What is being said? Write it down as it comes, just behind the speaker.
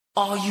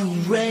Are you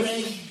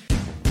ready?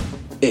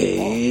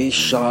 A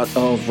Shot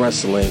of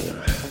Wrestling,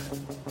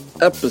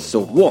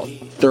 episode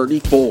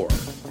 134.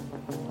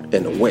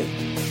 And away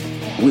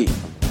we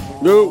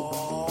go.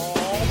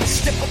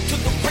 Step up to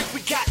the ring,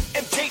 we got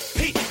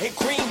MJP and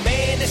Green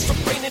Man. It's the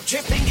reigning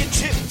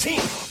championship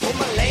team. From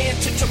Milan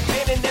to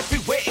Japan and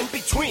everywhere in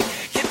between.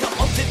 Get the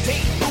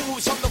up-to-date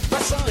news on the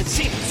wrestling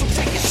scene. So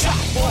take a shot,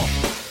 boy.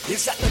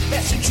 Is that the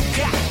best that you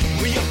got?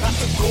 We about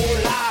to go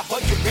live.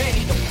 Are you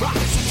ready to rock?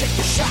 So take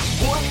a shot,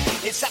 boy.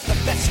 Is that the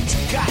best that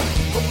you got?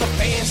 From the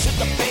fans to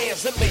the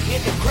fans, let me hear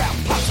the crowd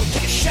pop. So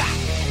take a shot.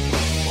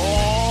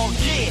 Oh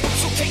yeah,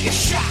 so take a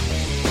shot.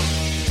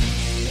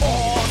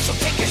 Oh, so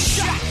take a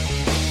shot.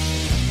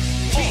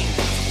 Yeah.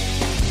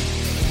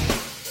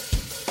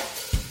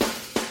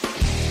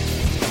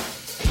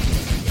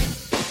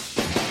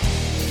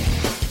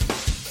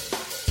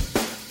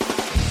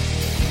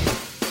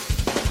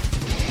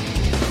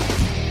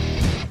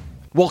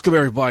 Welcome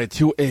everybody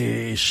to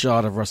A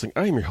Shot of Wrestling.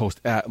 I am your host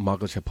at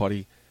Magla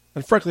Chapati,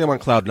 and frankly I'm on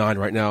cloud 9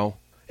 right now,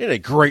 in a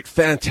great,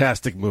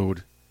 fantastic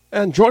mood.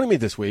 And joining me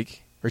this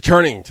week,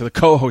 returning to the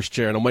co-host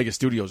chair in Omega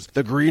Studios,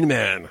 the Green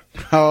Man.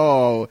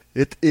 Oh,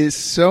 it is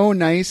so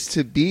nice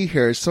to be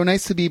here. So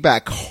nice to be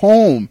back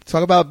home.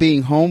 Talk about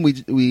being home.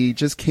 We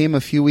just came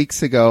a few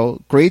weeks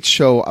ago. Great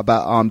show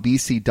about on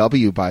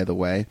BCW, by the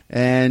way.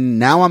 And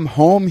now I'm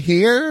home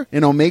here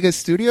in Omega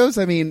Studios.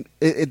 I mean,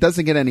 it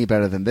doesn't get any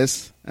better than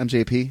this,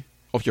 MJP.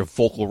 Off your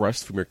vocal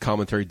rest from your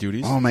commentary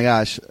duties. Oh my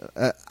gosh.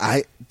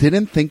 I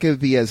didn't think it would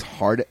be as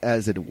hard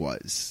as it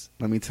was.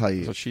 Let me tell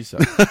you. That's what she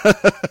said.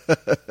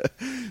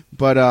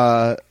 But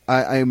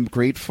I'm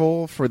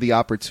grateful for the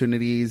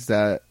opportunities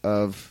that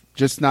of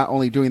just not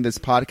only doing this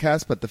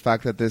podcast, but the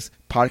fact that this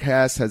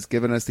podcast has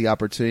given us the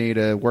opportunity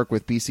to work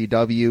with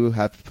BCW,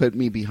 have put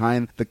me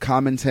behind the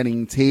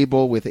commentating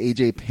table with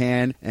AJ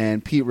Pan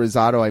and Pete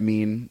Rosado. I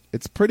mean,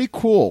 it's pretty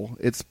cool.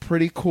 It's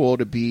pretty cool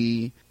to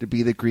be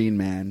the Green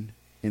Man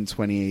in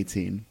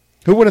 2018.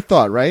 Who would have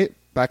thought, right?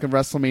 Back in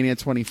WrestleMania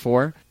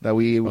 24 that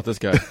we About this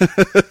guy.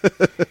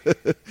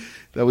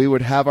 that we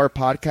would have our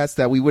podcast,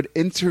 that we would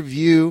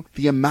interview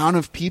the amount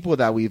of people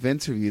that we've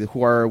interviewed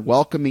who are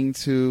welcoming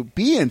to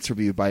be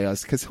interviewed by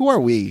us. Because who are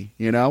we?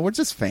 You know, we're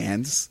just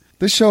fans.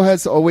 This show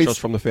has always... Just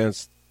from the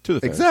fans to the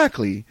fans.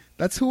 Exactly.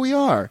 That's who we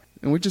are.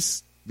 And we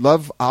just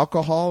love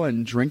alcohol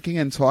and drinking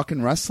and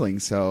talking wrestling.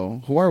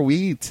 So who are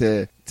we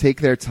to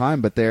take their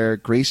time? But they're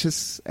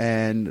gracious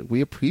and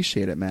we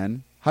appreciate it,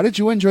 man. How did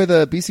you enjoy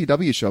the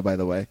BCW show, by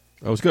the way?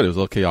 It was good. It was a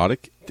little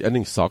chaotic. The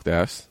ending sucked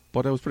ass,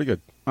 but it was pretty good.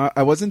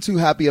 I wasn't too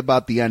happy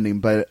about the ending,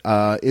 but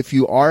if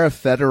you are a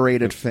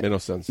Federated fan... Made no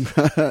sense.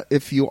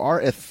 If you are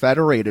a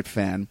Federated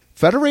fan,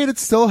 Federated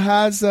still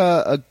has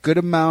a good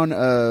amount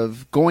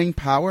of going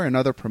power in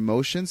other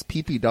promotions,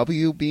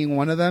 PPW being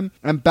one of them,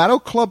 and Battle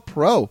Club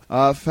Pro.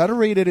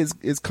 Federated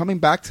is coming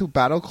back to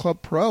Battle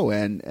Club Pro,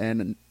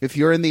 and if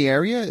you're in the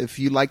area, if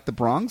you like the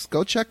Bronx,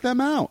 go check them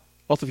out.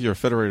 Also, if you're a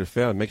Federated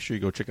fan, make sure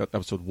you go check out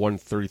episode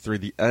 133,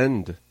 the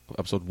end of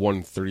episode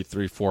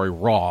 133, for a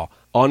raw,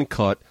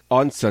 uncut,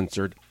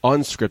 uncensored,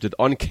 unscripted,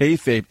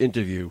 unkayfabe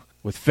interview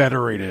with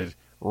Federated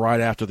right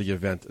after the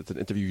event. It's an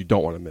interview you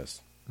don't want to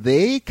miss.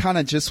 They kind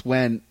of just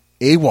went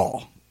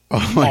AWOL.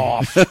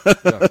 Off.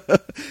 Yeah.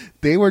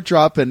 They were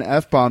dropping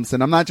F-bombs,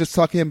 and I'm not just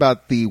talking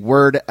about the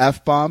word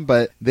F-bomb,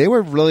 but they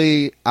were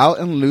really out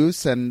and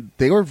loose, and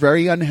they were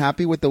very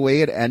unhappy with the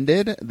way it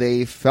ended.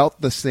 They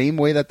felt the same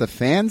way that the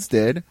fans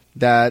did,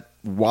 that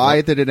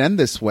why did it end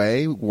this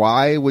way?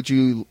 Why would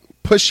you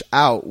push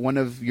out one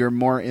of your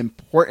more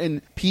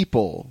important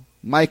people,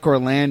 Mike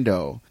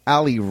Orlando,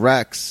 Ali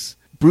Rex,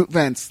 Brute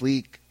Van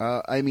Sleek,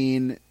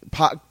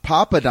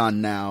 Papadon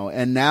now,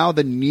 and now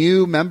the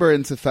new member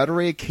into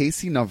Federated,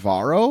 Casey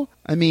Navarro.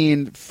 I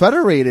mean,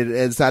 Federated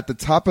is at the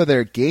top of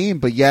their game,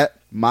 but yet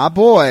my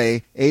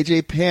boy,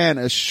 AJ Pan,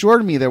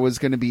 assured me there was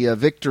going to be a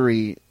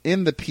victory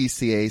in the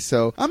PCA,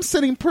 so I'm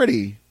sitting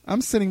pretty.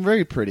 I'm sitting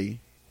very pretty.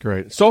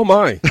 Great. So am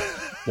I.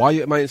 Why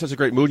am I in such a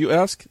great mood, you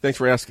ask? Thanks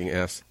for asking,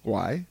 ass.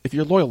 Why? If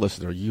you're a loyal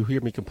listener, you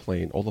hear me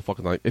complain all the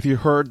fucking night. If you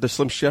heard the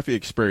Slim Sheffy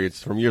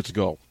experience from years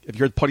ago, if you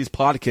heard Putty's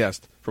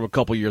podcast from a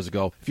couple years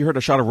ago, if you heard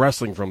A Shot of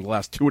Wrestling from the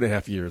last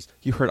 2.5 years,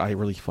 you heard I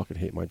really fucking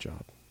hate my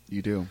job.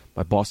 You do.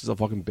 My boss is a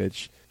fucking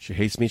bitch. She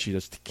hates me. She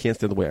just can't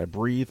stand the way I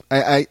breathe.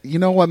 You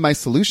know what my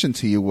solution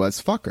to you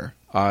was? Fuck her.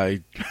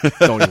 I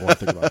don't even want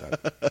to think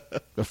about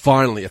that. But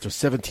finally, after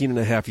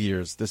 17.5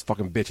 years, this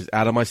fucking bitch is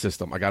out of my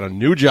system. I got a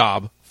new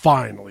job,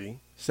 finally.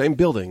 Same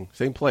building,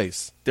 same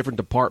place, different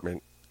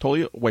department,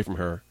 totally away from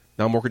her.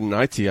 Now I'm working in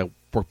IT. I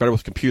work better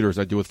with computers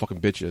than I do with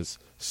fucking bitches.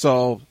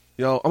 So,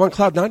 you know, I'm on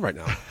cloud 9 right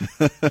now.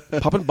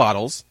 Popping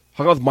bottles,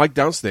 hung out with Mike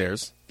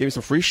downstairs, gave me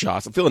some free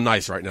shots. I'm feeling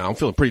nice right now. I'm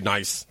feeling pretty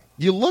nice.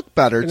 You look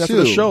better, and after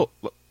too. The show,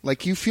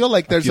 like, you feel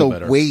like there's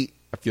better. weight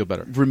I feel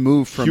better.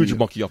 Removed from Huge you.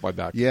 monkey off my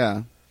back.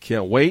 Yeah.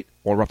 Can't wait.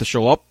 Want to wrap the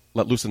show up.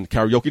 Let loose in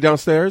karaoke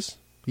downstairs.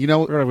 You know,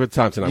 we're going to have a good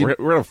time tonight. We're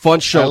going to have a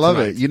fun show I love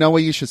tonight. it. You know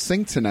what you should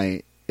sing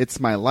tonight? It's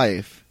My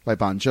Life by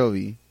Bon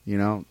Jovi, you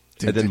know.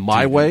 And then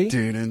My Way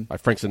by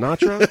Frank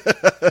Sinatra.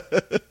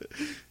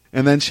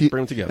 And then Bring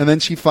them together. And then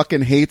she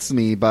fucking hates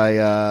me by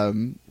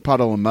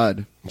Puddle of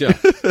Mud. Yeah.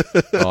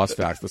 Oh, that's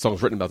facts. The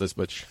song's written about this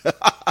bitch.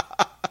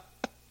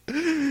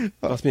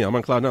 That's me. I'm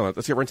on cloud now.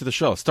 Let's get right into the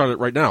show. Start it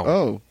right now.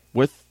 Oh.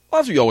 With,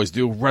 as we always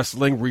do,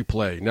 wrestling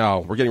replay. Now,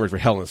 we're getting ready for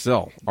Hell in a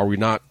Cell. Are we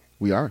not?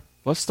 We are.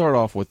 Let's start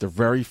off with the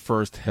very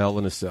first Hell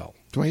in a Cell.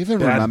 Do I even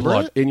Bad remember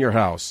Blood it? in Your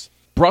House.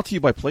 Brought to you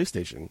by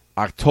PlayStation.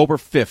 October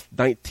 5th,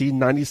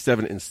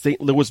 1997 in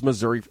St. Louis,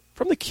 Missouri,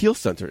 from the Kiel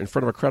Center in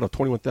front of a crowd of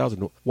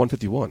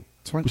 21,151.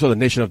 We saw the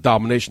Nation of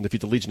Domination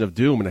defeat the Legion of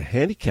Doom in a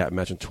handicap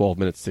match in 12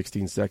 minutes,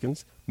 16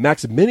 seconds.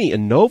 Max Mini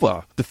and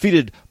Nova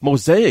defeated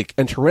Mosaic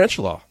and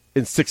Tarantula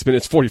in 6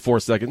 minutes,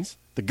 44 seconds.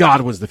 The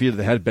Godwins defeated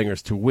the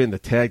Headbangers to win the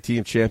Tag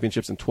Team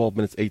Championships in 12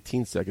 minutes,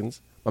 18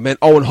 seconds. My man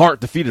Owen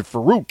Hart defeated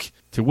Farouk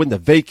to win the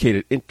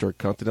vacated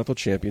Intercontinental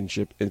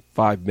Championship in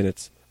 5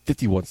 minutes,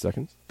 51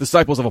 seconds.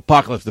 Disciples of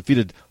Apocalypse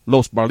defeated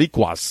Los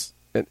Marliquas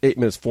in 8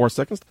 minutes, 4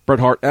 seconds. Bret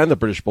Hart and the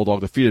British Bulldog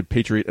defeated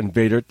Patriot and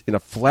Vader in a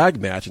flag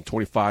match in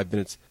 25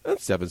 minutes and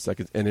 7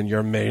 seconds. And in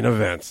your main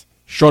event,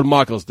 Shawn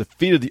Michaels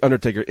defeated The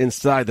Undertaker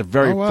inside the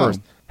very first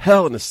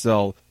Hell in a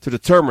Cell to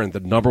determine the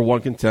number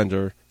one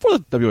contender for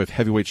the WWF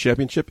Heavyweight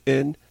Championship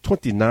in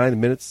 29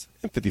 minutes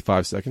and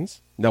 55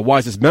 seconds. Now, why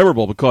is this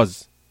memorable?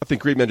 Because I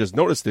think Great Man just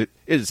noticed it.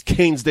 It is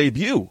Kane's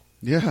debut.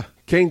 Yeah.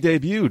 Kane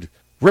debuted,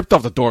 ripped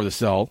off the door of the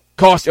cell,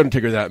 cost The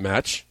Undertaker that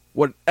match.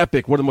 What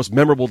epic, one of the most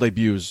memorable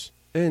debuts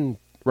in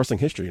wrestling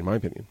history, in my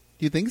opinion.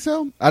 Do you think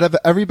so? Out of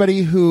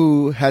everybody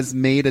who has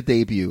made a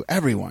debut,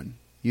 everyone,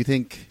 you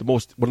think One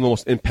of the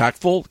most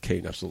impactful?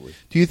 Kane, absolutely.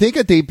 Do you think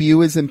a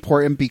debut is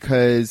important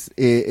because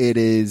it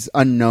is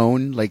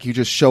unknown? Like you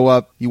just show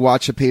up, you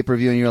watch a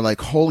pay-per-view and you're like,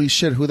 holy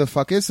shit, who the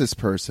fuck is this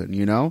person,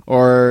 you know?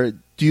 Or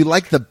do you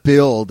like the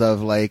build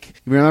of like,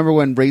 you remember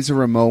when Razor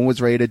Ramon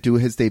was ready to do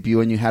his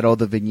debut and you had all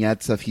the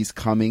vignettes of he's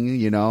coming,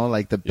 you know,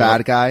 like the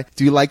bad guy?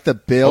 Do you like the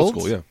build?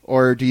 Old school, yeah.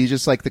 Or do you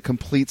just like the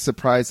complete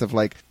surprise of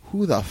like,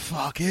 who the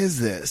fuck is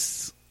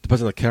this?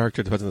 Depends on the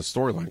character, depends on the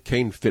storyline.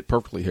 Kane fit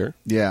perfectly here.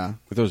 Yeah.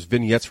 If there was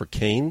vignettes for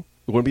Kane,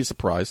 it wouldn't be a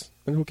surprise.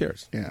 And who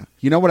cares? Yeah.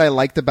 You know what I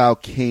liked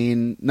about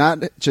Kane?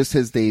 Not just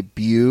his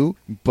debut,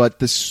 but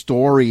the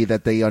story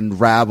that they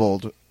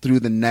unraveled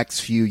through the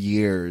next few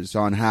years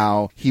on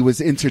how he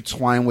was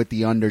intertwined with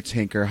The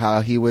Undertaker,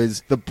 how he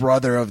was the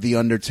brother of The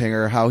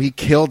Undertaker, how he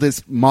killed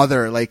his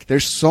mother. Like,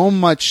 there's so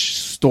much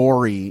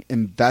story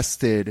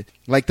invested.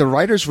 Like, the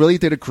writers really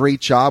did a great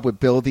job with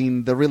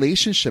building the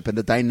relationship and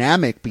the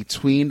dynamic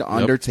between The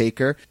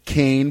Undertaker,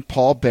 Kane,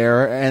 Paul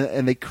Bearer,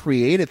 and they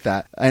created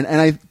that. And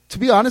I, to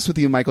be honest with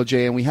you, Michael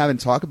J., and we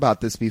haven't talked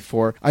about this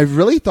before, I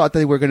really thought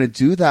they were going to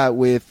do that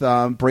with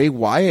Bray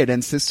Wyatt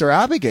and Sister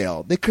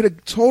Abigail. They could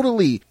have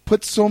totally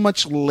put so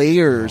much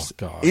layers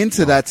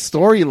into that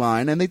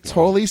storyline, and they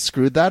totally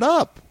screwed that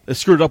up. They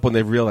screwed it up when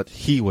they realized that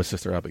he was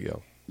Sister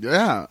Abigail.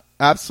 Yeah,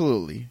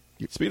 absolutely.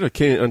 Speaking of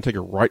Kane and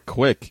Undertaker, right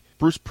quick,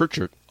 Bruce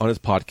Pritchard on his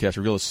podcast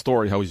revealed a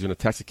story how he's in a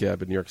taxi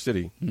cab in New York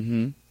City,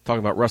 talking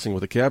about wrestling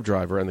with a cab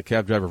driver, and the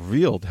cab driver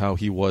revealed how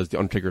he was the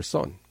Undertaker's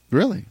son.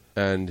 Really?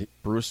 And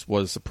Bruce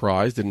was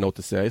surprised, didn't know what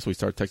to say, so he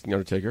started texting the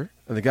Undertaker.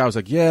 And the guy was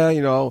like, "Yeah,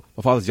 you know,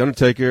 my father's the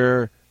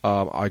Undertaker.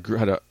 I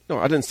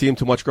didn't see him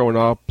too much growing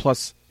up.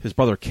 Plus, his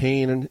brother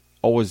Kane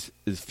always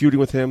is feuding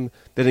with him.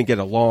 They didn't get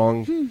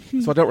along,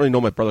 so I don't really know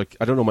my brother.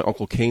 I don't know my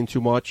Uncle Kane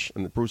too much."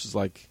 And Bruce is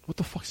like, "What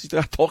the fuck is he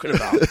talking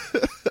about?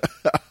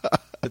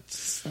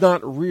 It's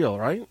not real,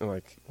 right?" I'm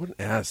like, what an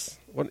ass,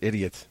 what an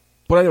idiot.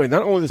 But anyway,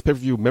 not only is this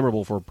pay-per-view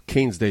memorable for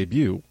Kane's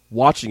debut,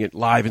 watching it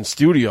live in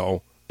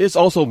studio. It's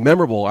also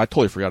memorable. I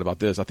totally forgot about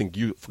this. I think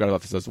you forgot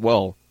about this as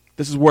well.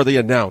 This is where they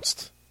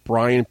announced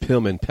Brian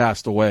Pillman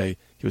passed away.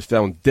 He was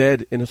found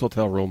dead in his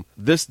hotel room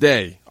this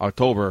day,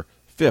 October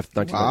 5th,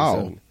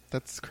 1997. Wow,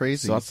 that's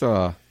crazy. So that's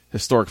a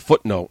historic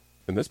footnote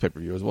in this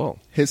pay-per-view as well.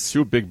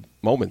 Two big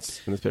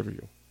moments in this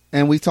pay-per-view.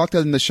 And we talked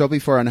in the show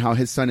before on how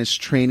his son is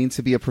training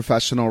to be a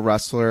professional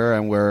wrestler,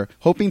 and we're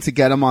hoping to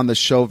get him on the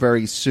show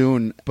very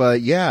soon.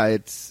 But yeah,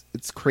 it's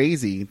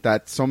crazy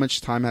that so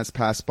much time has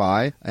passed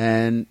by,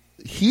 and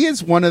he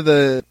is one of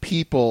the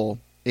people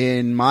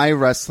in my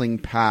wrestling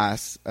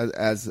past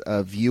as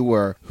a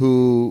viewer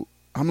who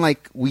I'm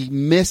like, we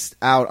missed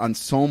out on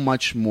so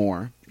much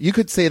more. You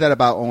could say that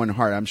about Owen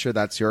Hart. I'm sure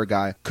that's your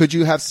guy. Could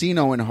you have seen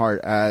Owen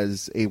Hart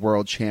as a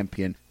world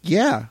champion?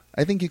 Yeah,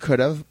 I think you could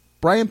have.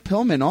 Brian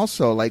Pillman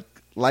also, like,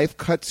 life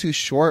cut too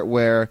short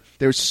where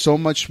there's so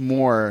much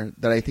more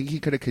that I think he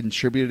could have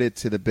contributed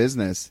to the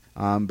business.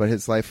 But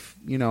his life,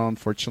 you know,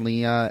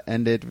 unfortunately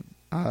ended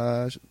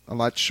a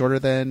lot shorter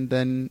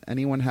than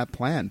anyone had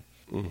planned.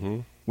 Mm-hmm.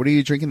 What are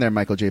you drinking there,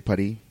 Michael J.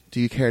 Putty? Do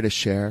you care to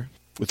share?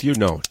 With you,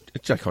 no.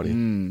 It's Jack Honey.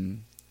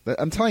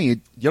 I'm telling you.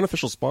 The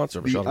unofficial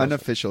sponsor. The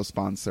unofficial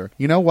sponsor.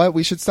 You know what?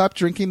 We should stop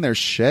drinking their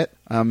shit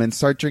and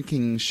start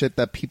drinking shit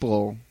that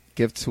people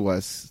give to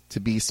us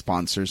to be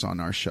sponsors on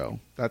our show.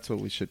 That's what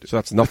we should do. So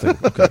that's nothing.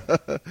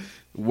 Okay.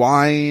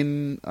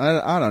 Wine.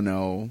 I don't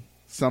know.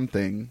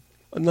 Something.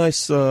 A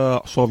nice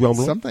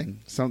Sauvignon Blanc.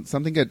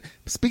 Something good.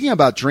 Speaking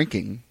about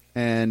drinking,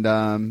 and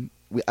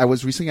I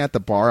was recently at the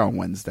bar on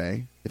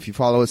Wednesday, if you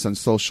follow us on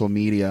social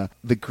media,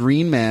 the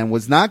Green Man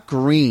was not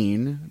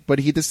green, but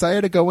he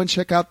decided to go and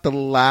check out the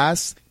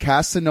last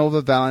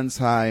Casanova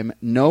Valentine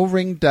No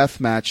Ring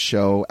Deathmatch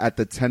show at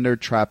the Tender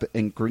Trap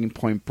in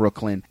Greenpoint,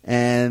 Brooklyn.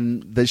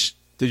 And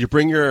Did you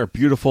bring your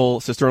beautiful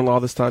sister-in-law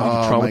this time? Did you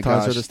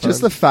traumatize her this time?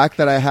 Just the fact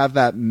that I have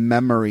that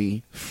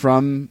memory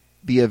from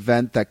the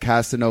event that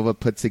Casanova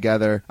put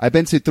together. I've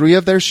been to 3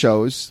 of their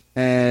shows,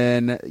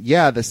 and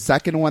yeah,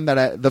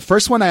 the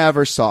first one I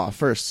ever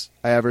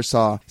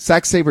saw,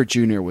 Zack Sabre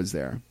Jr. was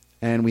there,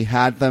 and we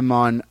had them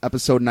on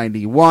episode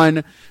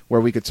 91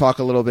 where we could talk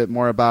a little bit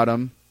more about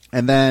him.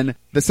 And then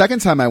the second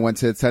time I went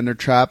to Tender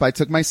Trap, I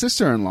took my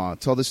sister-in-law,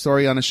 told the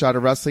story on A Shot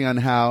of Wrestling on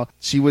how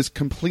she was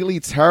completely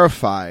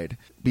terrified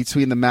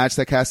between the match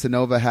that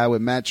Casanova had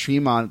with Matt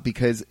Tremont,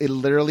 because it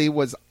literally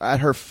was at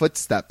her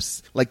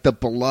footsteps. Like the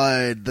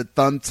blood, the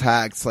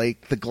thumbtacks,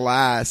 like the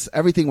glass,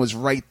 everything was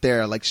right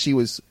there. Like she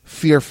was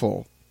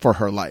fearful for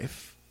her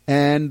life.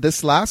 And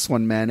this last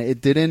one, man,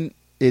 it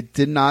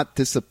did not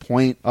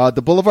disappoint.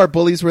 The Boulevard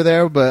Bullies were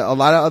there, but a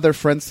lot of other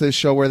friends to the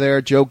show were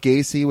there. Joe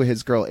Gacy with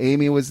his girl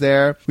Amy was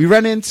there. We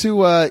ran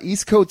into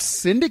East Coast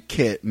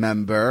Syndicate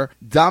member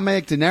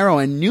Dominic De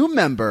Niro, and new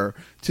member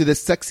to the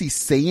Sexy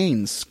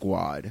Saiyan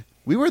squad.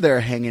 We were there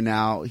hanging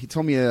out. He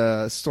told me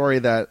a story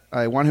that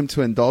I want him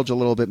to indulge a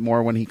little bit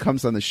more when he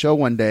comes on the show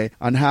one day,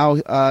 on how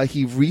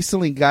he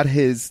recently got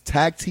his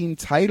tag team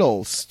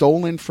title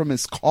stolen from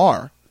his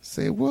car.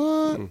 Say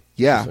what?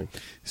 Yeah.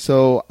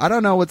 So I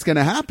don't know what's going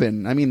to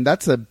happen. I mean,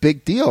 that's a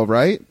big deal,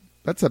 right?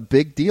 That's a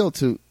big deal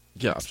to.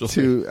 Yeah,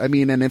 absolutely. I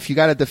mean, and if you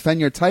got to defend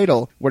your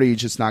title, what, are you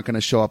just not going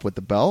to show up with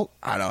the belt?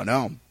 I don't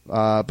know.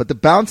 But the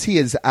bounty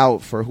is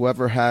out for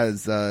whoever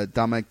has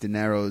Dominic De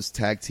Niro's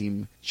tag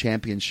team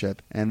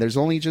championship. And there's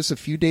only just a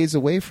few days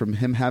away from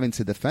him having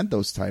to defend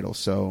those titles.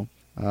 So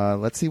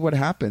let's see what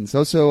happens.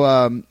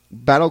 Also,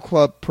 Battle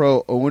Club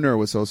Pro owner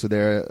was also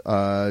there,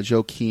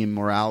 Joaquim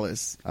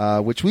Morales,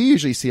 which we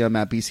usually see him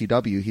at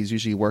BCW. He's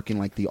usually working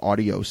like the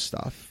audio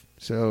stuff.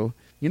 So,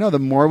 you know, the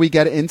more we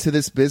get into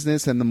this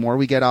business and the more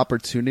we get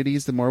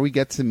opportunities, the more we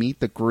get to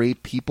meet the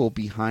great people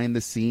behind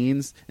the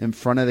scenes, in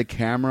front of the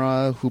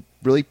camera, who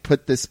really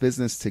put this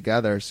business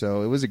together.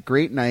 So it was a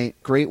great night,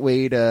 great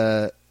way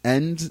to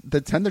end the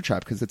Tender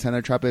Trap, because the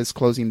Tender Trap is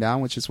closing down,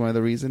 which is one of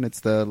the reasons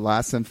it's the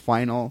last and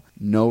final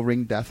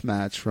no-ring death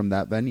match from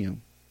that venue.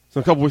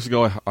 So a couple weeks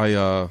ago,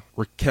 I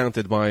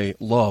recounted my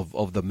love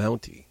of the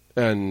Mountie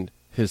and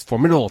his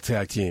formidable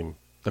tag team,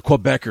 the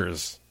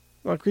Quebecers.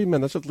 Well, Green Man,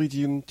 that's what leads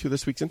you into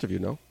this week's interview,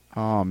 no?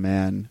 Oh,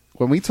 man.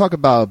 When we talk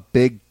about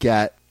Big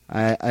Get,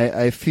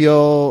 I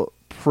feel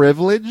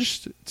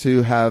privileged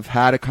to have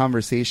had a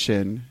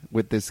conversation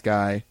with this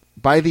guy.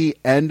 By the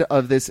end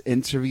of this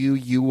interview,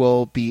 you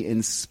will be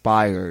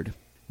inspired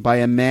by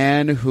a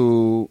man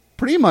who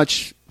pretty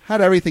much had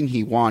everything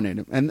he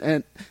wanted.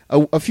 And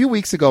a few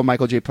weeks ago,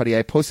 Michael J. Putty,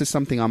 I posted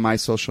something on my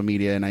social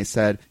media, and I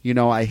said, you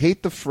know, I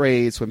hate the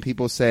phrase when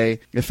people say,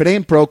 if it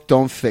ain't broke,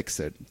 don't fix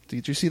it.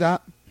 Did you see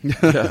that?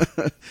 Yeah.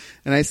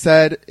 And I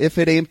said, if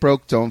it ain't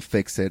broke, don't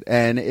fix it.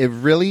 And it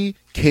really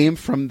came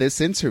from this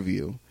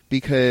interview,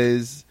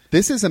 because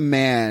this is a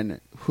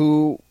man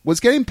who was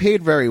getting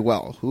paid very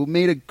well, who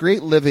made a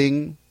great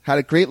living, had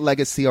a great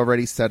legacy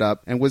already set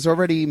up, and was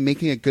already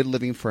making a good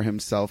living for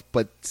himself,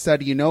 but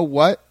said, you know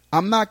what?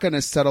 I'm not going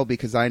to settle,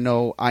 because I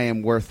know I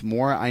am worth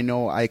more. I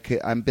know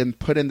I've been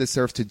put in this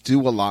earth to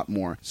do a lot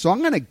more. So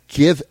I'm going to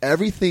give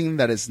everything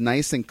that is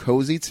nice and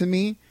cozy to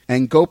me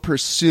and go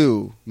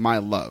pursue my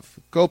love.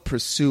 Go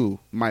pursue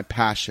my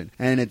passion.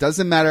 And it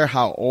doesn't matter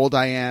how old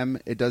I am.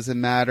 It doesn't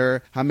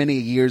matter how many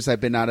years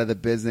I've been out of the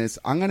business.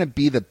 I'm going to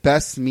be the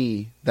best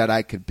me that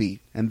I could be.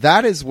 And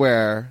that is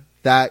where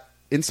that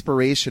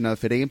inspiration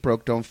of "it ain't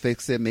broke, don't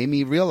fix it" made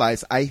me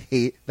realize I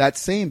hate that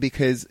saying,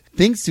 because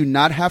things do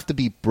not have to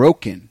be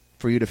broken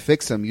for you to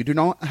fix them. You do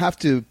not have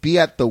to be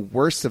at the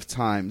worst of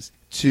times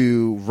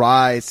to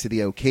rise to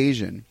the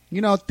occasion.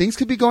 You know, things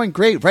could be going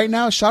great. Right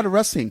now, Shot of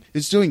Wrestling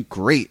is doing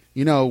great.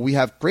 You know, we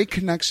have great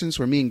connections.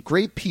 We're meeting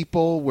great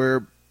people.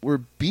 We're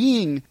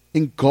being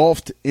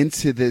engulfed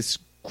into this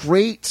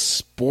great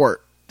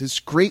sport, this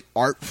great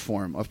art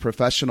form of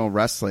professional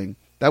wrestling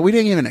that we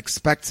didn't even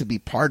expect to be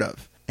part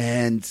of.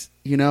 And,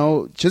 you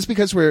know, just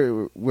because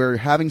we're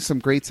having some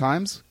great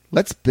times,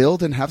 let's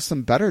build and have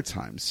some better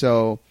times.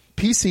 So,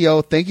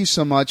 PCO, thank you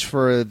so much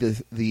for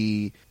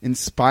the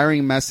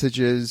inspiring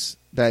messages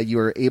that you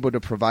are able to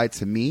provide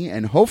to me.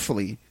 And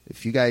hopefully,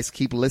 if you guys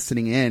keep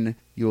listening in,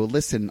 you will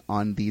listen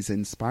on these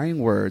inspiring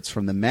words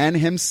from the man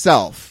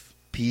himself,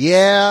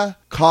 Pierre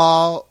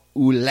Carl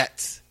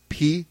Ouellet,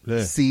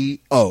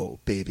 PCO,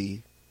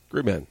 baby.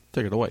 Great man.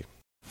 Take it away.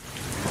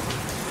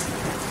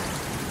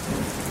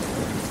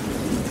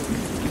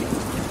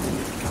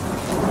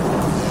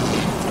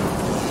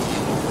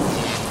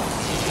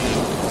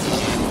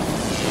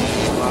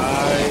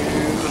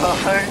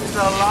 It's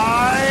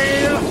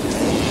alive!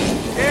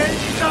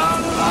 It's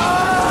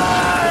alive!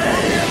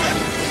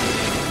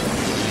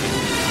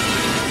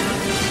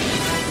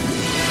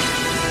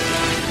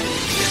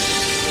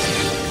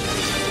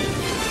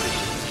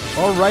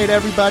 All All right,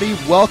 everybody,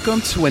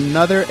 welcome to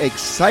another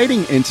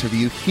exciting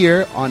interview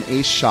here on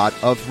A Shot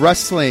of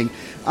Wrestling.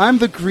 I'm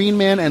the Green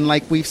Man, and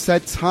like we've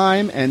said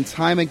time and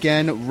time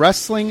again,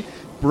 wrestling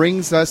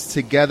brings us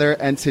together,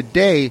 and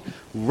today,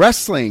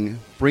 wrestling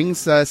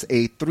brings us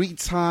a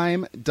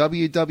 3-time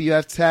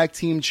WWF Tag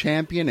Team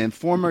Champion and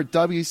former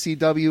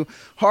WCW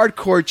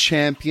Hardcore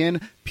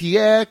Champion,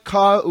 Pierre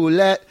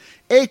Ouellette,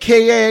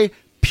 a.k.a.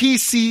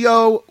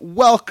 PCO.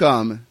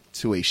 Welcome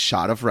to A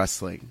Shot of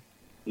Wrestling.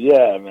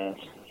 Yeah, man.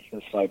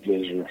 It's my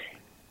pleasure.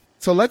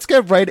 So let's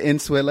get right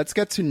into it. Let's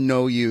get to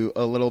know you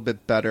a little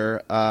bit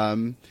better.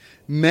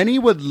 Many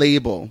would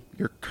label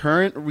your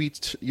current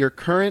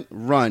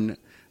run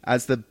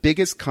as the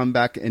biggest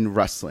comeback in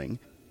wrestling.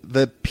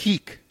 The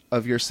peak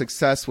of your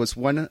success was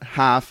one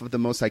half of the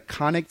most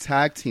iconic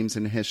tag teams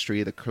in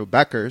history, the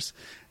Quebecers.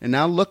 And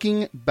now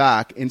looking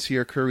back into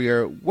your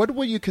career, what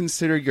would you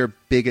consider your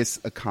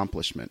biggest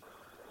accomplishment?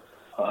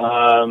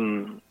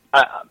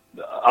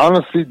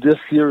 Honestly, this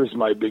year is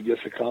my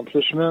biggest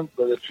accomplishment.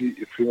 But if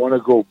you want to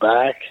go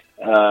back,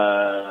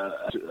 I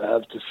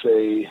have to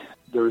say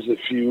there's a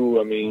few.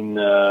 I mean,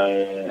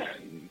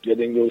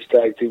 getting those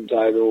tag team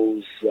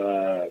titles,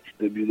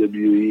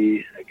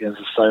 WWE against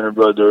the Steiner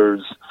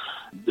Brothers,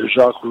 the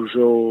Jacques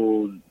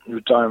Rougeau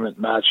retirement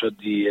match at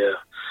the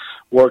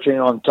working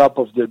on top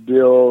of the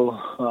bill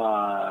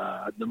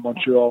at the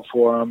Montreal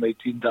Forum,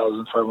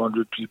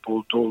 18,500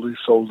 people, totally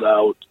sold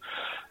out.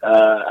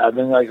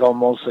 Having like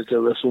almost like a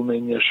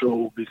WrestleMania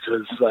show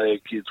because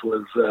like it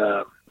was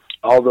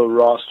all the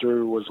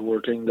roster was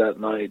working that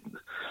night,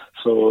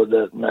 so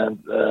that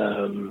meant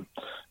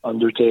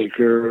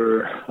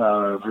Undertaker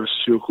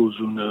versus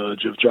Yokozuna,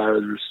 Jeff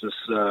Jarrett versus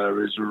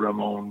Razor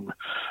Ramon,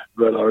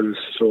 Bret Hart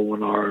versus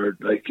Owen Hart.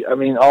 Like I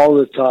mean, all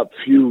the top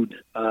feud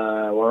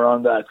were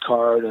on that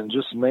card, and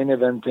just main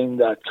eventing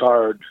that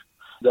card,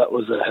 that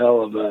was a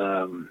hell of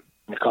a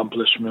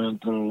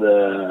accomplishment and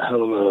a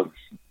hell of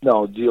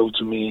a deal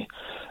to me.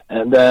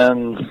 And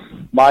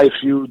then my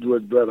feud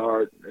with Bret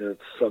Hart,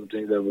 it's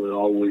something that will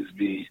always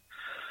be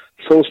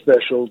so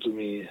special to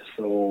me.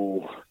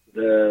 So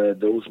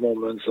those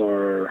moments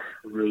are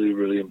really,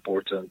 really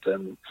important.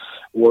 And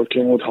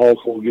working with Hulk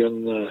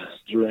Hogan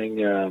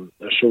during a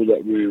show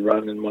that we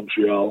ran in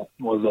Montreal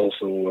was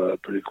also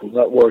pretty cool.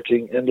 Not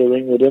working in the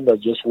ring with him,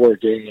 but just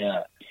working,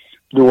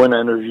 doing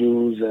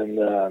interviews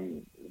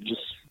and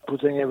just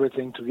putting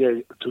everything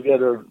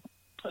together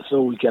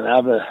so we can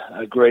have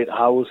a great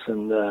house,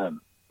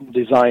 and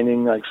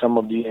designing like some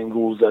of the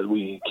angles that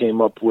we came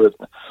up with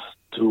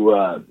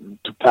to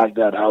pack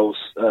that house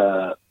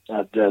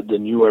at the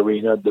new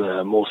arena,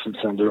 the Molson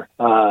Center.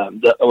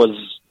 That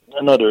was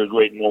another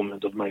great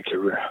moment of my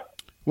career.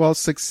 Well,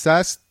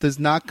 success does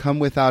not come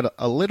without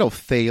a little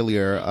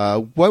failure.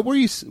 What would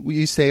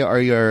you say are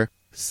your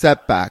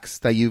setbacks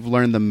that you've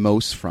learned the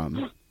most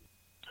from?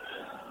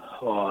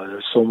 Oh,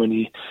 there's so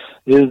many.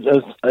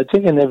 I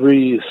think in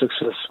every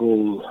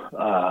successful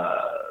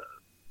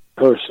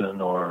person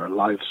or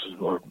life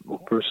or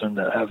person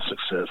that have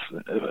success,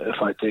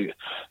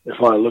 if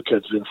I look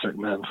at Vince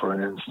McMahon for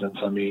an instance,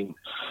 I mean,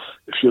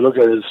 if you look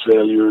at his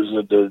failures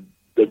at the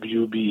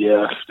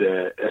WBF,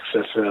 the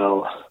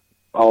XFL,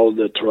 all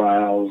the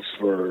trials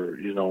for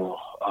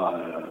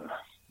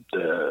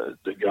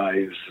the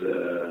guys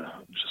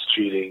just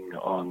cheating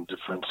on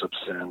different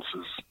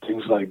substances,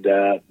 things like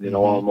that,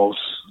 almost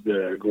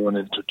going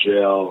into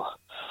jail,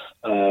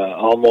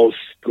 almost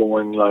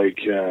going like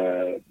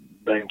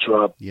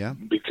bankrupt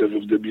because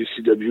of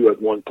WCW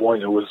at one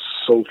point. It was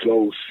so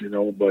close,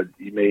 but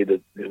he made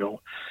it,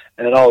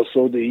 And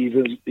also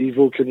the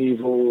Evil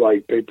Knievel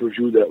like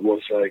pay-per-view that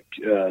was like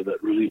that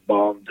really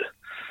bombed.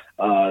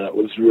 That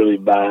was really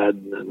bad,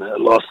 and I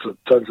lost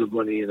tons of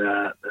money in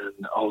that.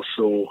 And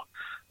also,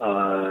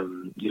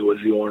 he was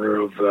the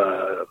owner of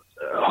a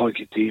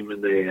hockey team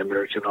in the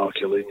American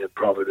Hockey League at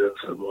Providence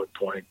at one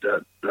point.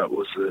 That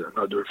was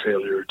another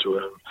failure to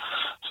him.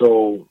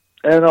 So,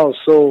 and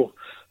also,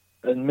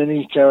 and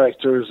many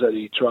characters that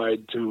he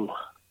tried to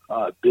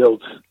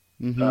build,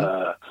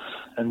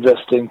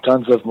 investing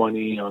tons of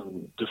money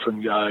on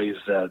different guys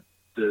that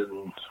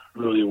didn't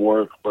really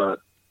work,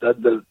 but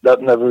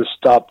that never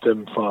stopped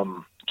him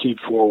from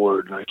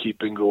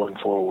keeping going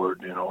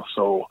forward,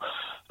 So,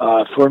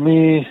 for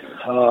me,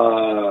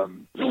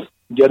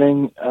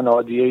 getting,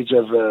 at the age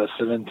of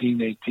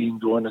 17, 18,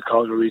 going to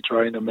Calgary,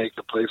 trying to make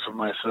a place for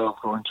myself,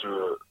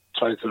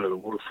 try to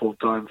work full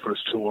time for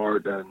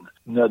Stuart, and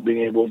not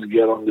being able to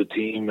get on the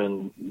team,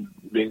 and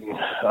being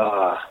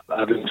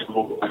having to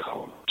go back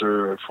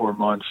after 4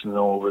 months,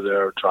 over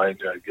there trying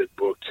to get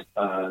booked.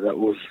 That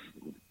was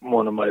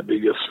one of my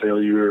biggest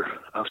failure.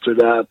 After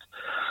that,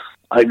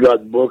 I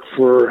got booked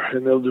for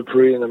Emile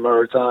Dupree in the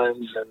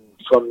Maritimes, and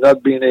from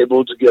not being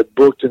able to get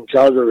booked in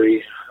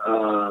Calgary,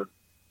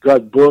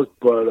 got booked,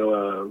 but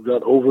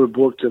got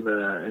overbooked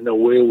in a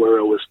way where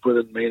I was put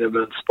in main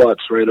event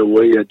spots right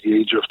away at the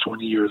age of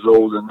 20 years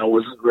old, and I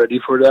wasn't ready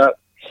for that.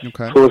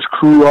 Okay. So I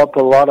screwed up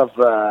a lot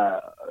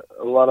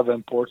of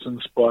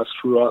important spots,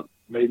 screwed up,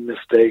 made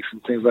mistakes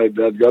and things like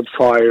that. Got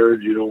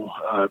fired,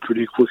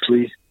 pretty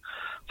quickly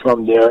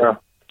from there,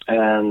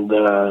 and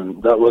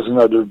that was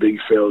another big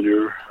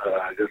failure.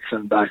 I got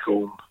sent back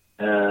home,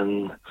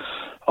 and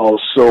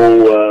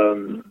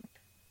also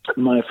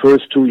my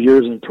first 2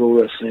 years in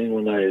pro wrestling,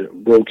 when I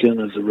broke in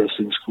as a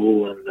wrestling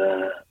school, and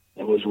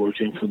I was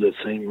working for the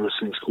same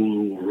wrestling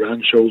school who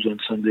ran shows on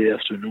Sunday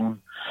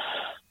afternoon.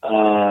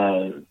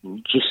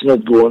 Just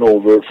not going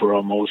over for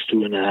almost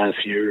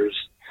 2.5 years.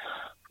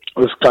 It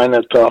was kind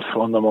of tough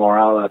on the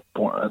morale at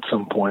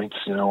some points,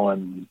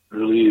 and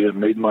really it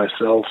made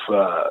myself,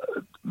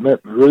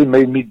 really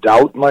made me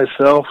doubt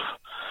myself.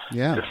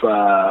 Yeah. If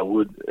I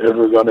would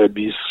ever gonna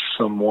be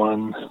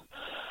someone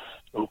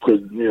who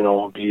could,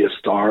 be a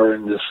star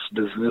in this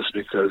business,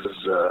 because it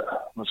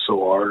was so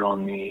hard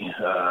on me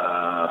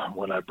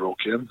when I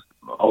broke in.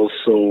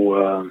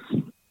 Also,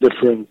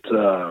 different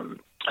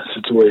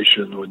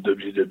situation with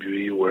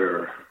WWE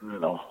where,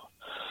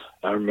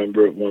 I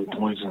remember at one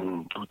point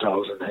in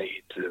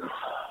 2008,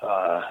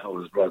 I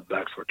was brought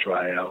back for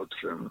tryouts,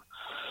 and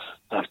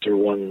after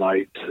one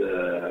night,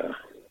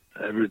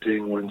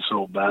 everything went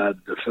so bad.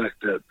 The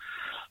fact that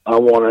I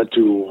wanted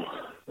to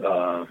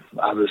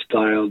have a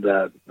style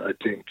that I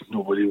think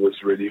nobody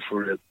was ready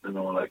for it,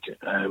 like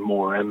a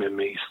more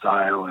MMA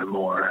style, and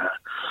more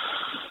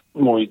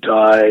Muay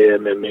Thai,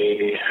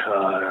 MMA,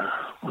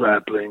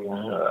 grappling,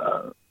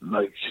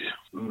 like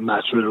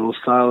match riddle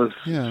style,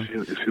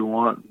 if you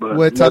want. But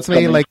well, it sounds to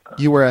me like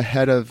you were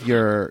ahead of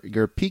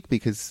your peak,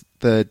 because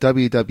the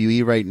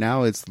WWE right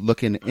now is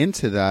looking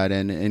into that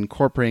and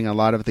incorporating a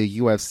lot of the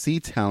UFC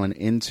talent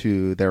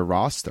into their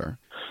roster.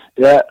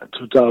 Yeah,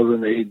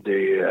 2008,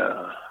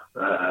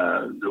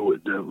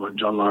 when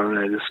John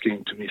Laurinaitis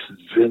came to me, he said,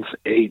 Vince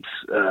hates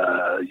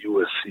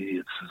UFC.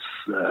 It's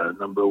his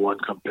number one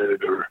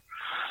competitor,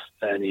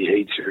 and he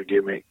hates your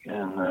gimmick.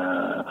 And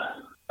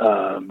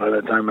by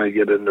the time I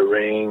get in the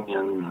ring,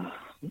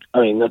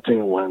 and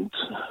nothing went.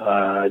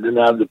 I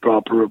didn't have the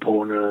proper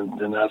opponent,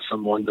 didn't have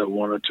someone that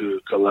wanted to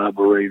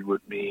collaborate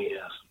with me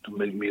to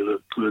make me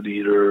look good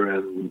either,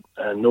 and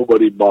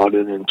nobody bought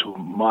into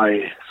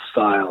my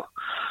style.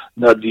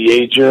 Not the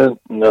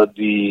agent, not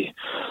the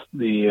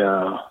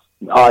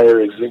higher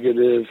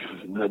executive,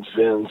 not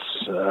Vince.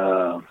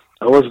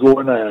 I was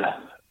going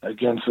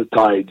against the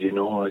tide,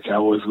 like I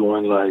was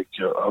going I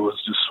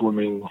was just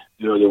swimming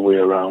the other way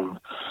around.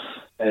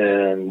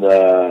 And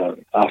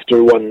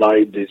after one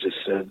night, they just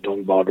said,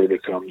 "Don't bother to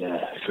come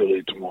to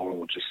Philly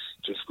tomorrow.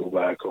 Just go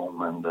back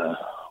home, and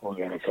we're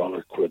gonna call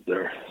it quit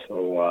there."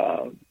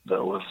 So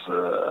that was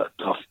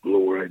a tough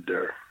blow right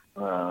there,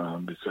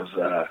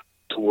 because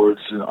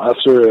towards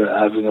after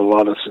having a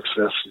lot of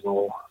success,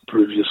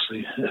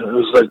 previously, it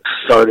was like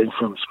starting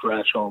from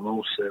scratch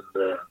almost,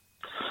 and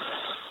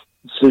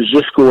so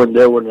just going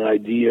there with an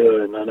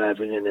idea and not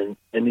having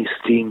any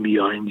steam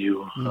behind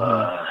you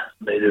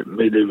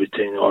made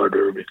everything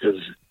harder, because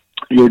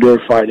you're there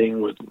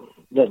fighting with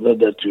not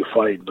that you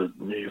fight, but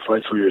you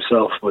fight for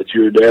yourself. But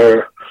you're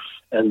there,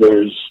 and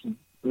there's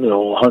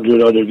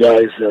 100 other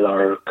guys that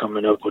are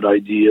coming up with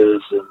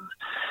ideas and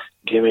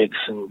gimmicks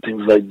and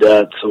things like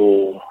that.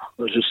 So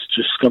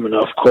just coming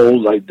off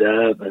cold like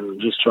that,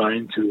 and just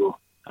trying to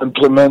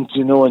implement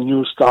a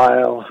new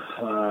style.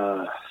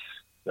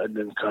 That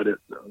didn't cut it,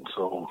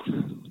 so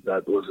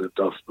that was a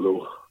tough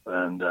blow.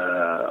 And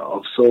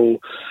also,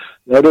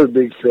 another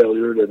big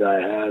failure that I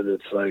had,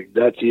 it's like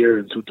that year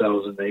in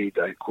 2008,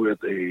 I quit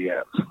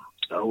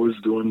I was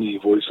doing the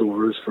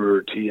voiceovers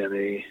for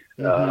TNA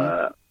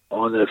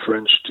on a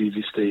French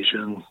TV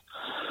station,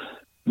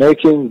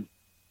 making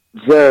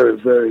very,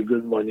 very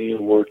good money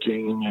and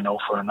working,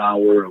 for an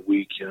hour a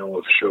week,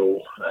 of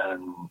show,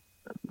 and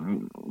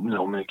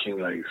making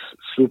like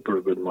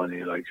super good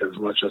money, like as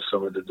much as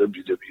some of the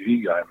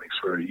WWE guy makes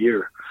for a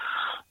year.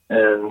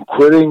 And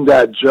quitting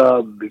that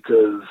job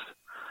because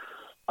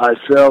I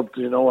felt,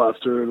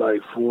 after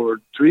like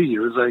 3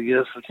 years, I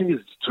guess, I think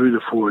it's 3 to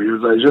 4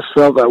 years, I just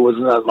felt I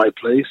wasn't at my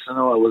place.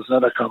 I was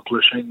not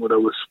accomplishing what I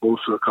was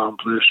supposed to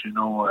accomplish. It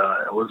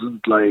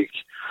wasn't like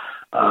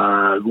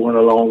going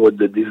along with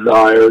the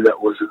desire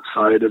that was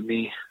inside of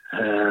me,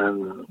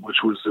 and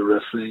which was the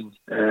wrestling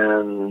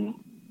and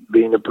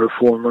being a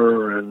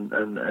performer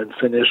and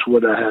finish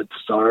what I had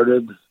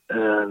started,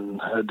 and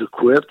had to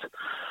quit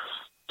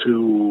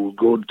to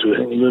go to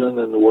England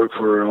and work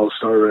for All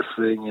Star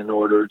Wrestling in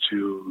order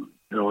to,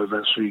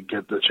 eventually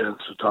get the chance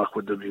to talk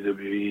with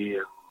WWE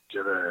and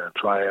get a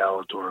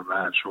tryout or a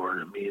match or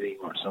a meeting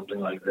or something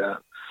like that.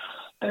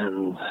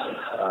 And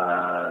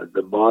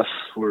the boss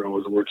where I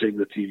was working,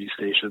 the TV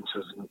station,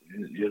 says,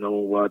 "You know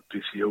what,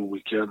 PCO,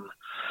 we can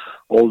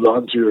hold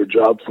on to your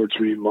job for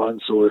 3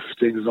 months. So if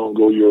things don't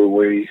go your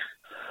way,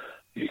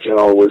 you can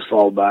always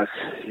fall back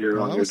here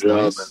on your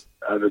job and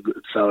have a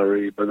good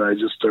salary." But I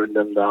just turned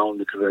them down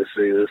because I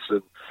say,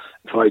 listen,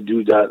 if I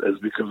do that, it's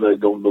because I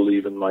don't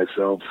believe in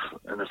myself.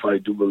 And if I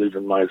do believe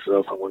in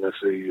myself, I'm going to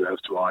say you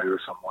have to hire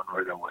someone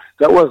right away.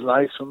 That was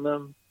nice from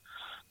them,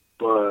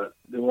 but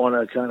they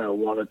wanted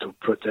to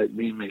protect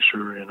me, make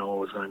sure, it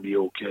was going to be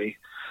okay.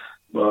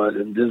 But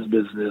in this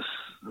business,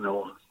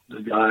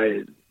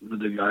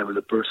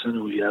 the person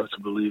who you have to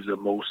believe the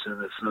most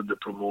in. It's not the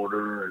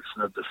promoter, it's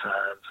not the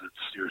fans,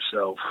 it's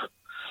yourself.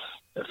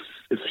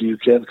 If you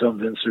can't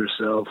convince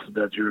yourself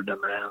that you're the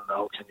man,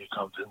 how can you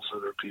convince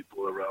other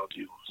people around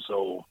you?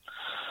 So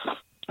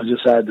I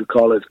just had to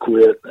call it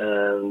quit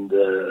and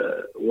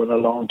went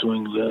along to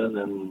England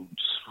and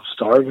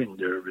starving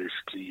there,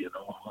 basically,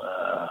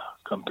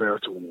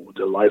 compared to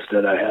the life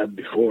that I had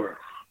before.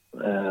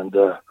 And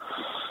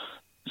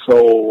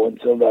so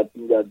until that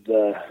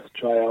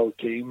tryout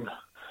came,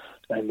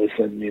 and they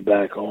sent me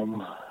back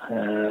home,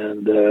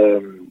 and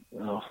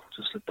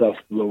just a tough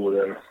blow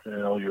there.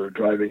 You're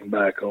driving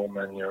back home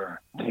and you're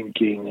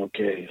thinking,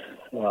 okay,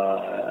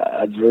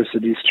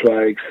 adversity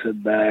strikes,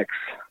 setbacks.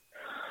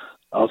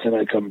 How can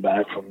I come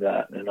back from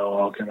that?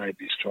 How can I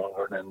be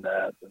stronger than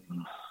that?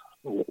 And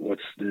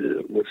what's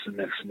the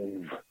next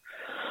move?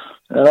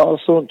 And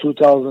also in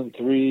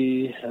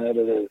 2003, I had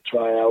a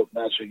tryout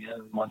match again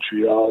in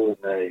Montreal,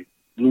 and I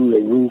blew the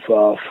roof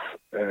off.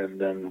 And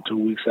then 2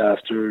 weeks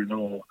after,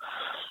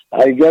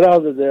 I get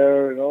out of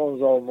there, I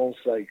was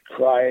almost like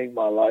crying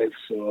my life.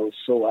 So I was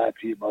so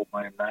happy about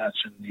my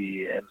match and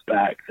the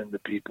impact and the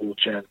people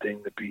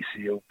chanting the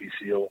PCO,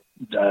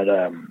 that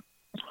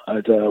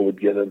I thought I would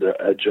get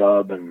a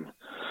job. And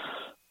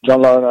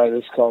John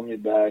Laurinaitis called me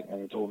back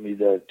and told me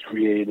that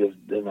creative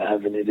didn't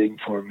have anything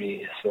for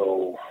me,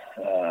 so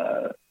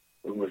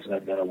it was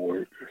not going to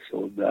work.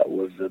 So that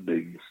was a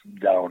big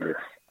downer.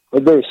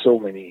 But there's so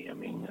many.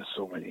 There's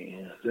so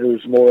many.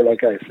 There's more,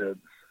 like I said.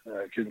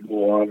 I can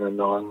go on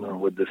and on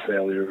with the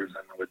failures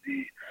and with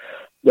the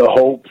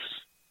hopes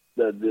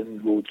that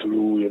didn't go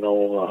through.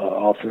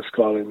 Office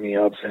calling me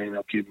up saying,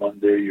 "Okay,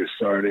 Monday you're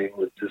starting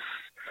with this.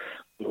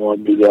 We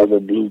want you to have a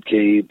blue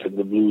cape and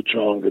the blue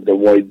trunk and the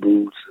white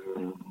boots,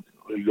 and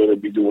we're going to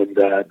be doing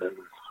that." And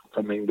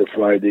coming the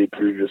Friday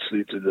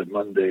previously to the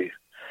Monday,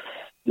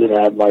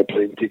 didn't have my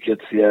plane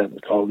tickets yet. I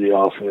called the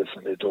office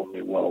and they told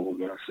me, "Well, we're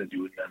going to send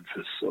you in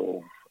Memphis."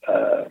 So,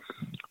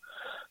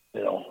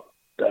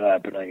 that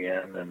happened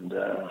again. And,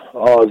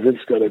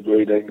 Vince got a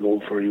great angle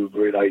for you,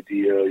 great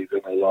idea. You're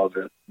going to love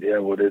it. Yeah,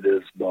 what it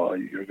is, boy.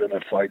 You're going to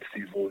fight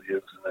Steve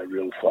Williams in a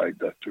real fight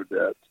after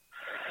that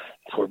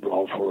for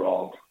Brawl for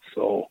All.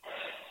 So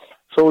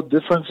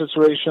different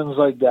situations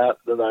like that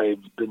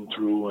I've been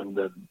through and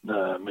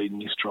that made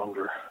me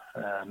stronger,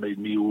 made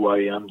me who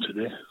I am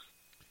today.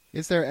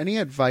 Is there any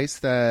advice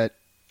that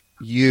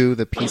you,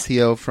 the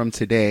PCO from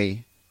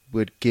today,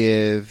 would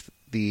give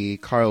the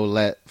Carl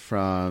Ouellet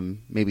from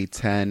maybe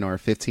 10 or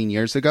 15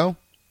 years ago?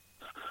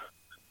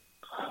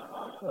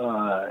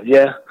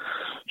 Yeah.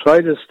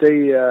 Try to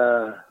stay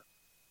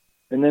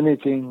in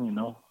anything,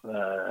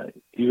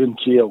 even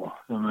keel.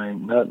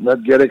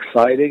 Not get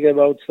excited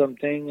about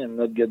something and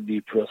not get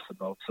depressed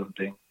about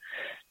something.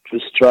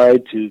 Just try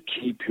to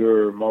keep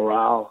your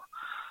morale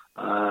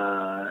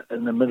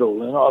in the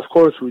middle. Of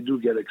course, we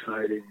do get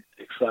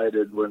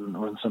excited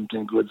when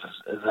something good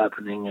is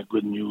happening, a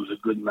good news,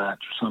 a good match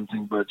or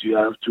something. But you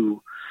have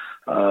to,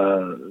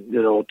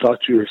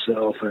 talk to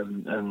yourself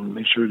and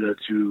make sure that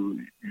you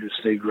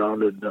stay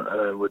grounded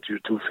with your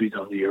 2 feet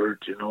on the earth,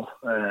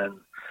 and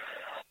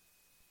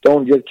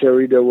don't get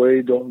carried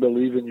away. Don't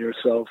believe in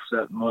yourself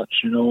that much,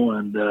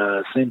 and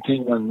same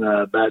thing when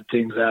bad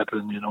things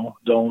happen,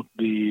 don't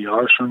be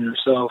harsh on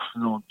yourself.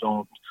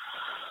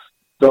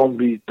 Don't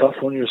be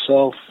tough on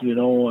yourself,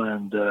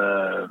 and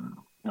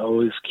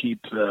always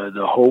keep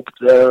the hope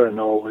there and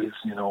always,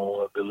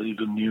 believe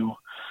in you.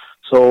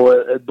 So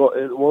it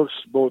works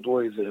both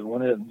ways.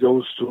 When it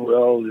goes too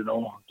well,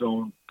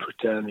 don't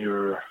pretend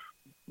you're,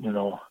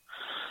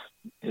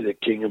 the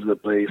king of the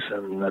place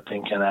and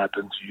nothing can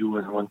happen to you.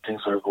 And when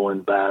things are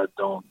going bad,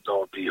 don't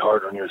be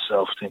hard on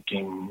yourself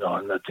thinking, no,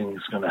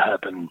 nothing's going to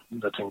happen.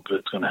 Nothing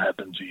good's going to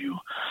happen to you.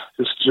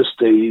 Just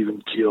stay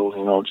even keel,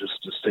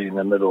 just to stay in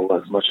the middle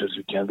as much as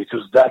you can,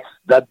 because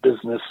that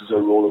business is a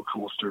roller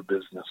coaster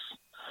business.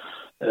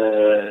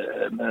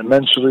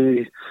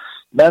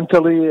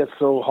 Mentally, it's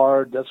so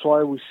hard. That's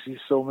why we see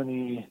so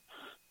many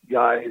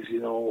guys,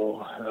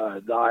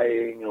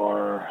 dying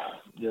or,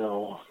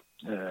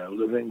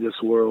 living this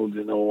world,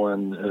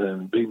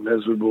 and being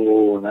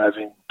miserable and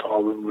having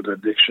problems with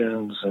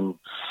addictions and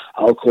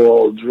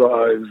alcohol,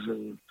 drugs,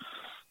 and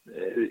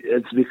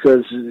it's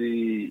because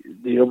the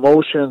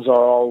emotions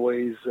are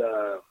always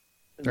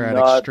they're at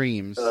not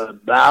extremes,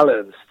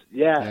 balanced.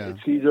 Yeah,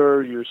 it's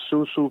either you're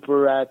so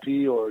super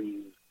happy or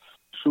you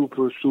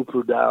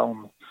super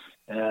down,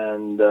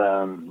 and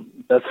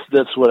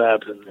that's what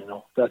happened.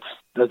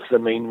 That's the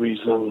main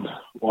reason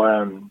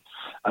why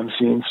I'm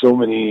seeing so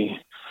many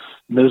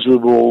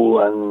miserable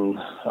and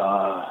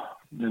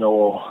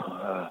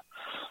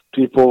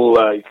people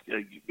like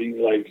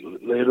being like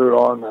later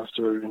on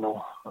after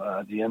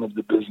at the end of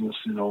the business,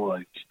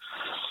 not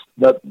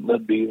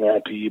being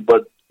happy.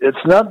 But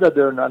it's not that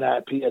they're not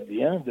happy at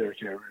the end of their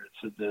career.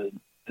 It's that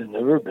they've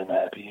never been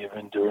happy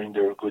even during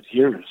their good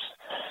years.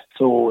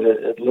 So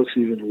it looks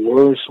even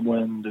worse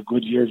when the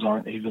good years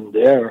aren't even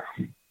there,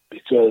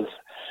 because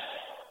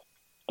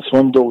it's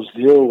one of those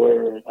deals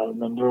where I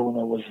remember when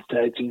I was a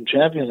tag team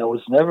champion, I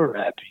was never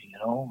happy. You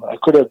know, I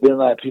could have been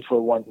happy for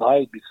one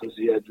night because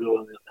the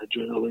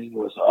adrenaline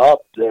was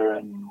up there,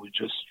 and we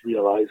just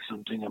realized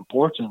something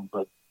important.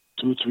 But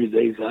 2-3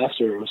 days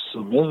after, it was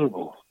so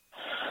miserable.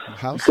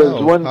 How Because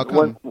so? How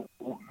come?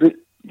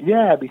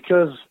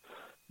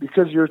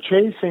 because you're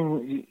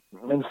chasing,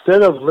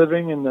 instead of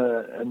living in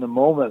the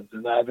moment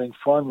and having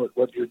fun with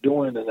what you're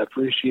doing and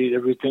appreciate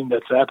everything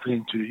that's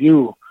happening to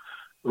you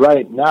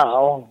right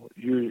now,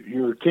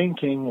 you're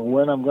thinking,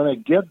 when I'm going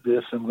to get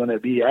this, I'm going to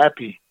be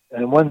happy.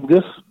 And when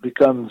this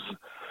becomes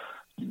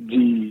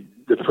the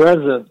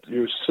present,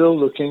 you're still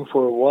looking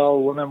for, well,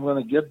 when I'm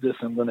going to get this,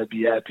 I'm going to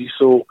be happy.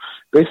 So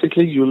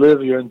basically, you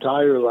live your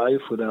entire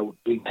life without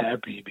being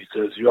happy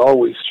because you're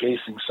always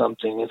chasing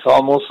something. It's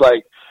almost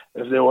like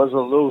if there was a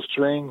little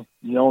string,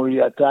 you know,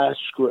 you attach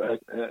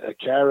a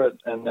carrot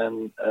and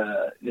then,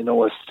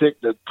 a stick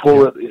that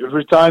pull it.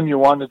 Every time you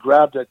want to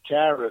grab that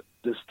carrot,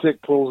 the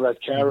stick pulls that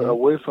carrot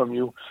away from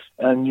you,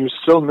 and you're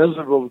still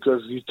miserable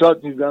because you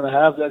thought you're going to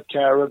have that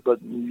carrot,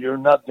 but you're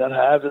not going to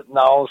have it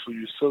now, so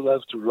you still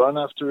have to run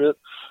after it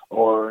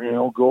or,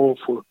 go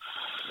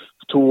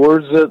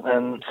towards it.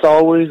 And it's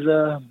always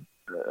a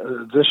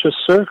vicious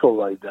circle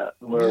like that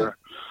where...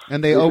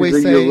 And they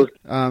always say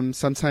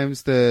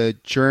sometimes the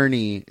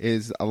journey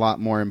is a lot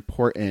more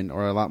important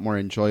or a lot more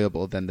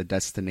enjoyable than the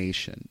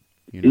destination.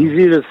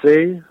 Easy to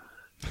say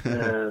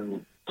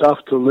and tough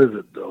to live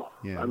it, though.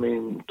 Yeah. I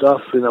mean,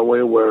 tough in a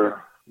way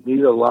where you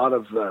need a lot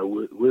of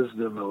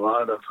wisdom, a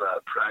lot of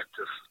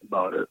practice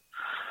about it,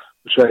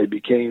 which I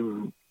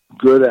became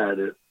good at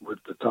it with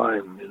the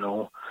time,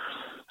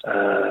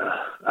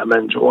 I'm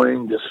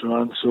enjoying this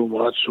run so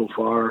much so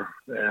far,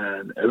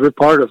 and every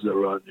part of the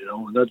run,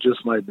 not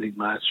just my big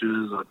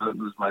matches or not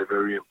just my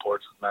very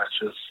important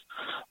matches.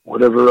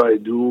 Whatever I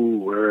do,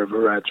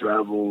 wherever I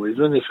travel,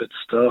 even if it's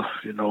tough,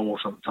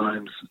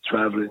 sometimes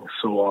traveling is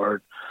so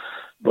hard,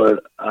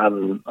 but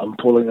I'm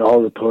pulling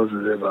all the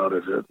positive out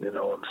of it.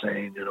 I'm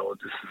saying,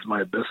 this is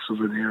my best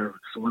souvenir.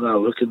 So when I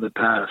look in the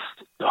past,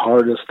 the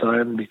hardest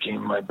time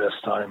became my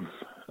best time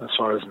as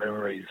far as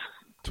memories.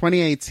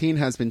 2018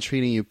 has been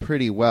treating you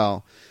pretty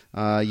well.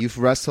 You've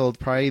wrestled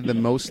probably the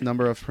most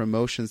number of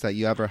promotions that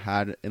you ever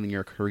had in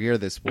your career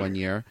this 1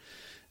 year.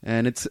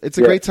 And it's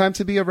a great time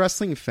to be a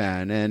wrestling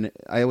fan. And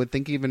I would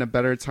think even a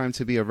better time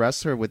to be a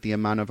wrestler with the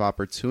amount of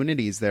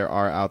opportunities there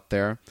are out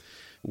there.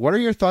 What are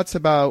your thoughts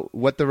about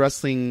what the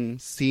wrestling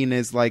scene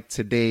is like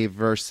today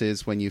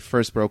versus when you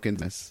first broke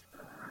into this?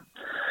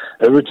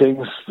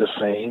 Everything's the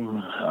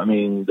same. I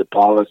mean, the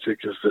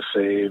politics is the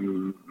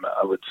same.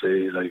 I would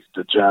say, like,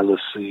 the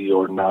jealousy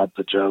or not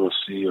the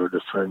jealousy or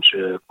the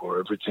friendship or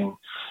everything.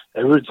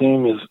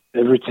 Everything is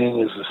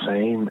the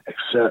same,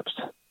 except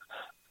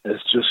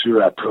it's just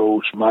your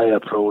approach. My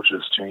approach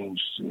has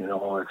changed.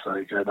 It's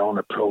like I don't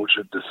approach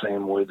it the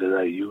same way that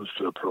I used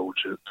to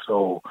approach it.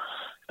 So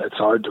it's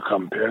hard to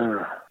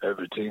compare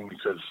everything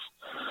because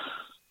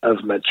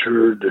I've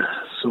matured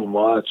so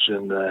much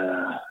and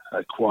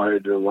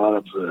acquired a lot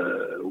of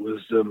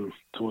wisdom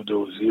through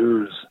those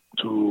years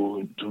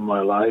to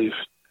my life.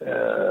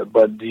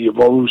 But the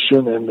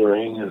evolution in the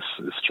ring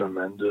is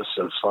tremendous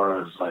as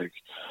far as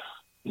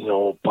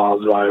pile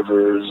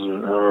drivers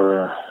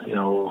or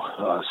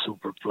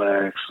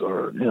superplex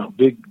or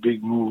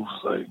big moves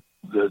like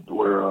that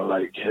were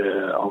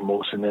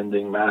almost an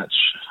ending match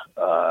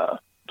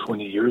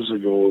 20 years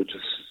ago.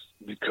 Just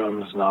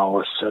becomes now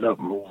a setup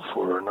move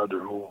for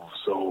another move.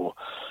 So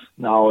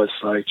now it's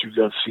like you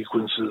got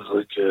sequences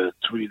like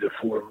 3 to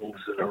 4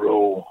 moves in a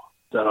row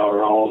that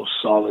are all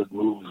solid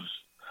moves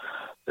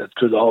that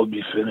could all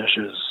be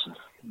finishes,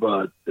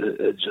 but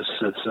it just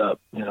sets up,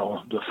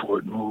 the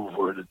 4th move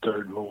or the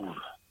 3rd move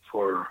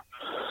for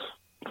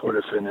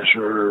the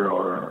finisher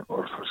or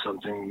for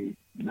something,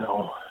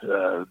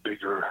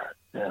 bigger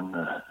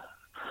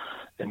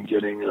and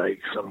getting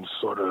some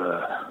sort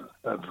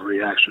of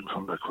reaction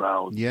from the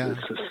crowd. Yeah.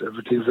 It's just,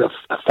 everything's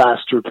a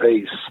faster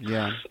pace.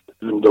 Yeah.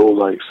 Even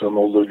though some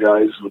older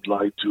guys would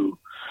like to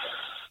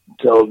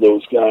tell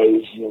those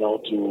guys,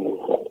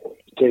 to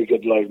take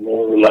it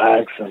more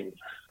relaxed and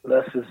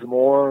less is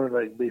more.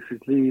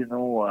 Basically,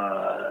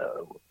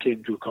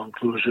 came to a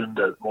conclusion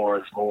that more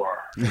is more.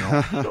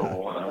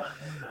 So,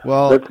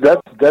 well,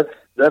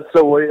 that's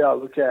the way I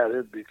look at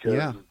it because.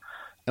 Yeah.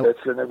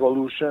 It's an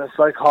evolution. It's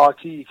like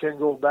hockey. You can't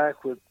go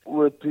back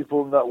with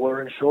people not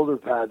wearing shoulder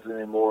pads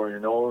anymore.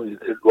 It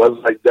was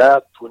like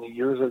that 20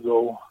 years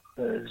ago.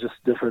 It's just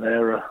a different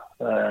era,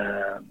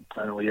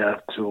 and we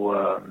have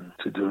to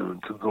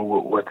go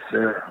with what's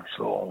there.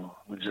 So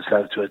we just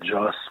have to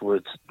adjust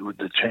with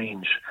the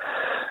change.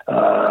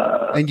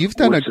 And you've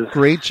done a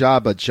great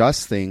job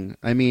adjusting.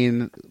 I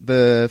mean,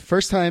 the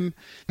first time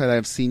that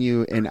I've seen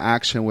you in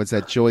action was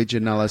at Joey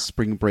Janela's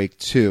Spring Break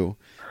 2.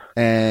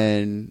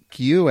 And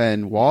you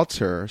and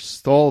Walter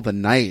stole the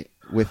night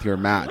with your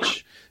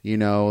match.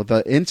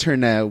 The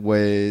internet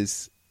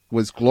was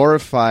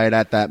glorified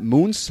at that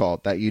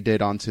moonsault that you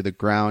did onto the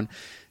ground.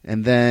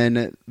 And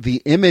then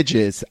the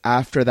images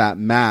after that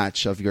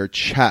match of your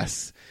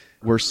chest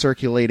were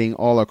circulating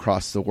all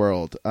across the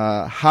world.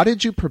 How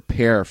did you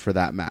prepare for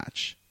that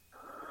match?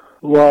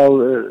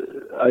 Well,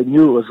 I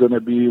knew it was going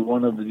to be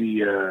one of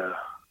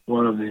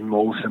the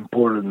most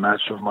important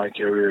matches of my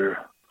career.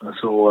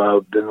 So I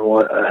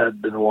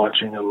had been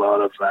watching a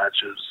lot of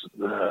matches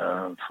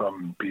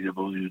from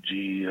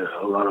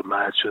PWG, a lot of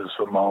matches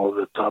from all of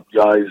the top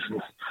guys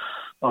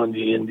on the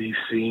indie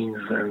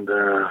scenes, and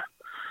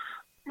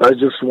I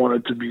just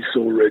wanted to be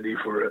so ready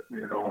for it,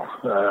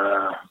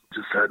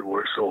 just had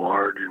worked so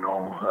hard, doing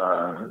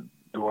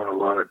a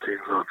lot of things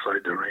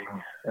outside the ring.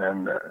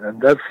 And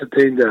that's the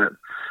thing that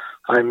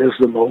I miss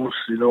the most,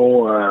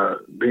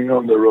 being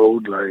on the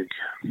road like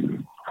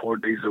 4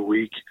 days a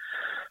week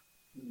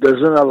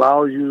doesn't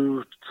allow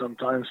you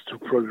sometimes to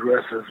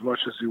progress as much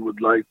as you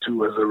would like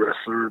to as a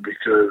wrestler,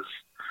 because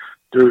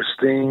there's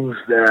things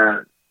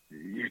that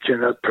you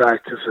cannot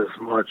practice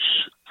as much.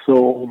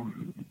 So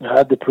I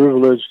had the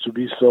privilege to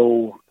be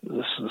so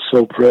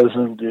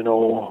present,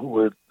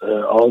 with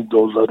all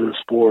those other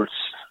sports,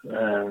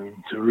 and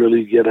to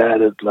really get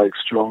at it like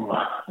strong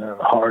and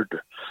hard,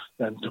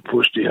 and to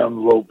push the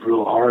envelope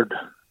real hard.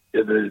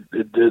 It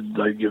did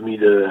like give me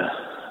the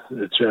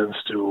chance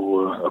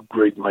to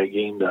upgrade my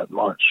game that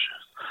much.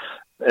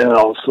 And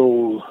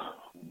also,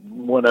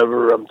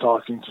 whenever I'm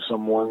talking to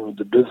someone with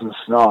the business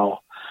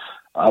now,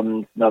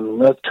 I'm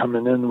not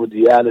coming in with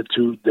the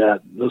attitude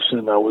that,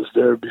 listen, I was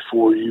there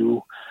before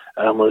you,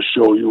 and I'm going to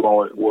show you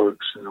how it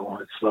works.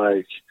 It's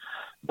like,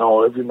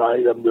 no, every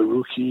night I'm the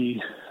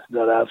rookie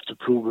that I have to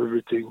prove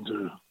everything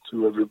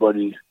to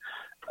everybody.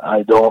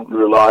 I don't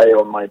rely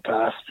on my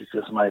past,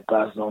 because my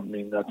past don't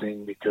mean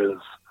nothing,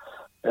 because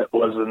it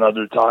was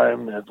another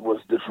time, it was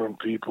different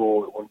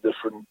people, it was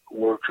different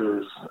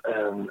workers,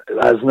 and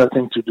it has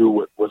nothing to do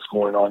with what's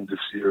going on this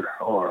year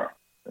or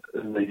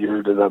in the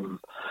year that I'm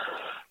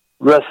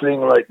wrestling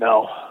right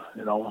now.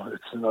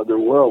 It's another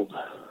world.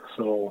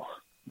 So,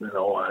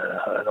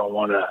 I don't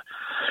want to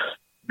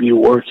be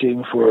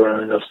working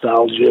for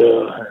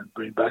nostalgia and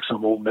bring back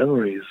some old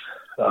memories.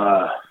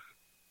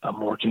 I'm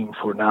working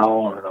for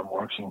now, and I'm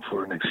working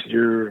for next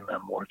year, and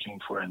I'm working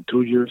for in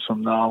 2 years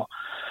from now.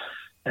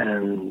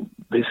 And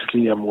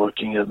basically, I'm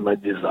working at my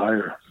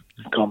desire,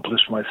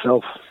 accomplish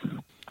myself.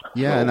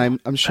 Yeah, So, and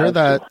I'm sure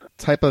that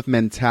type of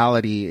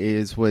mentality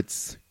is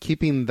what's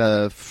keeping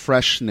the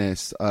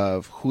freshness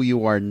of who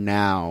you are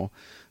now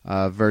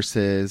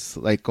versus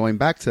like going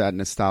back to that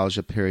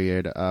nostalgia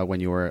period when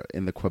you were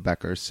in the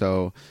Quebecers.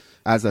 So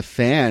as a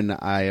fan,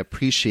 I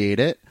appreciate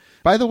it.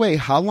 By the way,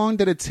 how long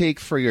did it take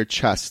for your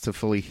chest to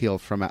fully heal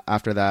from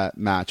after that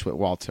match with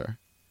Walter?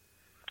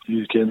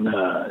 You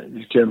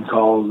can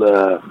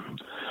call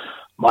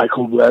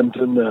Michael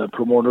Blanton, the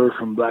promoter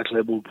from Black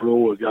Label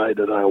Pro, a guy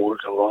that I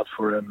work a lot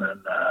for him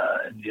in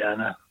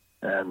Indiana,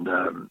 and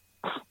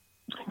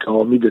he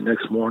called me the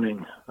next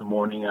morning, the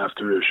morning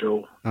after the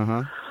show,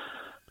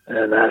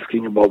 and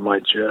asking about my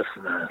chest,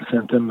 and I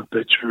sent him the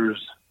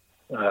pictures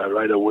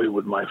right away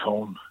with my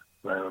phone,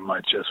 and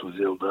my chest was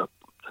healed up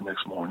the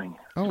next morning.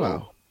 Oh,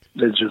 wow.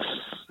 It's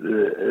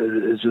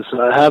just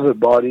I have a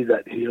body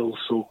that heals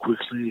so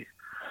quickly.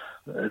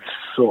 It's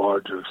so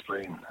hard to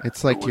explain.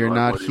 It's like you're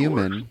not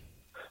human. Works.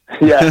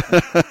 Yeah,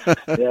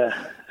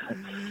 yeah,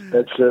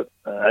 that's it.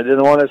 I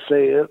didn't want to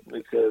say it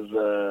because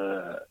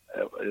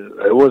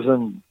I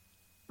wasn't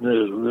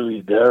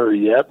really there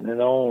yet,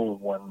 when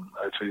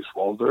I faced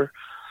Walter,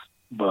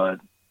 but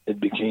it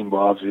became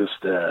obvious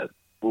that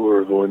we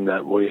were going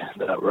that way,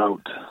 that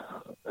route,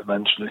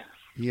 eventually.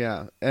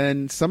 Yeah,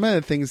 and some of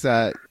the things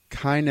that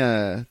kind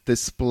of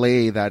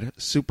display that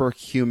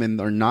superhuman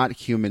or not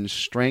human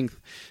strength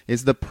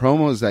is the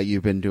promos that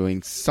you've been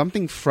doing.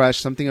 Something fresh,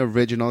 something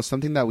original,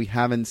 something that we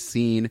haven't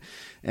seen.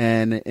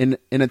 And in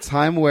a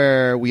time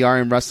where we are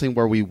in wrestling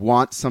where we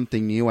want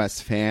something new as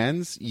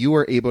fans, you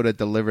were able to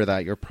deliver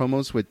that. Your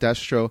promos with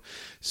Destro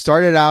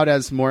started out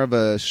as more of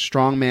a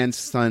strongman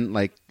stunt,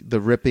 like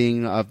the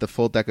ripping of the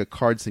full deck of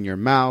cards in your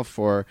mouth,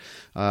 or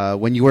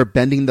when you were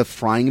bending the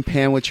frying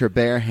pan with your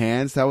bare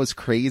hands. That was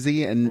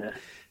crazy. And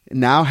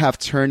now have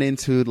turned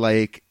into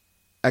like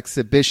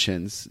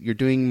exhibitions. You're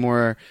doing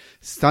more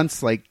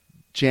stunts like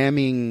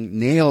jamming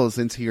nails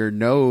into your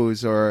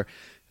nose or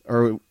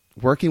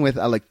working with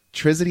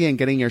electricity and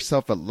getting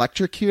yourself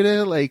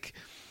electrocuted.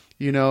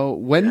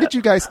 When did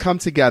you guys come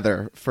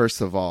together, first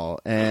of all,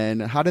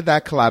 and how did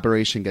that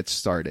collaboration get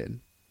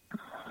started?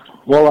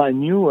 Well, I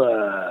knew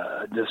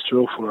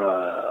Destro for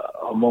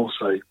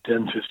almost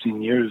 10,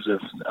 15 years.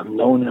 I've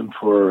known him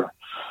for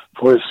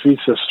his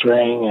feats of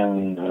strength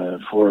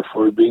and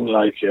for being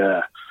like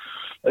a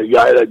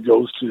guy that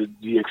goes to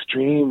the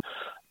extreme.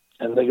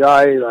 And the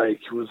guy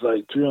was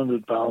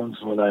 300 pounds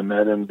when I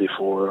met him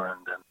before,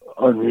 and then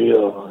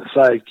unreal. It's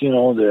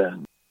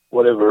the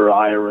whatever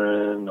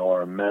iron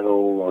or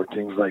metal or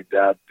things like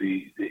that.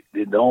 They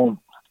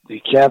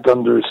can't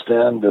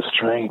understand the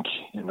strength.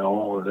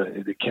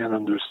 They can't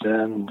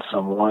understand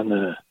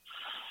someone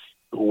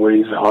who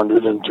weighs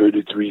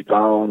 133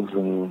 pounds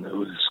and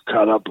who's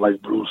cut up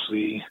like Bruce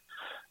Lee.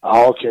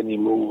 How can he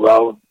move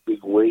out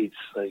big weights?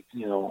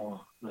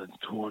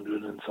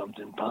 200 and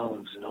something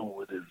pounds,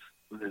 with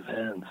his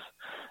hands.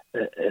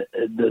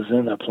 It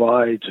doesn't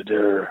apply to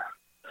their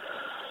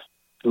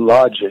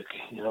logic,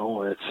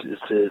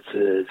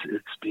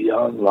 it's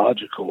beyond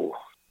logical.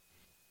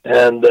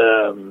 And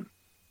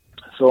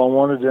so I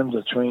wanted them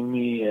to train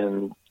me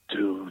and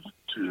to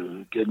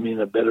get me in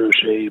a better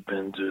shape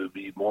and to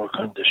be more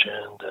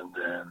conditioned and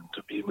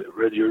to be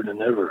readier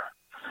than ever.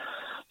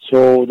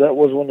 So that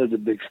was one of the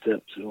big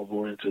steps,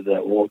 going into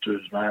that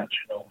Walters match.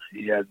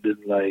 He had been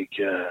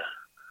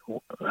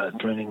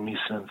training me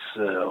since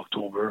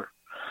October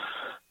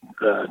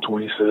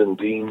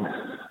 2017,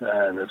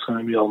 and it's going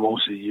to be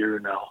almost a year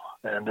now.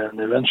 And then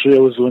eventually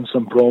I was doing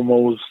some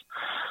promos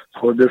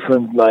for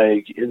different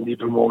indie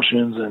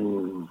promotions,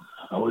 and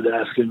I would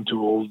ask him to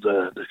hold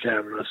the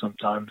camera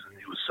sometimes, and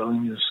he was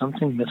telling me there's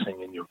something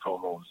missing in your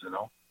promos,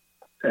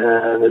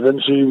 And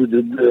eventually we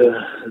did,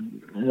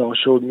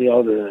 showed me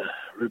how to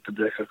rip a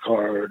deck of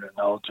card and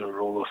how to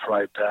roll a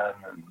fry pan.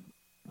 And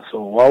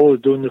so while I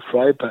was doing the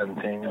fry pan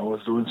thing, I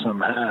was doing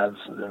some halves,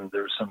 and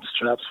there's some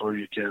straps where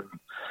you can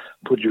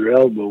put your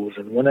elbows.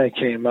 And when I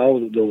came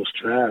out of those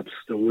straps,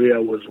 the way I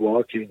was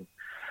walking,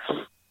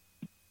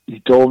 he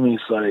told me,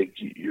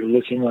 you're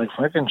looking like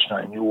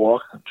Frankenstein. You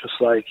walk just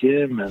like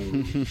him,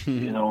 and,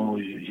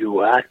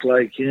 you act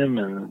like him,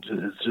 and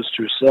it's just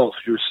yourself.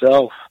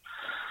 Yourself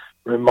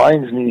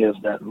reminds me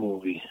of that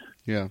movie.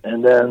 Yeah.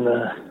 And then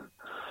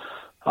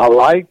I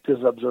liked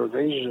his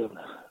observation,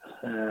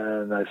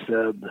 and I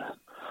said,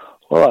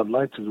 well, I'd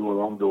like to go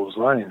along those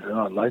lines, and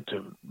I'd like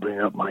to bring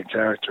up my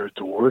character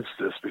towards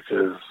this,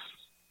 because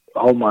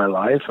all my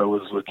life I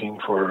was looking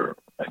for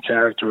a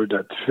character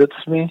that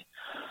fits me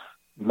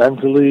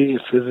mentally,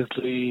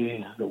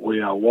 physically, the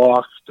way I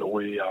walk, the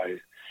way I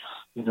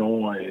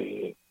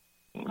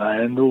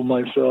handle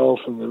myself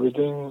and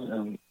everything.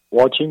 And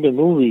watching the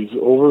movies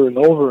over and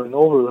over and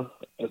over,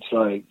 it's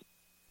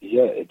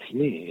it's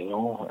me,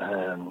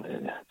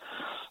 and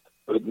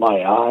with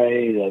my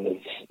eye that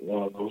it's,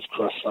 goes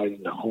cross-eyed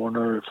in the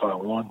corner if I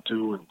want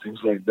to, and things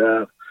like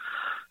that.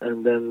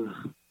 And then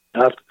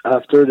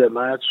after the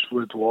match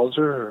with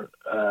Walter,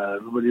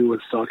 everybody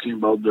was talking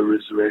about the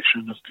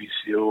resurrection of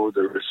PCO,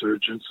 the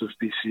resurgence of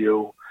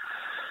PCO,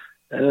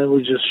 and then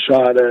we just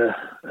shot a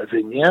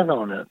vignette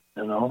on it,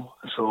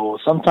 So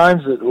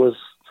sometimes it was,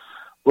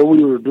 what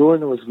we were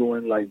doing was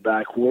going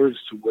backwards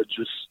to what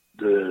just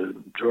the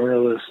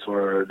journalists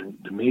or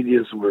the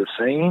medias were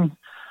saying,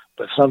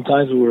 but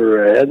sometimes we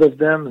were ahead of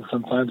them, and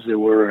sometimes they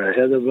were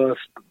ahead of us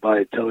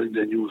by telling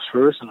the news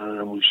first, and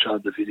then we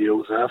shot the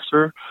videos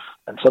after.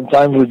 And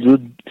sometimes we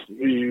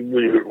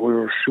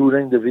were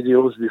shooting the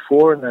videos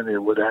before, and then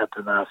it would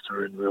happen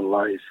after in real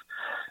life.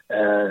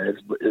 And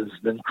it's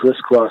been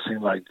crisscrossing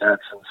like that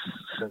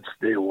since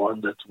day one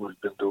that we've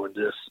been doing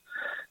this.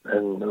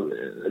 And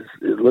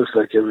it looks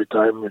like every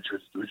time we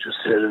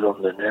just hit it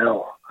on the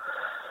nail.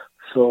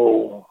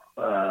 So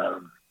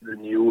the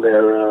new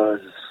era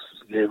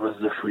gave us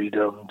the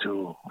freedom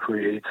to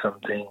create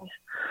something,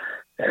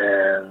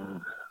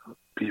 and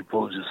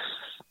people just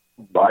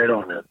bite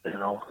on it,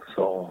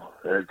 So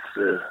it's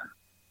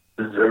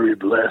been very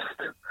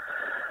blessed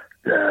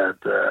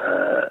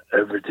that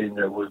everything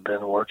that we've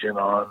been working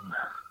on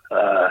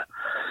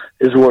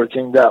is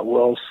working that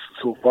well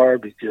so far,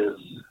 because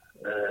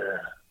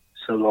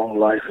it's a long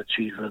life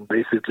achievement.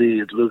 Basically,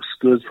 it looks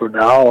good for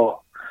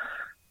now,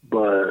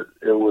 but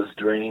it was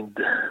drained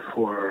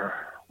for,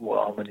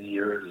 how many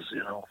years,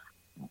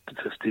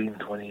 15,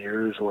 20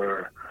 years,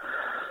 where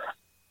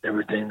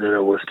everything that I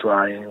was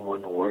trying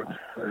wouldn't work.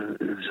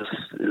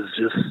 It's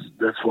just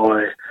that's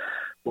why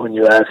when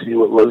you ask me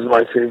what was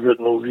my favorite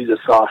movie, The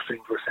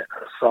Shawshank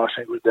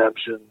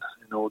Redemption,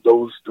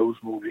 those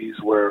movies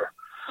where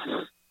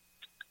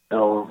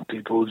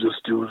people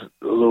just do a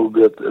little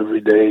bit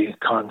every day,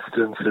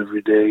 constant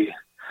every day,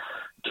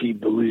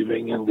 keep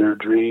believing in their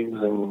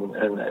dreams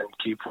and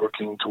keep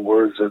working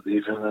towards it,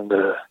 even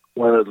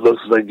when it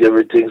looks like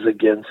everything's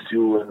against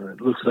you and it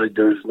looks like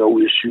there's no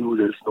issue,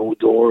 there's no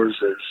doors,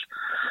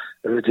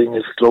 everything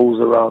is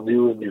closed around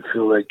you and you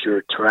feel like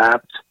you're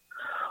trapped.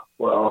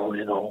 Well,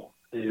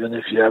 even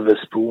if you have a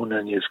spoon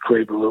and you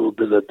scrape a little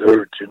bit of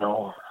dirt,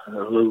 a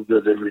little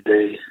bit every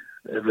day,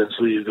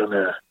 eventually you're going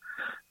to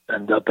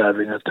end up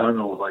having a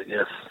tunnel, I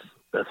guess.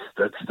 That's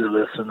the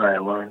lesson I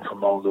learned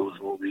from all those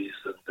movies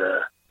and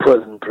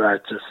present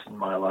practice in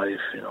my life,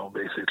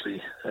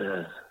 basically.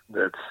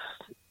 That's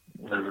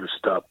never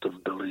stopped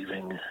of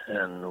believing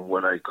in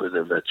what I could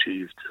have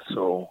achieved.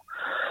 So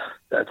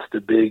that's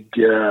the big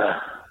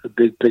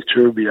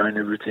picture behind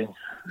everything.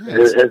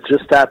 Yes. It's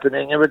just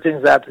happening.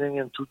 Everything's happening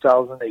in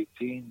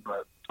 2018,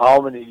 but how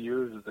many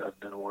years I've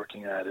been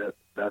working at it,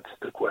 that's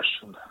the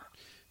question.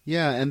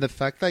 Yeah, and the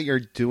fact that you're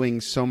doing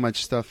so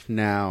much stuff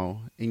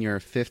now in your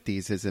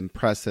 50s is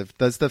impressive.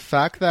 Does the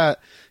fact that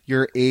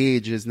your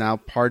age is now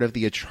part of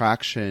the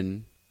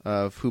attraction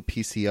of who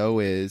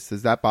PCO is,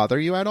 does that bother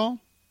you at all?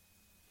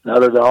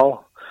 Not at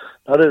all.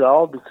 Not at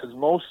all, because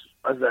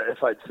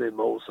if I'd say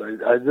most,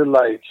 I did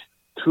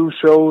 2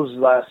 shows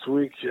last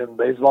week in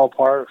baseball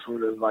parks where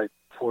there's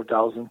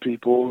 4,000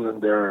 people,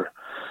 and they're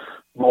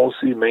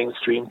mostly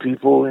mainstream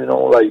people, you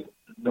know, like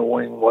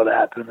knowing what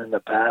happened in the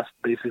past,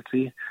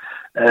 basically,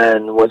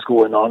 and what's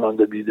going on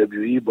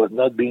WWE, but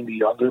not being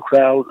the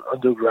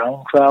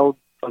underground crowd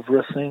of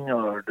wrestling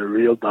or the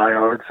real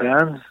diehard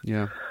fans.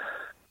 Yeah.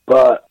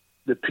 But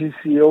the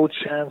PCO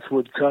chants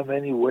would come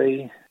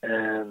anyway,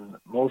 and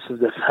most of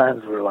the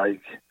fans were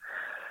like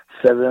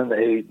 7,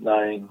 8,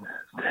 9,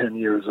 10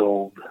 years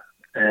old,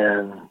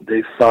 and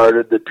they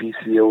started the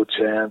PCO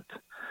chant,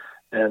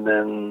 and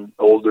then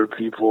older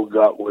people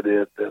got with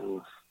it,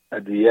 and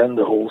at the end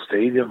the whole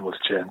stadium was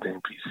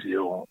chanting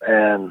PCO.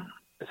 And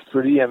it's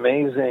pretty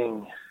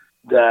amazing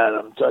that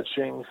I'm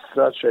touching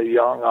such a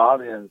young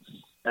audience,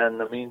 and in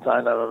the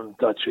meantime I'm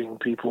touching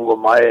people of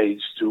my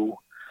age too,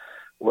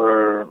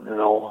 where, you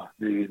know,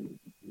 they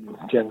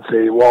can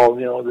say, well,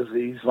 you know,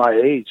 he's my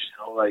age, you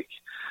know, like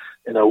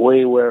in a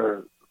way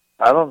where,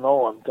 I don't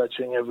know, I'm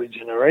touching every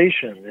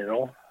generation, you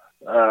know,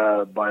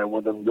 by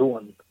what I'm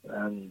doing.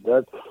 And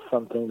that's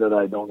something that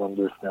I don't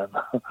understand.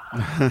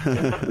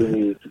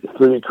 It's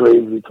pretty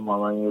crazy to my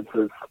mind.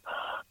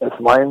 It's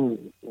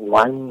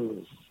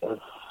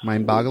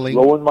mind-boggling?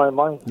 Blowing my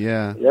mind.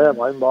 Yeah. Yeah,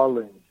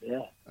 mind-boggling,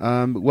 yeah.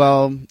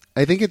 Well,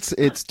 I think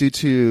it's due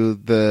to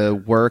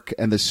the work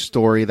and the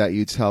story that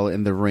you tell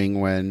in the ring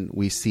when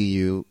we see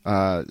you.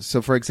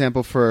 So, for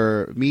example,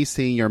 for me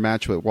seeing your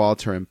match with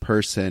Walter in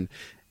person,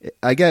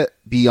 I get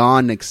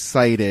beyond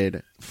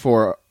excited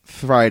for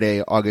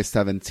Friday, August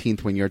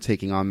 17th, when you're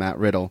taking on Matt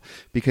Riddle,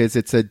 because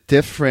it's a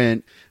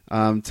different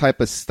type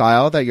of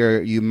style that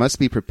you must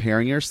be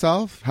preparing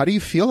yourself. How do you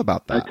feel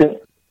about that? I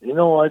think, you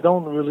know, I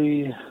don't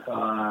really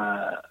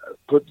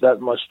put that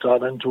much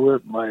thought into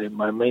it.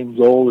 My main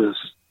goal is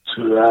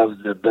to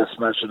have the best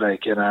match that I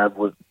can have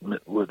with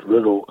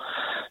Riddle,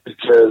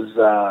 because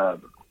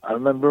I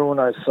remember when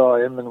I saw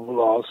him and Will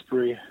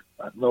Ospreay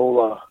at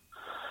NOLA,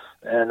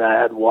 and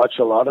I had watched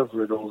a lot of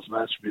Riddle's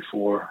match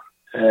before,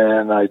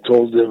 and I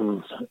told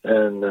him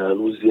in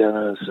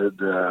Louisiana,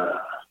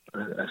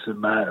 I said,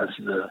 Matt,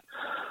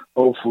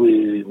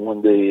 hopefully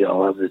one day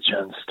I'll have the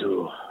chance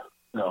to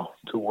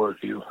work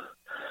you.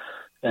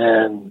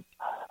 And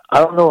I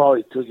don't know how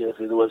he took it,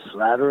 if it was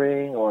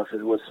flattering or if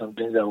it was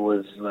something that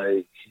was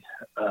like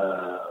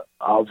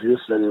obvious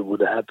that it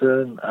would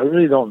happen. I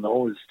really don't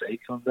know his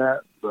take on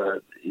that,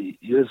 but he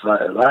was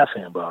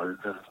laughing about it,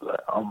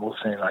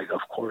 almost saying like,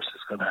 of course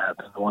it's going to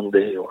happen one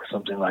day or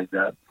something like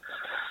that.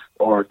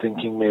 Or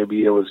thinking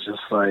maybe it was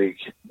just like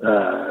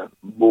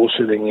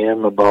bullshitting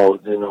him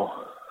about, you know,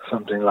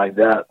 something like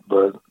that.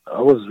 But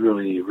I was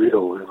really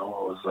real, you know,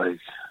 I was like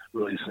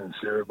really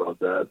sincere about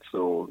that.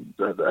 So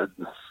that's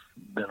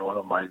been one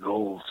of my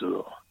goals,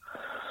 to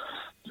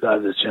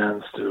have the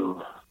chance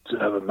to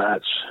have a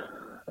match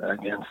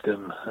against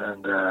him.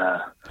 And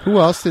who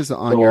else is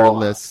on your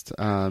list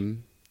to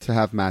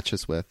have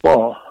matches with?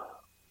 Well,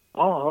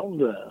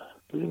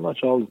 pretty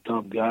much all the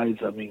top guys.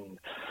 I mean,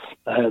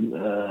 I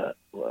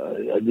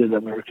did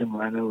American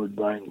Rhino with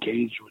Brian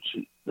Cage,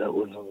 that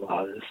was on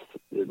my list.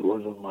 It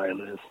was on my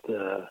list.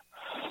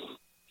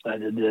 I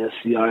did the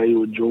SCI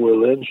with Joey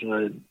Lynch,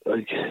 and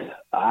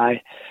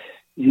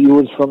he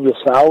was from the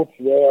South.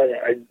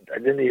 Yeah, I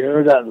didn't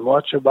hear that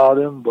much about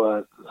him,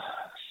 but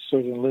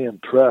certainly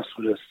impressed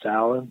with his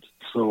talent.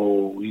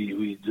 So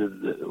we did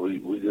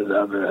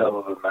have a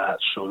hell of a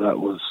match. So that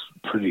was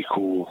pretty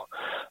cool.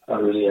 I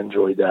really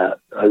enjoyed that.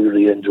 I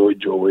really enjoyed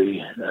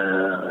Joey.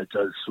 I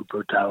thought he's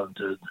super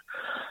talented.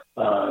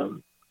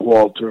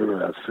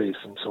 Walter, I've faced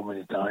him so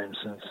many times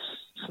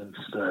since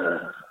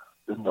the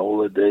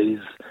NOLA days.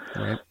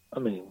 Right. I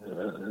mean,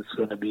 it's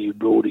going to be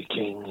Brody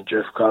King,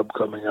 Jeff Cobb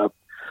coming up.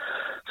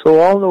 So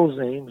all those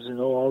names, you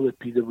know, all the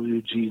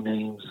PWG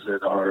names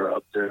that are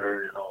up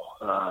there, you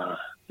know,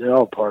 they're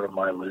all part of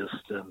my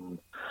list. And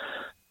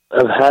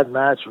I've had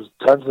matches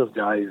with tons of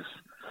guys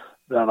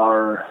that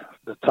are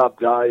the top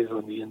guys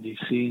on the indie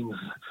scenes,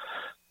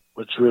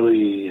 which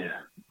really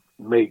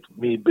make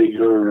me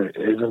bigger,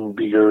 even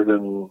bigger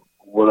than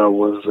what I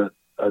was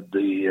at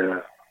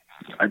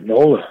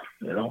NOLA,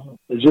 you know.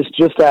 It's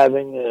just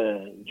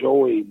having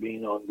Joey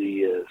being on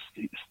the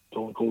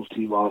Stone Cold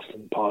Steve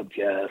Austin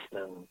podcast,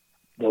 and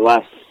the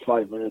last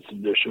 5 minutes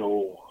of the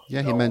show.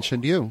 Yeah, he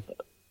mentioned you.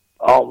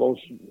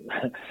 Almost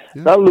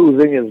not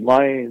losing his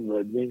mind,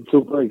 but being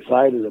super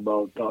excited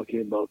about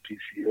talking about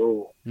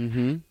PCO.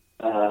 Mm-hmm.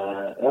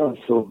 That was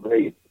so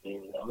great. I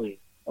mean,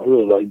 I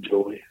really like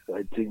Joey.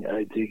 I think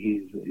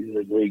he's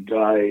a great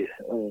guy.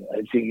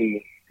 I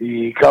think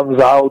he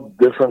comes out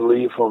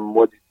differently from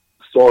what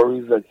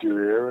stories that you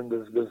hear in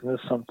this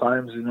business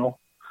sometimes, you know.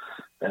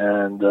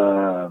 And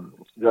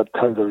got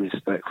tons of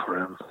respect for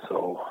him.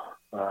 So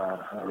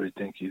I really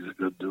think he's a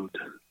good dude.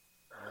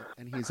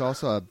 And he's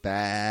also a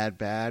bad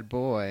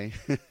boy.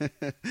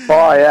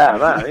 Oh yeah,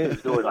 man,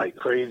 he's doing like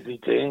crazy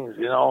things,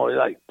 you know. He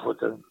like put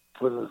his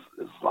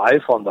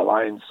life on the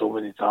line so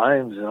many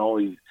times, you know.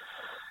 He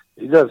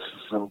does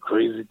some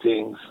crazy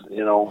things,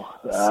 you know.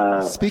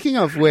 Speaking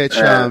of which,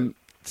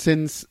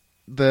 since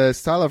the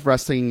style of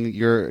wrestling,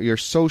 you're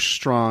so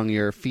strong,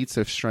 your feats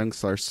of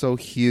strength are so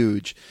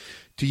huge.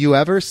 Do you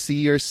ever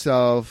see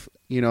yourself,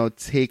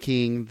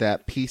 taking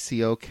that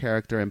PCO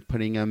character and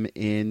putting him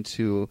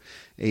into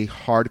a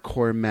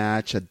hardcore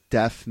match, a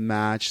death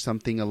match,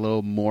 something a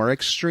little more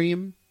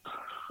extreme?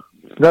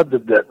 Not the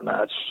death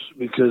match,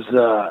 because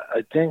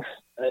I think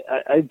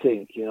I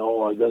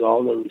got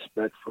all the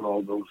respect for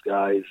all those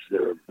guys.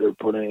 They're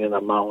putting in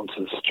amounts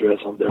of stress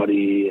on their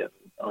body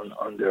and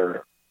on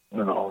their,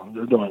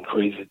 they're doing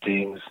crazy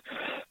things.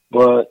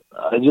 But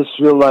I just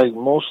feel like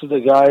most of the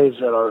guys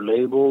that are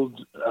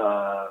labeled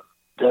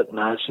death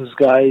matches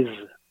guys,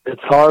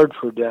 it's hard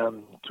for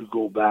them to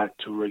go back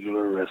to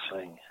regular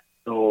wrestling.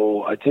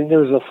 So I think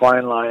there's a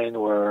fine line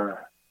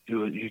where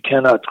you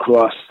cannot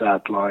cross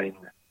that line.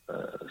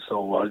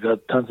 So I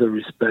got tons of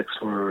respect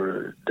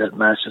for death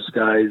matches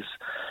guys,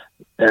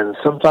 and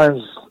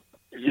sometimes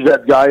you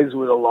got guys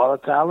with a lot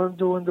of talent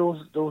doing those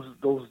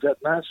death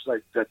matches,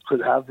 like that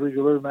could have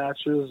regular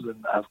matches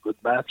and have good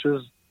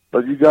matches.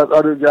 But you got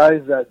other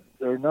guys that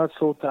they're not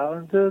so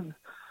talented,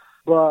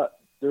 but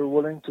they're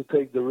willing to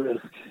take the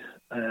risk.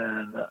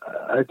 And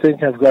I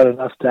think I've got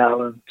enough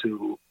talent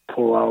to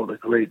pull out a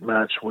great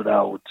match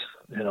without,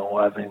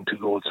 having to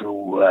go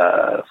through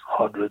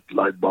 100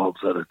 light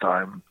bulbs at a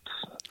time.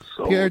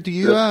 So Pierre, do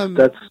you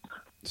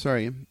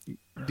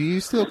do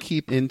you still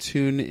keep in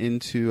tune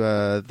into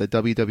the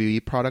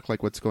WWE product,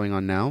 like what's going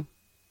on now?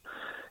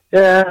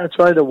 Yeah, I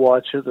try to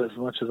watch it as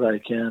much as I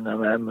can.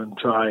 I'm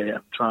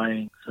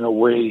trying in a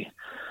way.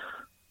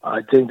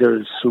 I think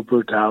they're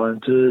super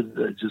talented.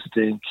 I just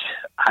think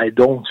I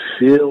don't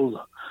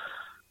feel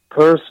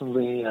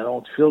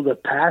the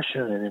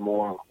passion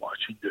anymore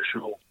watching the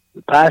show.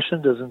 The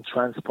passion doesn't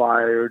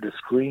transpire the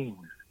screen.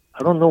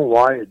 I don't know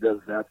why it does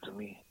that to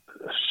me.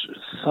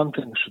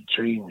 Something should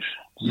change.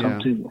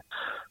 Something.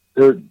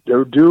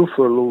 They're due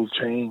for a little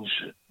change.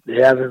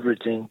 They have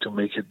everything to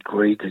make it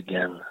great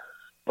again,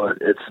 but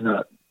it's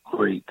not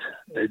great.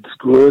 It's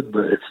good,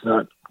 but it's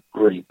not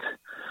great.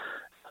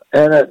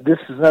 And this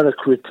is not a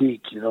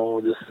critique.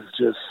 This is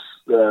just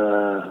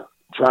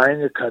trying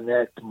to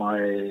connect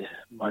my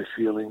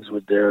feelings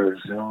with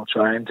theirs.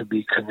 Trying to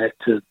be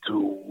connected to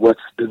what's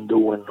been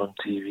doing on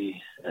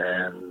TV,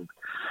 and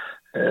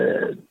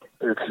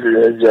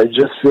I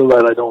just feel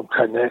that I don't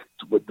connect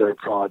with their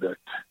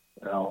product.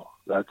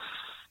 That's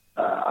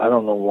I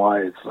don't know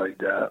why it's like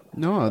that.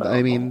 No,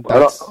 I mean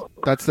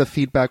that's the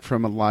feedback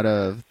from a lot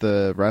of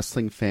the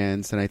wrestling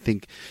fans, and I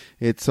think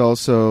it's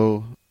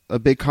also a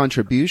big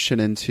contribution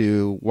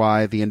into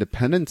why the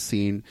independent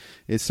scene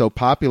is so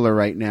popular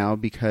right now,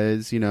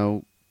 because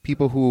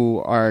people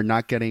who are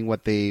not getting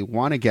what they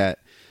want to get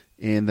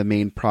in the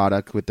main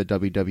product with the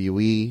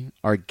WWE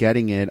are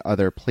getting it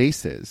other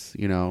places,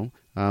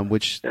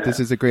 this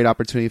is a great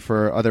opportunity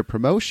for other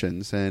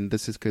promotions. And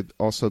this could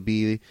also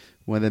be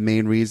one of the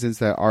main reasons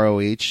that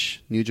ROH,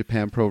 New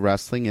Japan Pro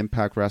Wrestling,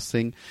 Impact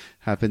Wrestling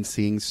have been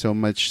seeing so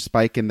much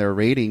spike in their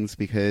ratings,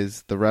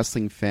 because the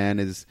wrestling fan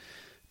is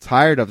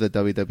tired of the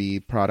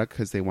WWE product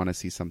because they want to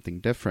see something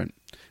different.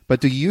 But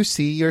do you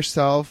see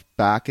yourself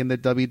back in the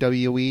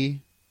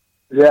WWE?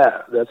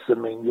 Yeah, that's the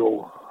main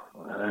goal.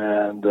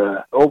 And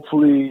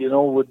hopefully,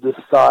 with this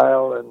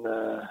style, and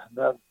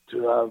not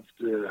to have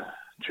to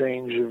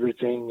change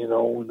everything, in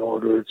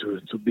order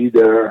to be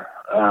there.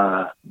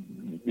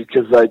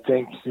 Because I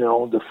think,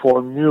 the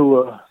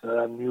formula that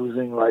I'm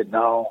using right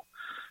now,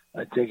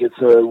 I think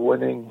it's a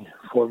winning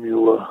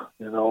formula,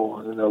 in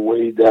a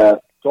way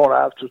that don't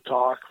have to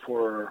talk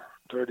for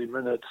 30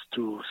 minutes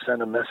to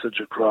send a message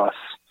across.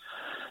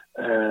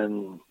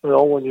 And,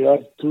 when you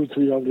have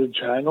 200-300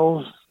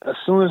 channels, as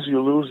soon as you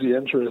lose the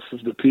interest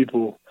of the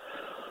people,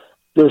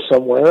 they're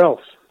somewhere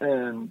else.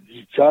 And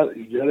you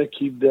gotta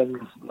keep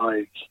them,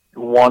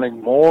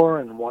 wanting more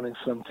and wanting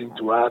something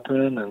to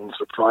happen and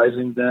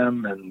surprising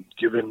them and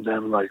giving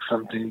them,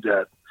 something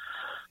that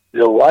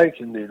they'll like,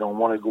 and they don't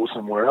want to go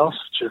somewhere else,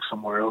 check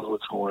somewhere else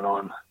what's going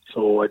on.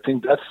 So I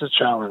think that's the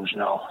challenge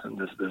now in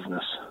this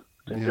business.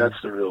 I think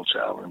that's the real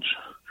challenge.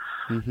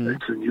 Mm-hmm.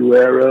 It's a new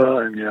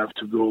era, and you have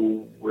to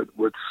go with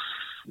what's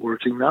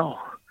working now.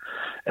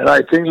 And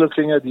I think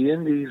looking at the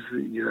indies,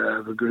 you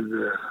have a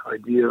good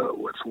idea of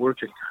what's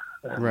working.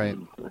 And right.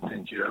 I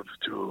think you have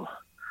to...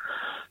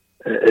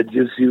 It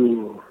gives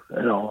you,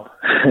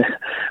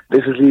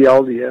 basically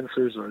all the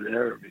answers are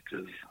there,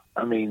 because,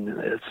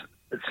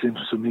 it seems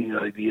to me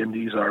like the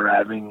indies are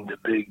having the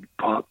big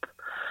pop.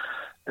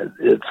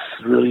 It's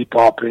really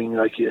popping,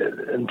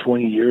 in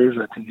 20 years.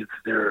 I think it's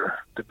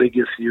the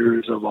biggest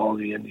years of all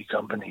the indie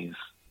companies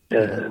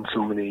in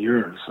so many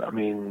years.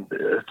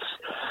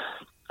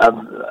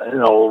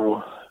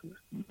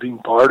 Being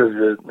part of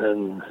it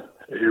and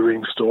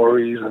hearing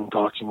stories and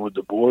talking with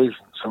the boys,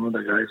 some of the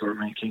guys are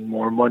making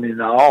more money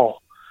now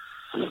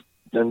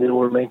than they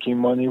were making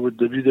money with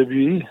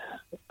WWE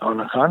on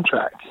a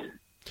contract.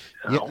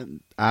 Yeah,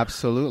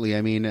 absolutely.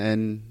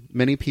 And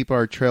many people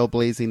are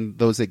trailblazing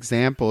those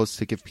examples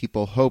to give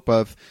people hope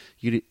of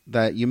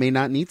that you may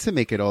not need to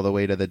make it all the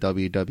way to the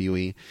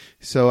WWE.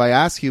 So I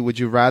ask you, would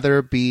you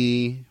rather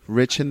be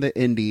rich in the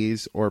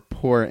indies or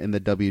poor in the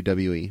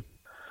WWE?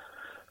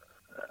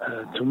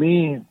 To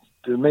me,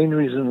 the main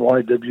reason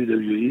why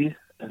WWE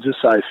is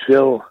just I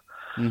feel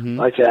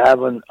like I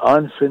have an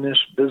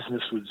unfinished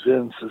business with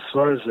Vince as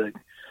far as like,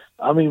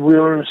 I mean, we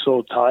were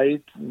so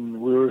tight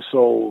and we were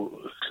so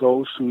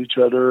close to each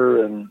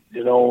other, and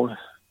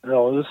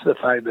just the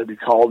fact that he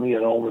called me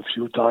at home a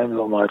few times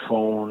on my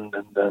phone,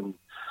 and then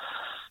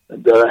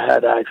that I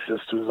had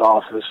access to his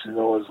office,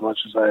 as much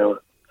as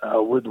I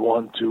would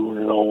want to,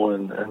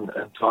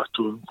 and talk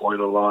to him quite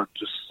a lot,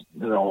 just,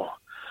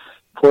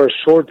 for a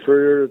short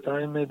period of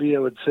time, maybe I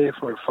would say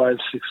for 5-6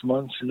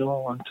 months,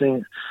 I'm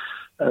saying,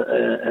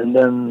 and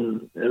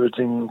then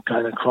everything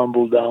kind of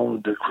crumbled down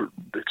with the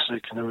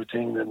click and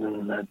everything, and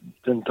then I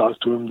didn't talk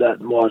to him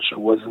that much. It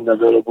wasn't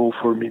available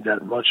for me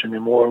that much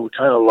anymore. We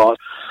kind of lost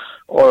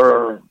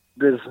our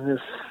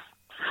business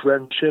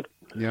friendship,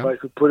 if I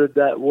could put it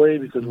that way,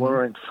 because we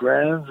weren't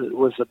friends. It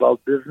was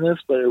about business,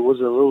 but it was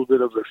a little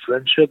bit of a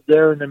friendship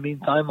there in the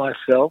meantime, I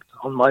felt,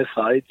 on my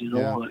side,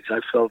 like I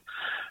felt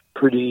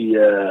pretty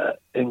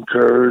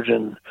encouraged,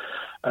 and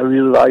I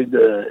really liked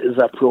his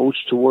approach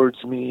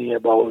towards me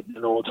about,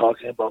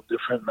 talking about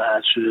different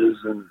matches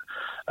and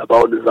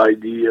about his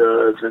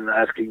ideas and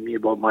asking me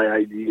about my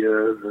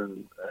ideas.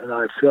 And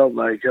I felt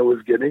like I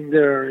was getting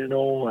there,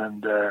 and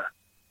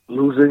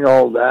losing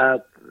all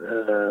that,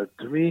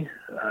 to me,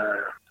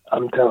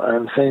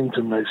 I'm saying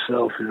to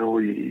myself,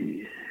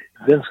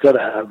 Vince got to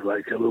have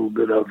like a little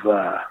bit of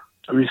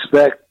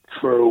respect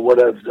for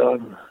what I've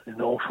done,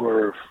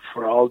 for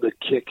all the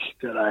kick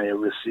that I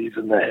received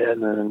in the head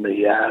and in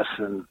the ass,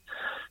 and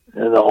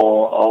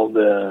all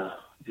the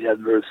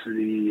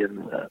adversity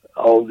and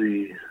all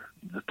the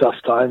tough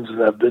times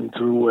that I've been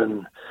through,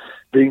 and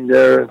being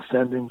there and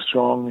standing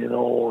strong,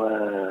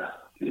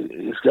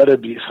 it's got to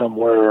be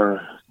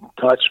somewhere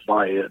touched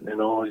by it,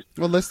 Well,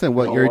 listen,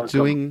 what you're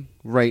doing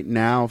right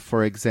now,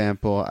 for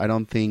example, I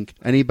don't think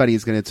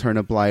anybody's going to turn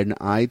a blind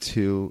eye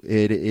to.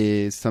 It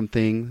is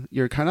something,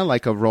 you're kind of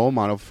like a role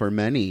model for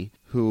many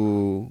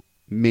who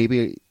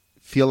maybe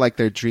feel like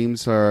their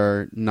dreams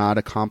are not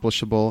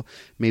accomplishable,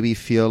 maybe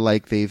feel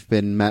like they've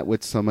been met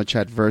with so much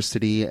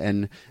adversity,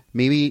 and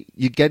maybe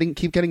you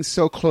keep getting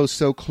so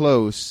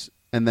close,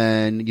 and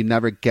then you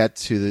never get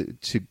to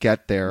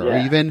get there. Or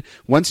even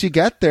once you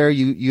get there,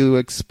 you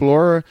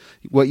explore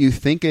what you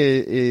think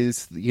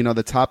is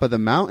the top of the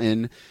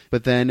mountain,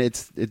 but then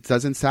it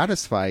doesn't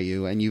satisfy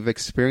you, and you've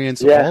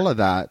experienced all of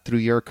that through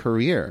your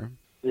career.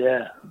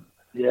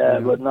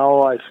 But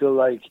now I feel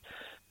like,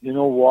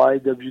 why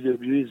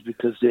WWE is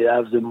because they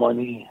have the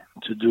money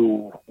to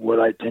do what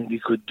I think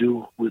they could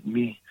do with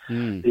me.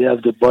 They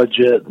have the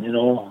budget,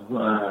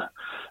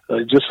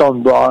 just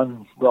on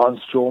Braun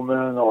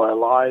Strowman or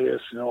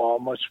Elias, how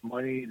much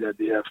money that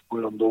they have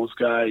put on those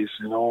guys,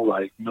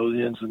 like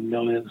millions and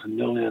millions and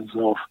millions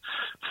of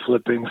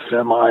flipping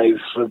semis,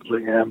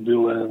 flipping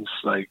ambulance.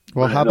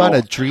 Well, how about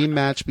a dream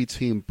match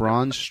between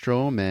Braun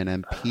Strowman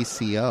and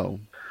PCO?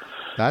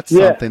 That's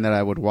something that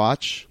I would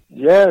watch.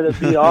 Yeah, that'd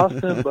be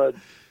awesome, but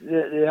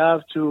they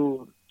have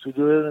to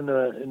do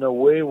it in a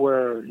way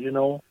where,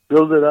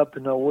 build it up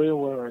in a way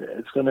where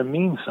it's going to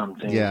mean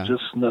something.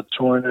 Just not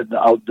throwing it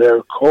out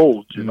there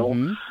cold,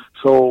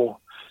 So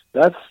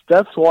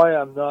that's why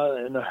I'm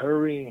not in a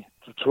hurry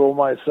to throw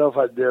myself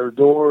at their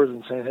doors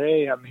and say,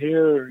 hey, I'm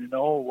here,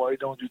 why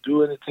don't you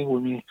do anything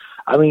with me?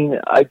 I mean,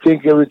 I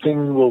think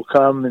everything will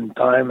come in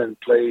time and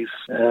place,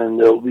 and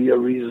there'll be a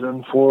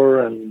reason for,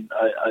 and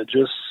I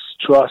just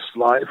trust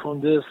life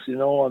on this,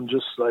 I'm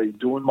just like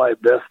doing my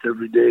best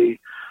every day.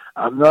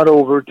 I'm not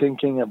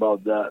overthinking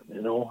about that,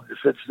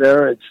 If it's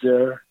there, it's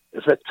there.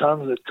 If it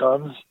comes, it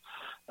comes.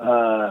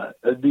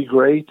 It'd be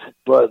great,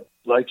 but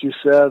like you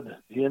said,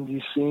 the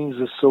indie scenes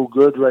is so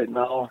good right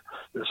now.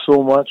 There's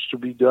so much to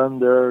be done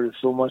there. There's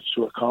so much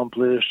to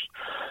accomplish.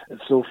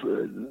 There's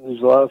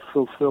a lot of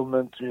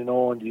fulfillment, in the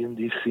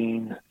indie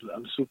scene.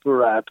 I'm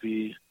super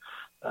happy.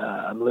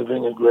 I'm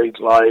living a great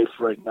life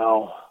right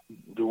now,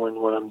 doing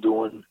what I'm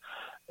doing.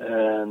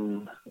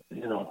 And,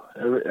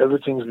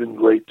 everything's been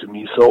great to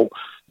me. So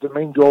the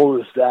main goal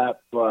is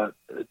that, but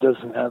it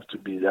doesn't have to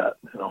be that,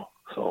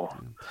 So,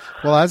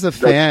 well, as a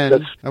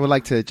fan, I would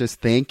like to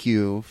just thank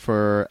you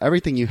for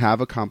everything you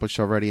have accomplished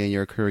already in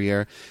your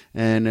career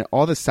and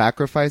all the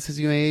sacrifices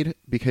you made,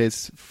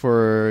 because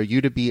for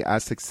you to be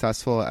as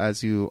successful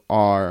as you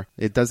are,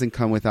 it doesn't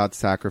come without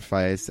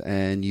sacrifice,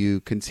 and you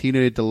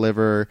continue to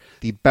deliver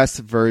the best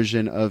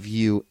version of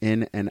you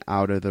in and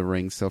out of the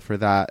ring. So for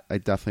that, I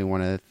definitely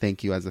want to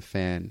thank you as a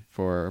fan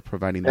for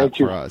providing that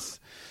for us.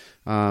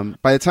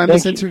 By the time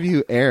this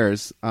interview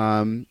airs,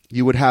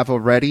 you would have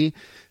already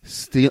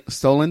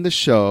stolen the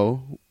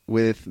show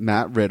with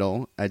Matt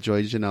Riddle at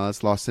Joey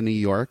Janela's Lost in New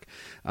York.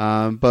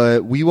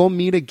 But we will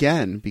meet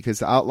again,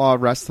 because Outlaw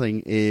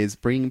Wrestling is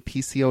bringing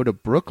PCO to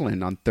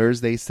Brooklyn on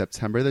Thursday,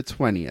 September the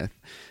 20th.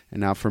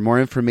 And now for more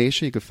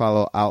information, you can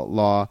follow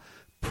Outlaw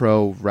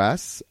Pro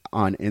Res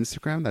on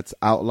Instagram. That's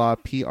Outlaw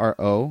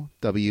PROWRES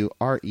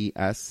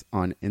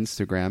on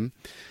Instagram.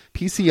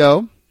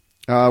 PCO,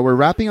 we're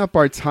wrapping up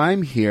our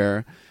time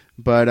here,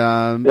 but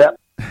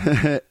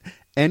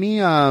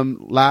Any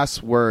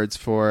last words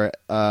for,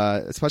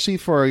 especially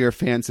for your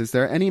fans? Is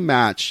there any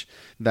match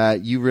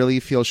that you really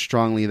feel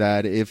strongly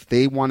that if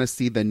they want to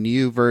see the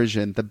new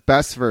version, the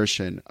best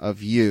version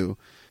of you,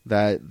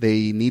 that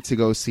they need to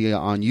go see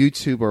on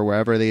YouTube or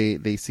wherever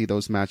they see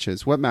those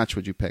matches? What match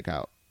would you pick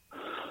out?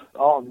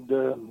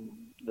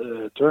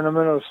 The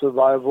Tournament of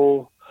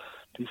Survival,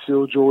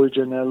 PCO Joey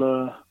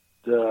Janela,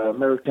 the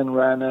American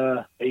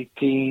Rana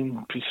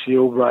 18,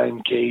 PCO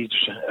Brian Cage,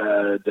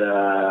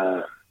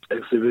 the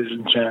X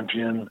Division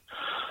champion,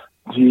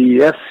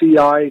 the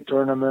FCI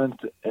tournament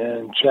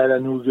in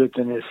Chattanooga,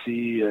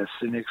 Tennessee,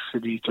 Cynic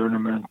City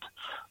tournament,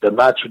 the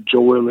match with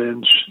Joey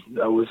Lynch.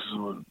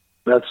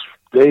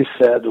 They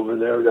said over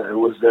there that it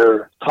was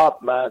their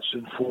top match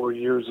in 4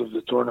 years of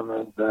the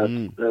tournament.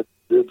 That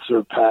did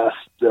surpass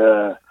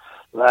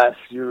last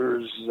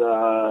year's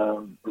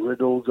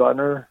Riddle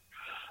Gunner.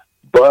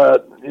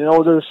 But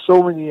there's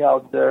so many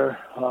out there.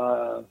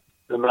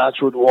 The match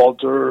with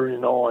Walter, I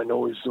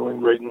know he's doing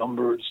great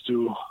numbers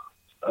too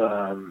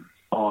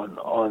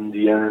on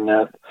the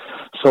internet.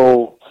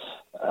 So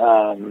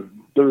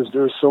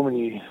there's so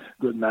many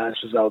good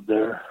matches out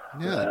there.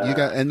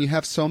 Yeah, you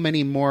have so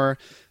many more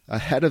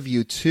ahead of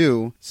you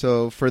too.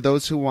 So for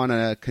those who want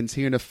to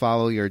continue to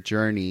follow your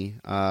journey,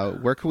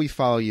 where can we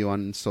follow you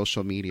on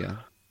social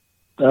media?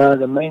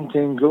 The main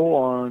thing, go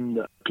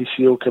on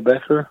PCO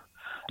Quebecer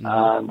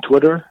on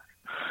Twitter.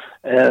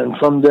 And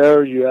from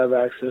there, you have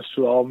access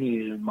to all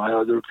my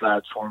other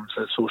platforms,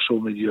 social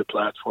media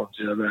platforms.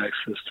 You have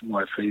access to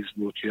my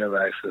Facebook. You have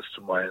access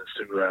to my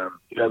Instagram.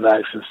 You have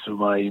access to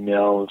my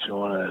email if you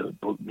want to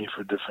book me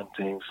for different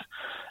things.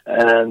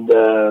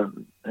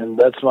 And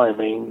that's my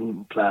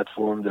main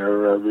platform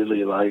there. I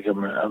really like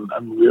them.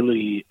 I'm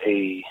really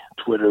a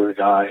Twitter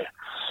guy.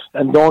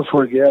 And don't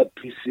forget,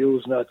 PCO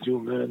is not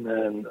human,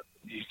 and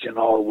you can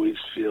always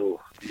feel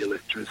the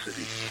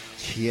electricity.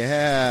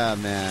 Yeah,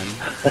 man.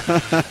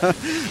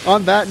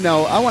 On that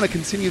note, I want to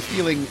continue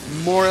feeling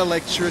more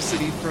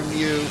electricity from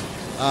you.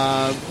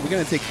 We're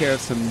going to take care of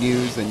some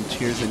news and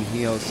cheers and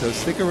heels, so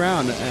stick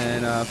around.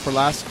 And for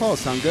last call,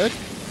 sound good?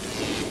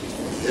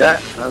 Yeah,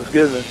 sounds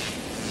good, man.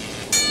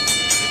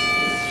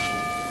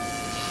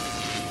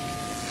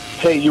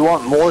 Hey, you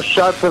want more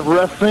shots of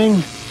wrestling?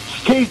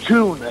 Stay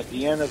tuned at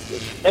the end of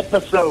this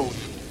episode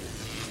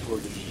for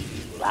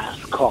the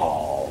last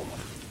call.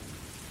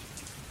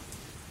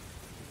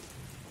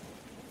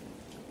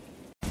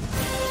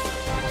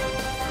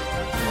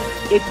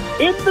 It's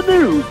In the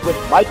News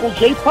with Michael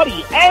J.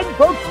 Putty and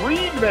the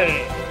Green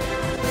Man.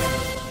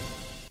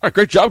 All right,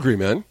 great job, Green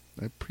Man.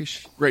 I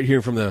appreciate. Great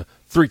hearing from the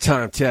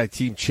 3-time tag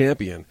team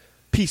champion,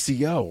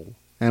 PCO.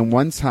 And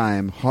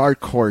one-time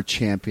hardcore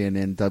champion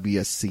in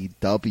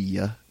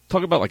WCW.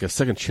 Talk about like a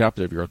second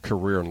chapter of your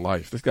career in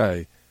life. This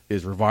guy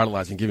is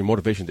revitalizing, giving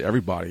motivation to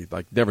everybody.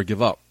 Like, never give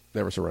up,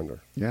 never surrender.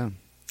 Yeah.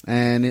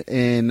 And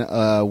in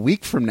a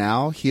week from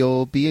now,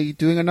 he'll be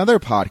doing another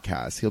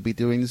podcast. He'll be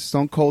doing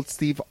Stone Cold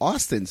Steve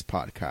Austin's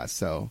podcast.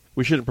 So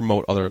we shouldn't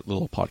promote other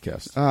little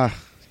podcasts.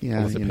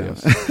 Yeah,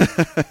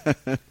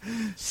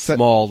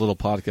 Small little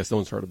podcast no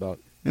one's heard about.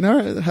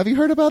 Have you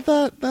heard about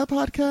that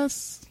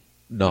podcast?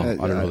 No, I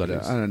don't know what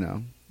that is.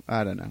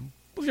 I don't know.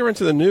 Let's get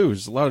into the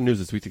news. A lot of news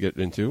this week to get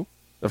into.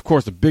 Of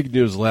course, the big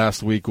news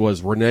last week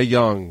was Renee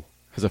Young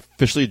has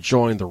officially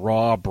joined the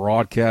Raw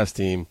broadcast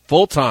team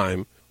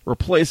full-time,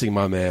 replacing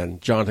my man,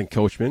 Jonathan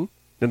Coachman.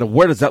 Now,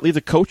 where does that leave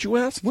the coach, you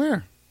ask?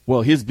 Where?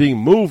 Well, he's being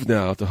moved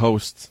now to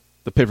host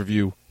the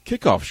pay-per-view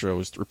kickoff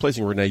shows,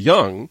 replacing Renee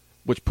Young,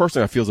 which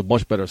personally I feel is a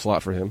much better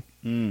slot for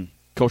him.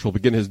 Coach will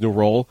begin his new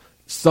role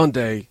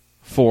Sunday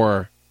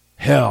for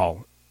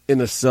Hell in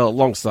the Cell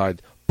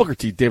alongside Booker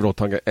T, David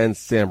Otunga, and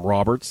Sam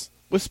Roberts,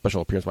 with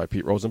special appearance by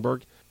Pete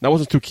Rosenberg. Now, I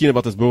wasn't too keen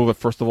about this move.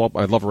 First of all,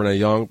 I love Renee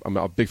Young. I'm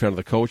a big fan of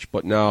the coach,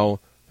 but now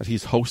that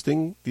he's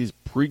hosting these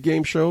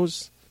pregame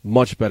shows,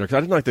 much better. Because I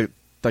didn't like the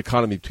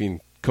dichotomy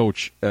between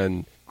Coach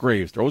and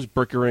Graves. They're always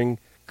bickering.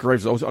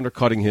 Graves is always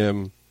undercutting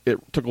him. It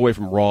took away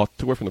from Raw,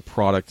 took away from the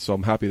product. So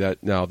I'm happy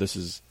that now this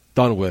is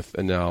done with,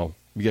 and now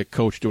we get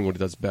Coach doing what he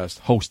does best,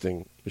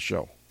 hosting the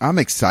show. I'm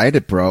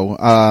excited, bro.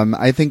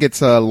 I think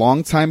it's a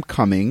long time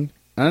coming.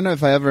 I don't know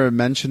if I ever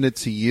mentioned it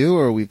to you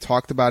or we've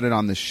talked about it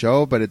on the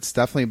show, but it's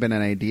definitely been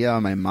an idea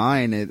on my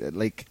mind.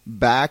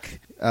 Back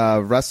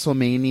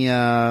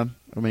WrestleMania,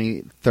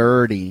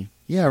 30.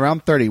 Yeah,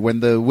 around 30, when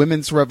the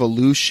women's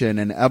revolution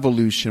and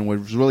evolution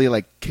was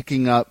really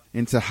kicking up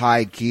into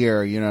high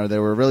gear. They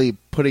were really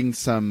putting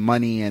some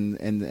money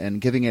and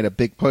giving it a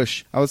big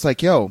push. I was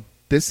like, yo,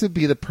 this would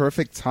be the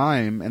perfect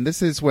time. And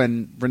this is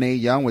when Renee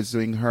Young was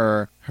doing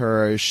her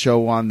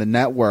show on the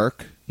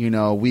network,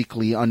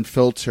 weekly,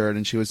 unfiltered,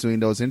 and she was doing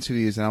those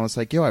interviews. And I was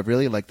like, yo, I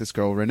really like this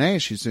girl, Renee.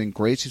 She's doing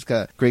great. She's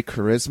got great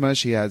charisma.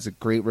 She has a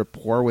great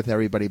rapport with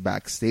everybody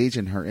backstage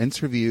in her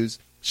interviews.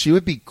 She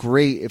would be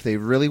great if they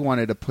really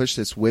wanted to push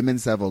this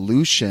women's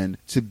evolution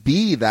to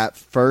be that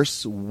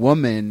first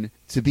woman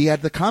to be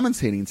at the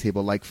commentating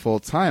table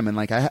full time.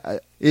 And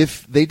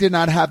if they did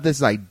not have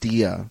this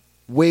idea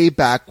way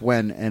back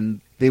when, and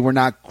they were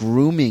not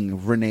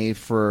grooming Renee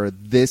for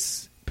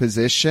this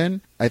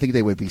position, I think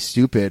they would be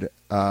stupid.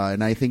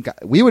 And I think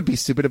we would be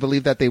stupid to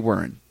believe that they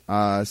weren't.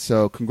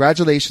 So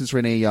congratulations,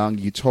 Renee Young.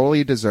 You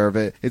totally deserve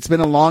it. It's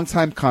been a long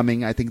time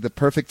coming. I think the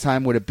perfect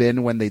time would have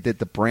been when they did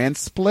the brand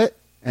split,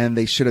 and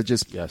they should have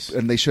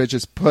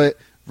just put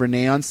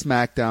Renee on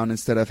SmackDown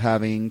instead of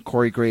having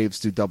Corey Graves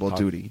do double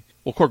duty.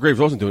 Well, Corey Graves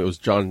wasn't doing it. It was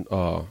John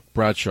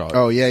Bradshaw.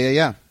 Oh,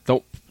 yeah.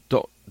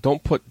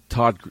 Don't put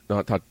Todd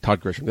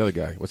Grisham, the other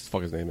guy. What's the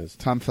fuck his name is?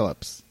 Tom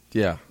Phillips.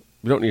 Yeah,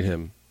 we don't need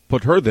him.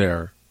 Put her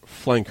there,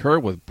 flank her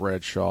with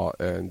Bradshaw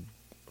and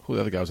who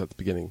the other guy was at the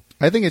beginning.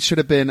 I think it should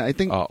have been. I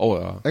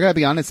gotta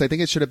be honest. I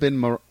think it should have been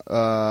Mauro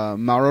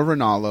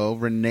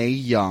Ranallo, Renee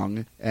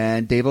Young,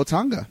 and Dave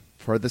Otunga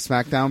for the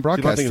SmackDown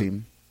broadcast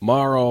team.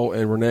 Mauro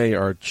and Renee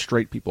are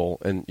straight people,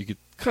 and you could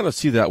kind of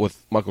see that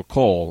with Michael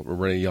Cole and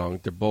Renee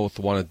Young. They both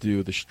want to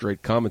do the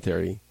straight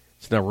commentary.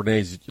 So now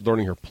Renee's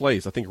learning her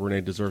place. I think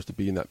Renee deserves to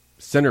be in that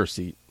center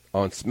seat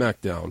on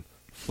SmackDown,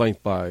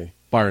 flanked by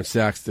Byron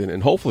Saxton,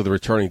 and hopefully the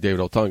returning David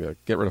Otunga.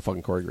 Get rid of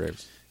fucking Corey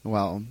Graves.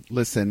 Well,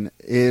 listen,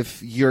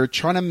 if you're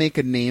trying to make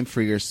a name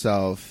for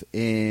yourself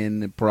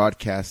in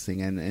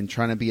broadcasting and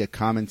trying to be a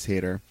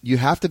commentator, you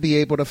have to be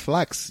able to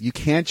flex. You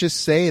can't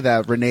just say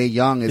that Renee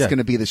Young is going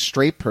to be the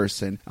straight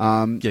person.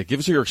 Give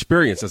us your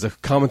experience as a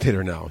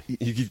commentator now.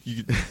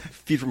 You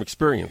feed from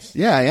experience.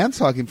 Yeah, I am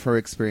talking for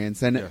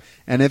experience. And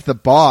if the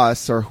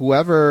boss or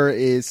whoever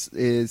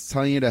is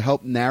telling you to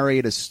help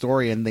narrate a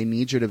story and they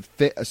need you to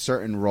fit a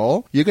certain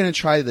role, you're going to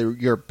try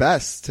your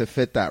best to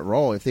fit that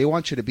role. If they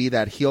want you to be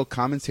that heel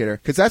commentator,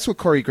 because that's what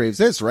Corey Graves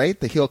is, right?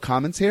 The heel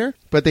commentator.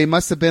 But they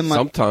must have been like...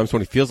 Sometimes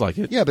when he feels like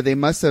it. Yeah, but they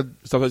must have...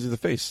 Sometimes he's the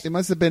face. They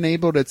must have been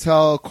able to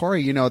tell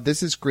Corey,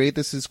 this is great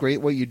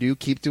what you do.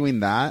 Keep doing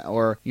that.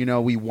 Or,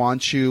 we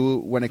want you,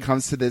 when it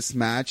comes to this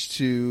match,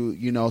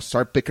 to,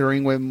 start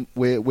bickering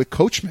with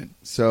Coachman.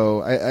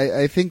 So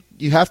I think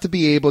you have to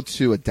be able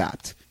to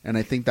adapt. And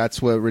I think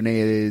that's what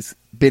Renee has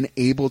been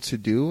able to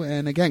do.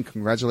 And again,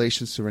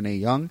 congratulations to Renee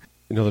Young.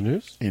 In other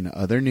news? In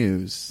other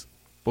news.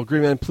 Well,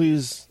 Green Man,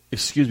 please...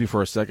 Excuse me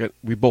for a second.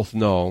 We both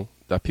know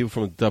that people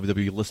from the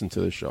WWE listen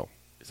to this show.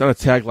 It's not a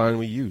tagline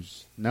we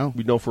use. No.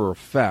 We know for a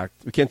fact.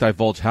 We can't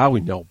divulge how we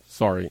know.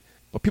 Sorry.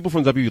 But people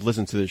from WWE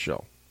listen to this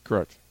show.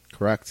 Correct.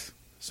 Correct.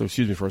 So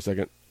excuse me for a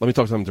second. Let me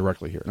talk to them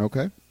directly here.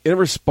 Okay. In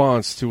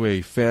response to a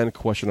fan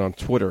question on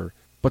Twitter,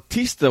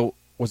 Batista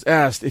was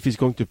asked if he's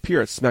going to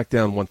appear at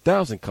SmackDown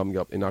 1000 coming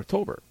up in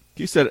October.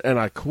 He said, and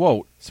I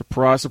quote,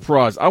 "Surprise,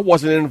 surprise, I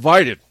wasn't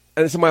invited.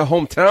 And it's in my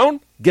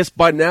hometown? Guess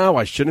by now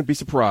I shouldn't be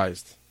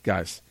surprised."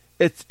 Guys.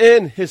 It's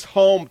in his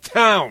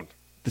hometown.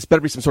 This better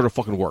be some sort of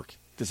fucking work.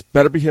 This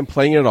better be him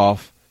playing it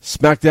off.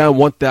 SmackDown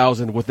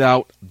 1000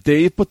 without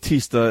Dave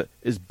Batista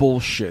is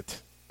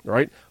bullshit. All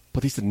right?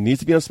 Batista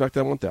needs to be on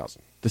SmackDown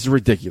 1000. This is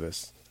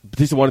ridiculous.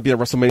 Batista wanted to be on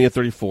WrestleMania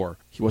 34.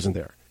 He wasn't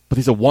there.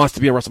 Batista wants to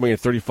be on WrestleMania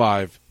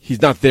 35.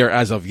 He's not there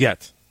as of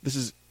yet. This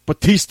is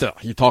Batista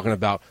you're talking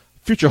about.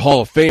 Future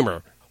Hall of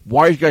Famer.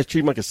 Why are you guys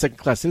treating him like a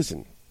second-class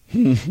citizen?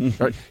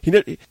 Right? He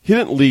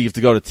didn't leave to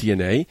go to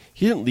TNA.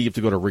 He didn't leave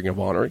to go to Ring of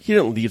Honor. He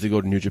didn't leave to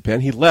go to New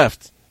Japan. He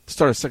left to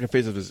start a second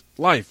phase of his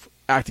life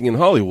acting in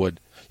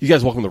Hollywood. You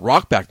guys welcome The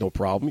Rock back, no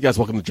problem. You guys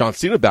welcome the John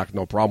Cena back,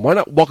 no problem. Why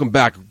not welcome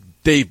back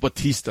Dave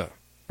Batista?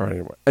 All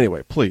right,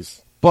 anyway,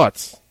 please.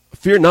 But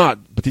fear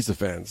not, Batista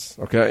fans,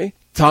 okay?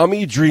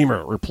 Tommy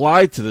Dreamer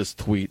replied to this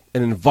tweet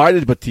and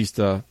invited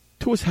Batista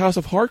to his House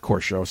of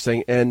Hardcore show,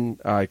 saying, and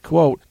I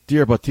quote,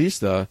 "Dear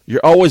Batista,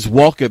 you're always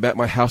welcome at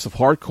my House of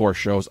Hardcore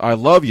shows. I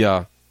love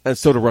ya, and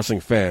so do wrestling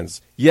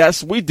fans."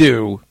 Yes, we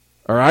do.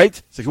 All right?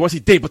 So if you want to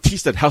see Dave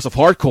Batista at House of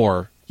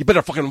Hardcore, you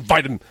better fucking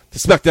invite him to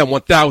SmackDown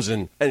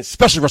 1000, and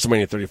especially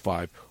WrestleMania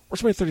 35.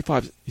 WrestleMania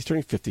 35, he's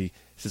turning 50.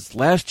 It's his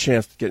last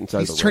chance to get inside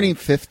the ring. He's turning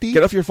 50?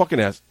 Get off your fucking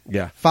ass.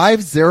 Yeah.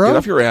 5-0? Get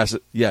off your ass.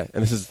 Yeah,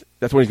 and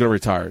that's when he's going to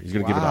retire. He's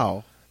going to give it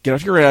up. Get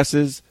off your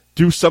asses.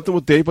 Do something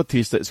with Dave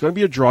Batista. It's going to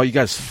be a draw. You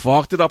guys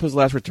fucked it up his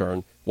last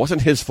return.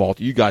 Wasn't his fault.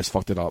 You guys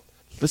fucked it up.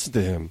 Listen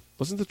to him.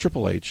 Listen to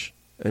Triple H.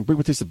 And bring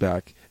Batista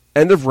back.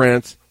 End of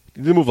rant.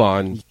 You need to move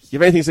on. You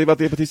have anything to say about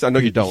Dave Batista? I know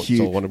you don't,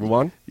 so want to move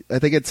on? I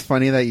think it's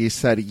funny that you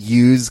said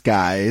use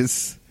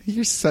guys.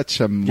 You're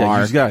such a mark.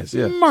 Yeah, use guys,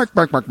 yeah. Mark.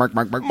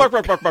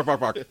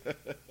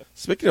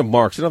 Speaking of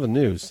marks, in other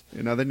news.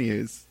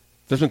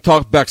 There's been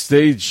talk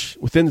backstage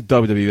within the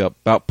WWE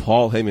about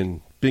Paul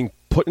Heyman being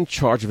put in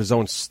charge of his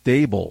own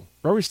stable.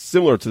 Very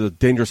similar to the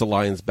Dangerous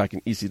Alliance back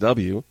in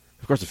ECW.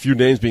 Of course, a few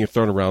names being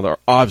thrown around are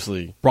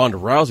obviously Ronda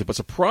Rousey, but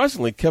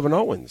surprisingly, Kevin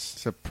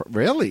Owens.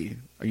 Really?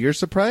 Are you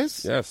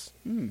surprised? Yes.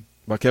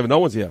 About Kevin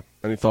Owens, yeah.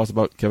 Any thoughts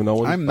about Kevin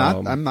Owens? I'm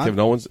not. Kevin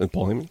Owens and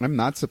Paul Heyman? I'm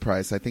not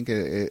surprised. I think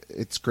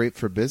it's great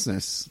for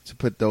business to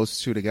put those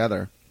two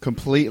together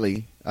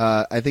completely.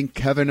 I think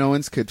Kevin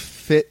Owens could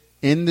fit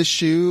in the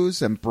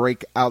shoes and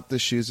break out the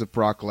shoes of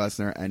Brock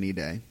Lesnar any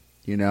day.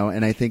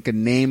 And I think a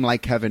name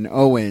like Kevin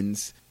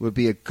Owens would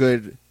be a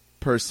good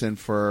person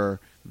for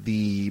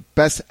the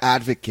best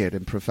advocate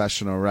in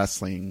professional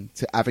wrestling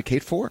to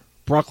advocate for.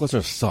 Brock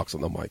Lesnar sucks on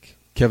the mic.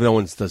 Kevin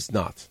Owens does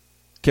not.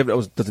 Kevin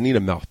Owens doesn't need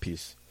a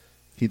mouthpiece.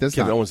 He does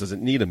Kevin not. Owens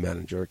doesn't need a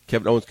manager.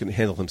 Kevin Owens can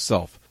handle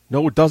himself.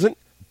 No, it doesn't.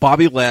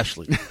 Bobby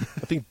Lashley. I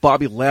think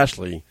Bobby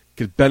Lashley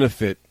could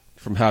benefit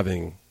from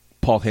having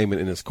Paul Heyman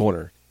in his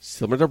corner.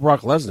 Similar to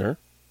Brock Lesnar,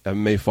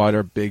 MMA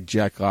fighter, big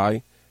jack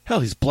guy. Hell,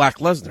 he's Black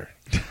Lesnar.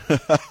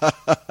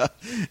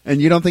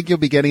 And you don't think you'll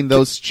be getting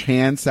those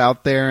chants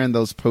out there and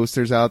those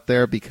posters out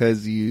there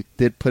because you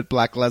did put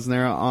Black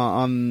Lesnar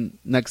on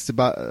next to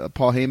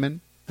Paul Heyman?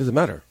 Doesn't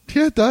matter.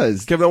 Yeah, it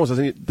does. Kevin Owens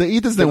doesn't need, He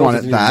doesn't Kevin want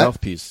Owens it doesn't need a that.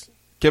 mouthpiece.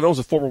 Kevin Owens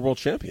is a former world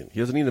champion. He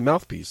doesn't need a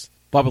mouthpiece.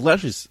 Bobby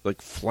Lashley's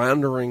like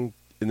floundering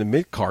in the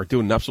mid card,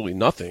 doing absolutely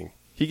nothing.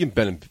 He can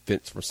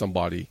benefit from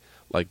somebody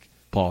like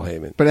Paul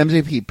Heyman. But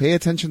MJP, pay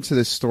attention to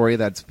the story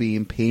that's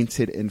being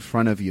painted in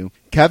front of you.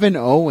 Kevin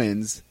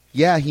Owens,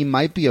 yeah, he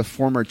might be a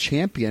former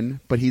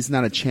champion, but he's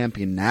not a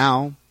champion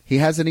now. He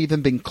hasn't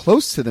even been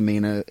close to the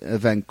main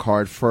event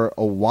card for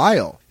a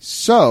while.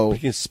 So He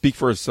can speak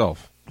for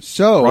himself.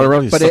 So, Ronda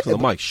Rousey but sucks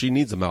on the mic. She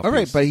needs a mouthpiece. all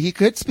right, but he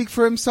could speak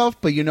for himself.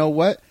 But you know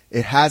what?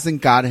 It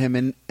hasn't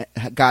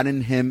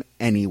gotten him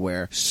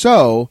anywhere.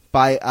 So,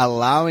 by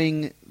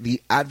allowing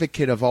the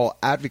advocate of all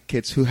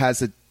advocates, who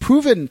has a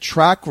proven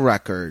track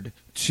record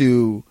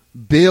to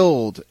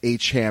build a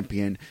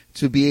champion,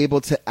 to be able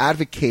to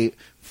advocate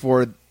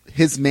for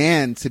his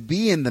man to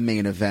be in the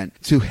main event,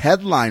 to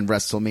headline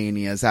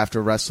WrestleManias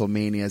after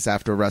WrestleManias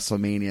after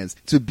WrestleManias,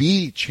 to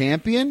be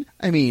champion.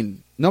 I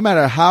mean, no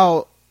matter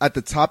how at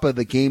the top of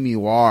the game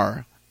you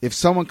are, if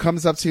someone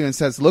comes up to you and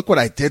says, look what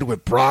I did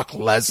with Brock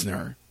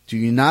Lesnar, do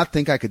you not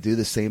think I could do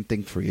the same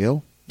thing for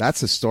you?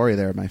 That's a story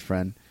there, my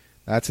friend.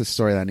 That's a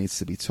story that needs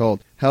to be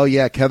told. Hell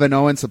yeah, Kevin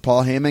Owens, a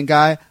Paul Heyman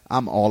guy,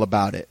 I'm all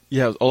about it.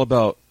 Yeah, it was all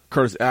about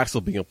Curtis Axel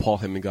being a Paul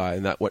Heyman guy,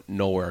 and that went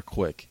nowhere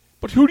quick.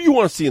 But who do you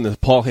want to see in the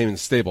Paul Heyman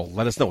stable?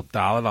 Let us know.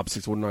 Dial it up,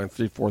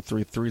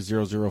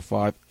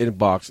 619-343-3005,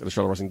 inbox at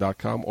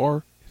thecharlottewrestling.com,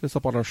 or hit us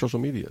up on our social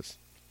medias.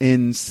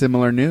 In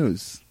similar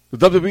news,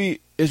 The WWE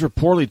is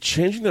reportedly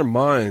changing their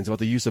minds about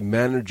the use of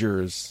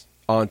managers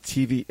on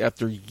TV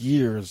after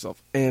years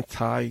of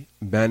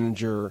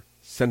anti-manager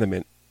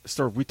sentiment. A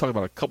story we talked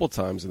about a couple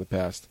times in the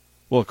past.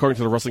 Well, according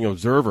to the Wrestling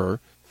Observer,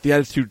 the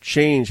attitude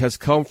change has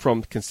come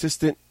from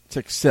consistent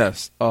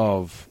success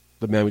of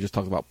the man we just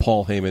talked about,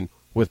 Paul Heyman,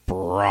 with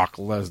Brock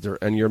Lesnar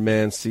and your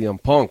man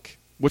CM Punk,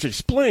 which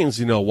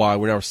explains, why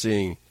we're now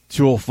seeing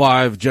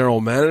 205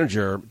 general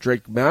manager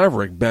Drake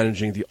Maverick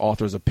managing the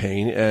Authors of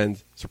Pain,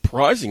 and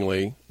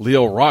surprisingly,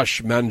 Lio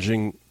Rush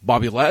managing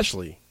Bobby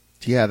Lashley.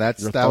 yeah, that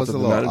was a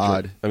little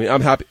odd. I mean,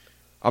 I'm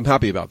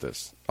happy about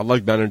this. I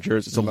like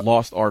managers. It's a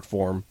lost art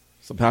form.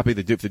 So I'm happy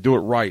if they do it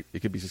right,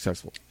 it could be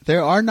successful.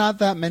 There are not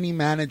that many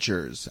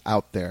managers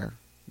out there,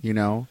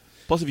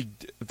 Plus,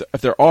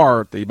 if there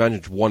are, they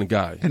manage one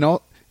guy.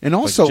 And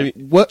also,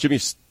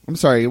 I'm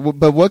sorry,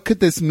 but what could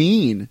this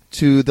mean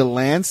to the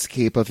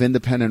landscape of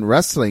independent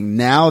wrestling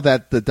now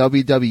that the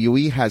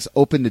WWE has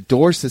opened the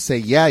doors to say,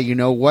 yeah, you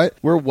know what?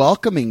 We're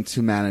welcoming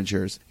to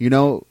managers.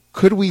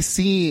 Could we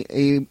see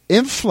a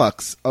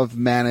influx of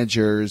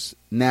managers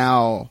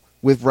now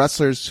with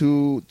wrestlers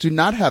who do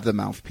not have the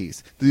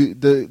mouthpiece?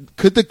 Could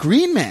the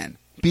Green Man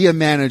be a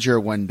manager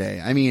one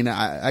day? I mean,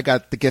 I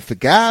got the gift of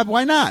gab.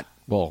 Why not?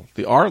 Well,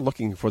 they are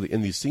looking for the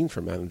indie scene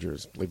for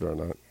managers, believe it or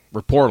not.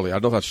 Reportedly, I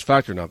don't know if that's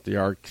fact or not. They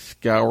are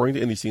scouring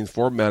the indie scenes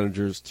for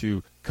managers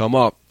to come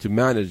up to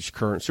manage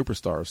current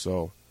superstars.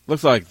 So,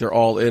 looks like they're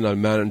all in on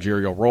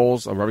managerial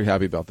roles. I'm very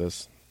happy about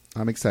this.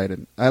 I'm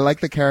excited. I like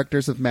the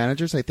characters of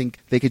managers. I think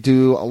they could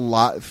do a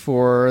lot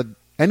for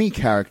any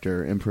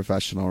character in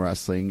professional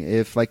wrestling.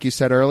 If, like you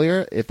said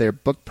earlier, if they're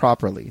booked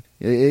properly.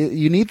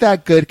 You need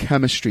that good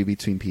chemistry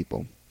between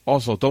people.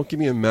 Also, don't give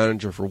me a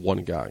manager for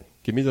one guy.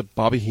 Give me the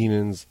Bobby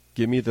Heenans.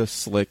 Give me the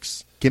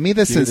Slicks. Give me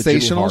the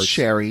Sensational the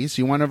Sherrys.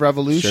 You want a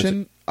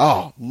revolution?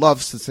 Oh,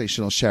 love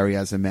Sensational Sherry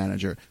as a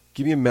manager.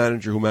 Give me a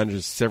manager who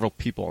manages several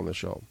people on the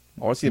show.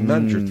 I want to see a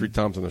manager 3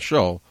 times on the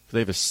show, so they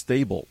have a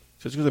stable.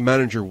 Just because a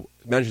manager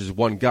manages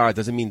one guy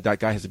doesn't mean that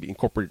guy has to be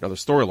incorporated in other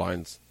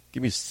storylines.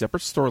 Give me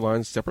separate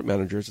storylines, separate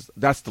managers.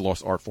 That's the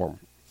lost art form.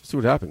 Let's see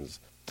what happens.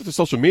 To the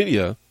social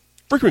media,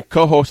 frequent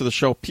co-host of the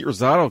show, Pete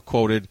Rosado,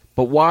 quoted,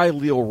 "But why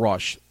Lio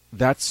Rush?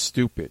 That's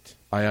stupid."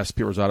 I asked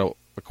Pete Rosado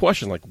a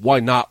question like, why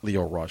not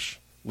Lio Rush?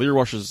 Lio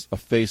Rush is a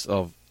face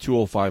of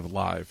 205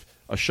 Live,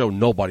 a show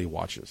nobody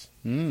watches.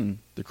 The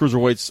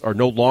Cruiserweights are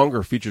no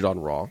longer featured on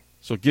Raw,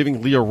 so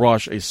giving Lio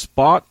Rush a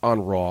spot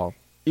on Raw,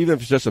 even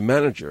if it's just a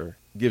manager,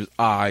 gives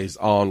eyes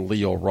on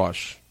Lio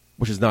Rush,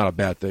 which is not a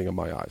bad thing in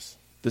my eyes.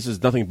 This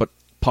is nothing but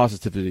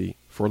positivity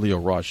for Lio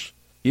Rush.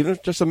 Even if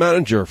it's just a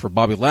manager for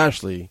Bobby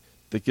Lashley,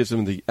 that gives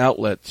him the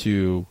outlet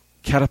to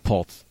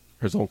catapult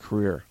his own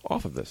career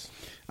off of this.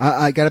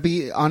 I got to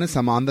be honest,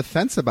 I'm on the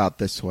fence about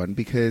this one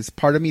because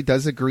part of me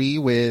does agree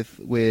with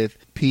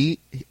Pete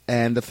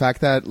and the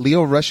fact that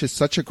Lio Rush is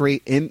such a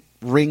great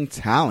in-ring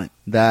talent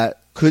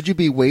that could you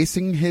be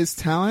wasting his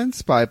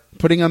talents by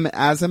putting him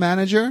as a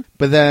manager?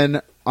 But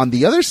then on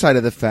the other side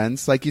of the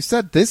fence, like you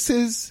said, this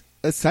is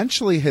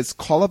essentially his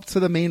call up to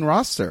the main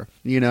roster,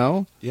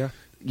 Yeah.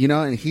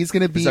 and he's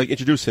going to be It's like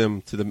introduce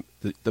him to the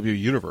W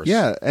universe.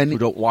 Yeah, and who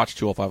don't watch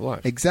 205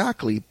 Live.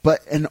 Exactly.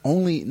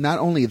 Not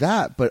only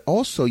that, but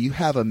also you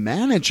have a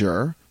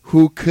manager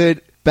who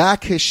could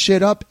back his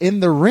shit up in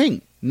the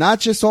ring. Not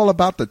just all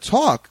about the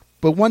talk,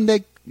 but one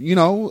day,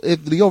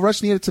 if Lio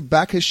Rush needed to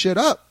back his shit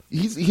up,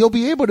 he'll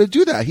be able to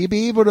do that. He'll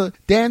be able to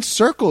dance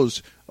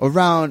circles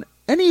around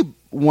any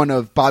one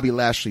of Bobby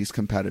Lashley's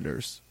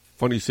competitors.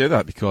 Funny you say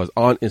that, because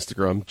on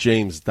Instagram,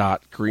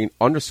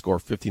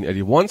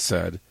 James.Green_1581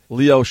 said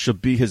Lio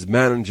should be his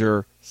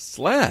manager /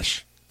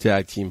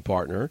 tag team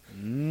partner.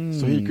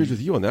 So he agrees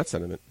with you on that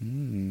sentiment.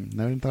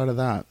 Never thought of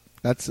that.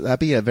 That'd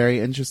be a very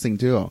interesting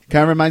duo.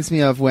 Kind of reminds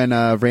me of when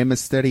Rey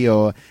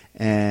Mysterio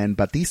and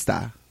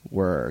Batista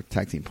were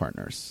tag team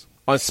partners.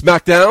 On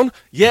SmackDown,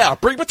 yeah,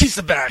 bring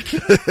Batista back.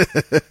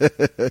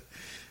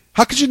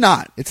 How could you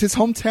not? It's his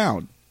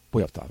hometown.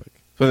 Way off topic.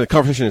 So the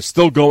conversation is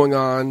still going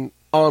on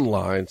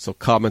online, so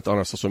comment on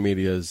our social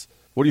medias.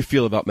 What do you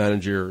feel about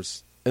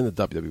managers in the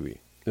WWE?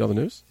 In other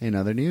news? In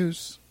other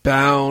news.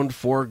 Bound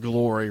for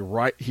Glory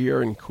right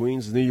here in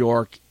Queens, New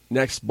York,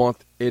 next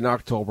month in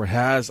October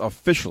has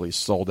officially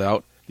sold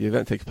out. The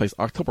event takes place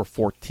October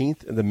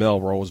 14th in the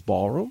Melrose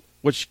Ballroom,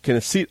 which can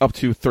seat up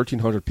to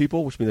 1,300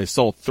 people, which means they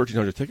sold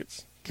 1,300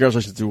 tickets.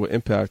 Congratulations to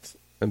Impact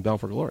and Bound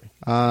for Glory.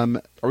 Are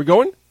we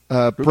going?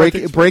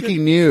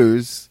 Breaking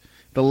news.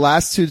 The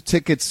last 2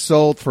 tickets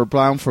sold for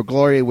Bound for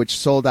Glory, which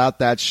sold out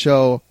that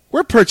show,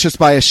 were purchased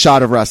by A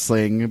Shot of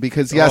Wrestling,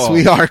 because, yes,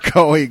 we are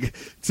going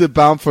to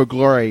Bound for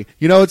Glory.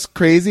 You know what's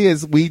crazy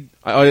is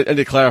and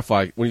to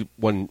clarify,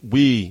 when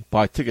we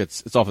buy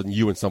tickets, it's often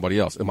you and somebody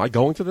else. Am I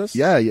going to this?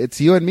 Yeah,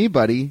 it's you and me,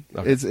 buddy.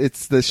 Okay.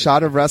 It's the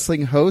Shot of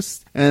Wrestling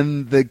host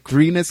and the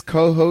greenest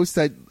co-host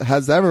that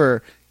has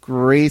ever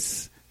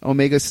graced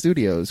Omega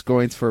Studios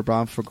going for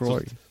Bound for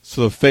Glory.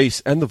 So the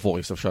face and the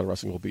voice of Shot of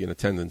Wrestling will be in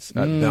attendance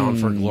at Bound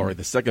for Glory,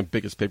 the second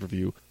biggest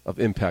pay-per-view of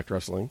Impact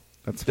Wrestling.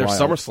 That's Their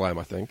wild. SummerSlam,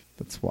 I think.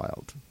 That's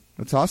wild.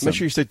 That's awesome. Make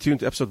sure you stay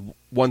tuned to episode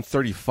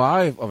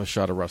 135 of A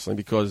Shot of Wrestling,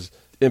 because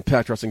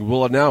Impact Wrestling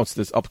will announce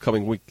this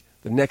upcoming week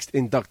the next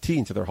inductee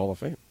into their Hall of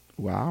Fame.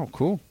 Wow,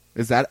 cool.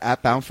 Is that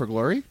at Bound for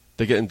Glory?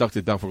 They get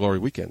inducted Bound for Glory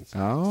weekends.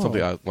 Oh.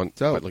 Something I might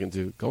look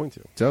into going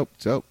to.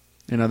 Dope.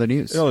 In other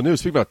news. In other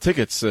news, speaking about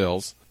ticket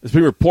sales, it's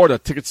being reported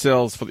that ticket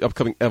sales for the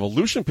upcoming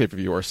Evolution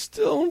pay-per-view are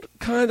still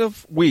kind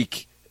of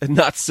weak and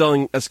not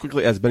selling as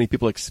quickly as many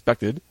people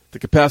expected. The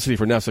capacity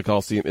for Nassau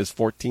Coliseum is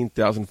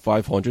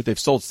 14,500. They've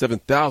sold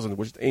 7,000,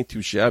 which ain't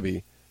too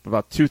shabby. But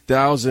about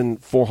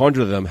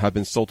 2,400 of them have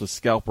been sold to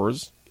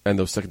scalpers and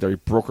those secondary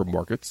broker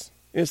markets.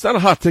 And it's not a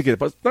hot ticket,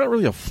 but it's not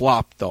really a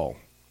flop, though,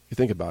 if you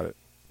think about it.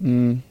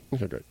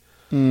 Okay, great.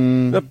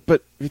 No,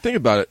 but if you think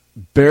about it,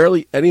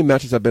 barely any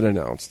matches have been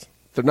announced.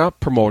 They're not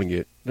promoting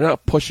it. They're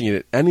not pushing it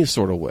in any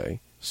sort of way.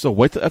 So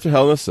wait till after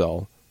Hell in a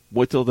Cell.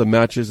 Wait till the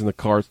matches and the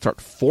cards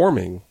start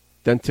forming.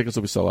 Then tickets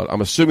will be sold out.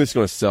 I'm assuming it's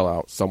going to sell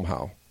out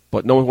somehow.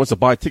 But no one wants to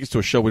buy tickets to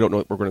a show we don't know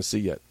what we're going to see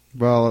yet.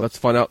 Well, let's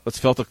find out. Let's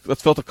fill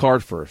the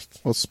card first.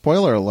 Well,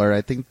 spoiler alert,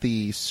 I think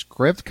the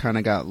script kind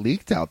of got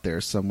leaked out there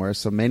somewhere.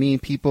 So many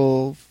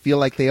people feel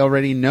like they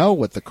already know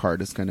what the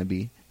card is going to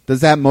be.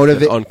 Does that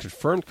motivate... An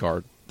unconfirmed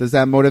card. Does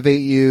that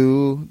motivate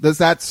you? Does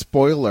that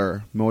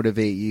spoiler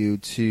motivate you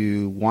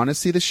to want to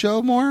see the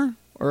show more,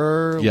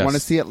 or want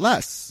to see it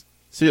less?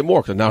 See it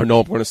more, because now I know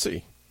what I'm going to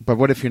see. But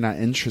what if you're not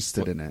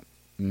interested in it?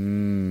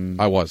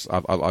 I was. I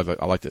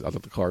liked it. I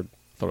thought the card.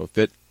 Thought it would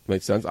fit.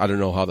 Made sense. I don't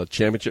know how the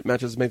championship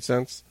matches made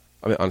sense.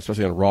 I mean,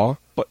 especially on Raw.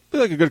 But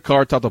it's like a good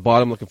card, top to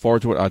bottom. Looking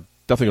forward to it. I'm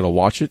definitely going to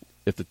watch it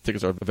if the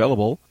tickets are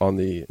available on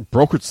the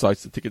brokerage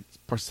sites. The ticket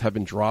prices have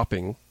been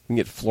dropping. You can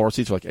get floor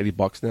seats for like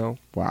 $80 now.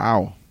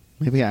 Wow.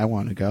 Maybe I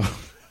want to go.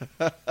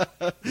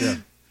 Yeah.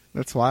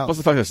 That's wild. Plus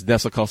the fact that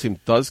Nassau Coliseum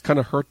does kind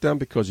of hurt them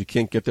because you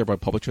can't get there by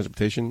public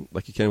transportation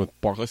like you can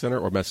with Barclays Center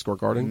or Madison Square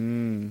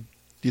Garden.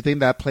 Do you think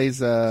that plays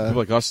people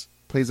like us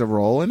plays a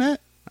role in it?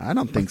 I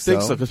don't think so.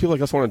 Because people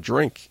like us want to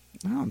drink.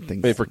 I don't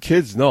think I mean, so. for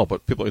kids, no,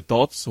 but people,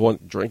 adults who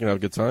want to drink and have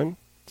a good time,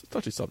 it's a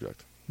touchy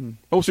subject. But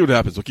we'll see what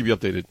happens. We'll keep you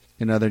updated.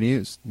 In other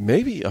news,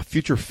 maybe a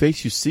future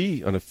face you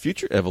see on a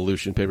future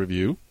Evolution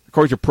pay-per-view.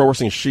 According to Pro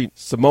Wrestling Sheet,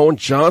 Samoan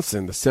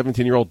Johnson, the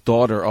 17-year-old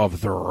daughter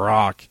of The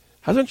Rock,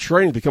 has been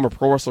training to become a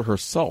pro wrestler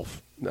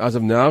herself. As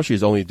of now,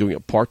 she's only doing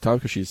it part-time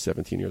because she's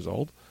 17 years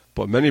old.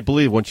 But many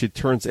believe when she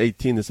turns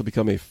 18, this will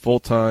become a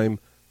full-time,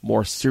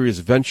 more serious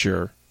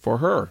venture for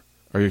her.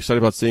 Are you excited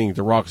about seeing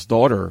The Rock's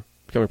daughter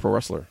become a pro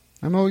wrestler?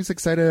 I'm always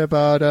excited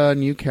about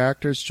new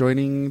characters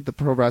joining the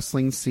pro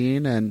wrestling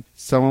scene, and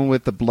someone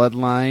with the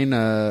bloodline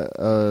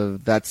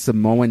of that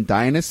Samoan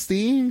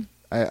dynasty.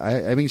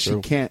 I mean, she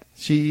can't.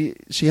 She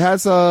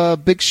has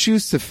big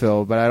shoes to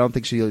fill, but I don't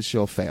think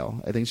she'll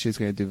fail. I think she's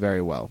going to do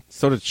very well.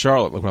 So did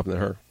Charlotte. Look what happened to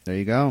her. There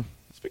you go.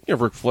 Speaking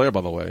of Ric Flair,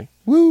 by the way,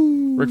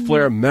 woo! Ric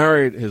Flair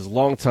married his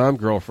longtime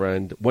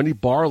girlfriend Wendy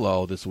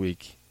Barlow this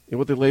week in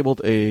what they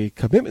labeled a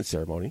commitment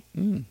ceremony.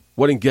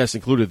 Wedding guests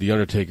included The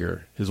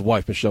Undertaker, his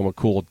wife Michelle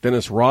McCool,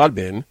 Dennis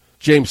Rodman,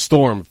 James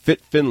Storm,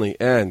 Fit Finlay,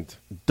 and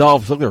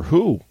Dolph Ziggler,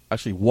 who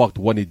actually walked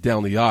Wendy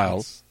down the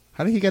aisle.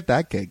 How did he get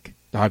that gig?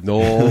 I have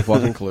no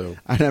fucking clue.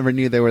 I never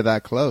knew they were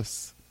that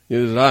close.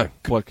 Neither did I.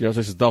 What,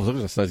 congratulations, Dolph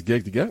Ziggler. That's a nice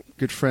gig to get.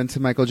 Good friend to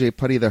Michael J.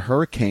 Putty, the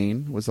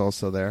Hurricane, was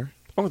also there.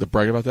 I don't have to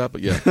brag about that,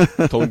 but yeah.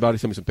 Told me about it.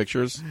 Sent me some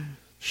pictures.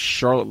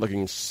 Charlotte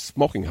looking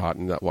smoking hot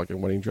in that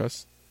wedding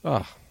dress.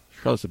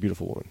 Charlotte's a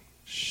beautiful woman.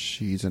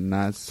 She's a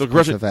nice So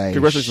piece of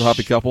congratulations to the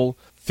happy couple.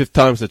 5th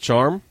time's the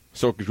charm.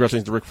 So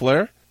congratulations to Ric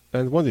Flair.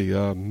 And Wendy,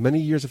 many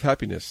years of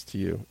happiness to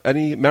you.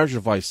 Any marriage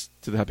advice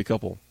to the happy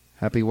couple?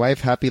 Happy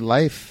wife, happy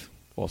life.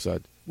 Well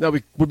said. Now,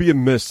 we would be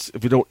amiss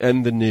if we don't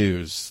end the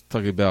news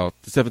talking about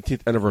the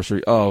 17th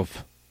anniversary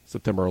of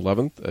September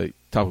 11th, a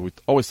topic we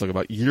always talk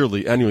about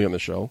annually on the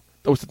show.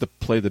 I always have to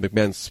play the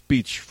McMahon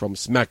speech from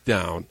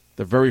SmackDown,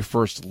 the very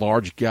first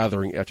large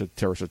gathering after the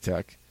terrorist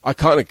attack.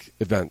 Iconic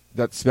event.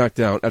 That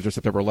SmackDown after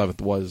September 11th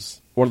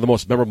was one of the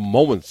most memorable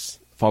moments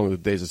following the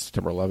days of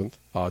September 11th.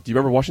 Do you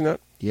remember watching that?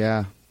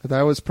 Yeah. I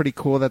thought it was pretty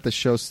cool that the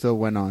show still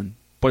went on.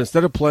 But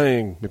instead of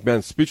playing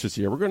McMahon's speech this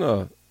year, we're going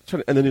to try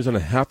to end the news on a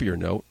happier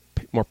note,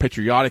 more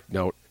patriotic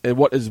note, and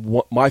what is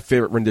my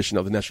favorite rendition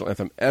of the national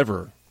anthem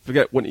ever.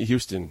 Forget Whitney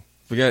Houston.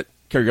 Forget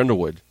Carrie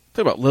Underwood.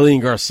 Talk about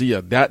Lillian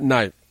Garcia. That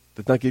night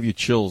did not give you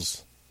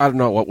chills. I don't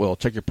know what will.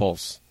 Check your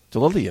pulse. To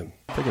Lillian,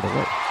 take it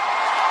away.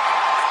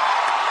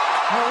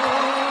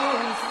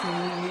 Oh,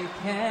 say,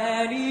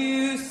 can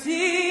you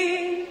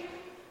see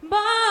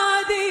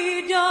by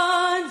the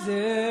dawn's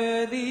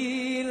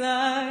early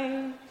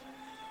light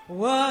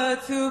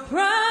what so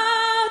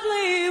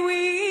proudly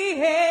we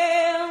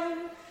hailed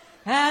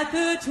at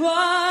the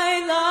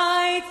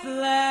twilight's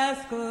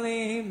last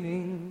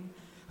gleaming,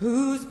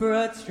 whose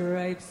broad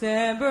stripes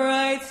and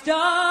bright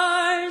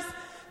stars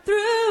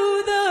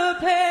through the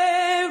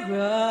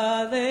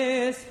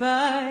perilous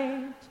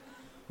fight,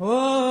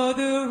 oh,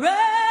 the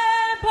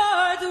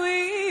ramparts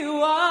we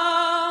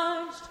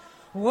watched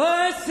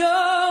were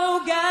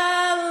so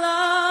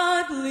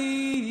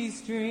gallantly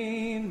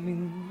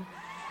streaming,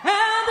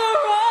 and the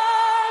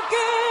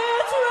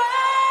rockets'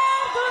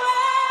 red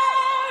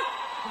glare,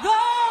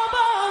 the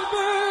bombs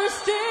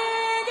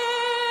bursting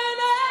in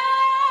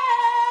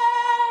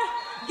air,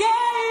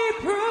 gave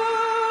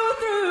proof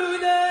through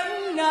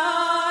the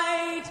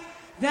night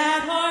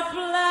that our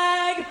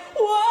flag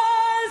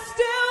was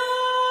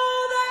still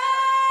there.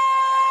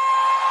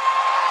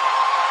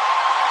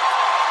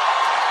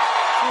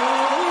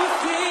 Oh,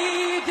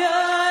 see,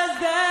 does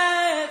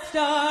that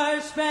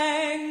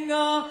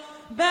star-spangled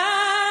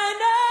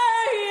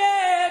banner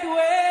yet wave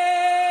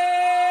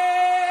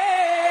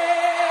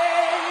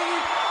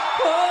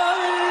for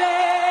the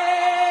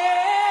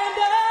land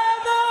of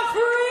the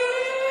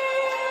free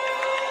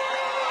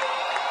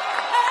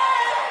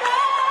and the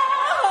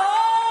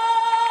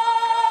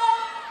home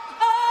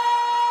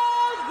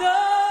of the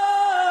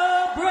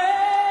brave.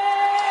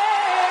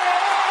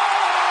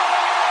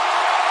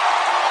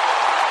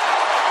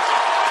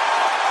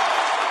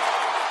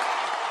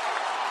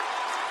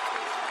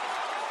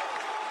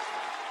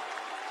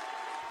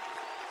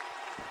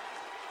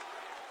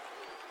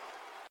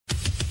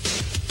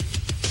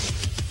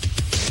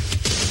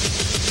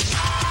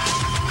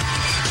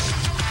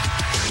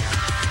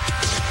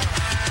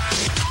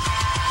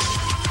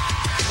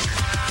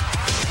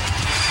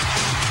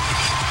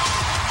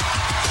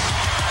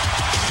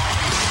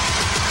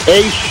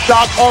 A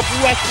Shot of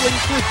Wrestling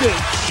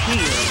presents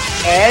Cheers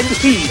and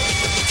Heels.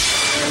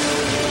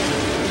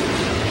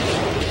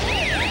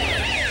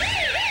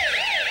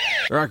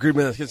 All right, Green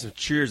Man, let's get some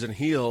cheers and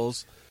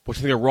heels. What do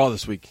you think of Raw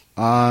this week?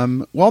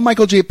 Well,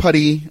 Michael J.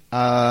 Putty,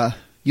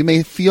 you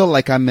may feel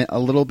like I'm a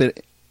little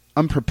bit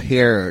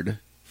unprepared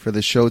for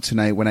the show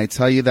tonight when I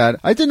tell you that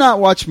I did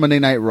not watch Monday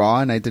Night Raw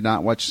and I did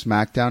not watch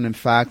SmackDown. In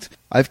fact,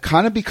 I've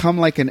kind of become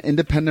like an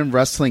independent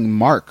wrestling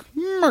mark.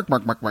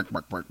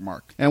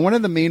 And one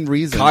of the main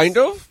reasons... Kind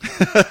of?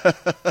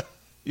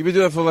 You've been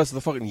doing that for the last of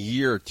the fucking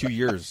year, 2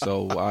 years,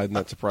 so I'm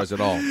not surprised at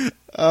all.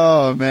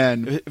 Oh,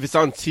 man. If it's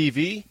on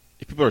TV,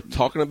 if people are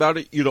talking about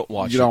it, you don't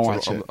watch it. You don't so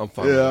watch it. I'm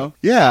fine with it.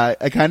 Yeah,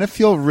 I kind of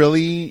feel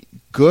really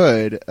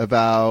good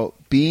about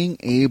being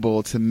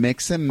able to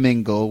mix and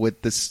mingle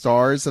with the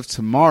stars of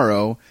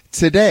tomorrow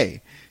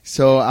today.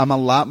 So I'm a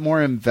lot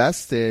more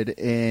invested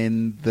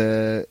in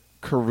the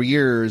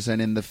careers and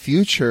in the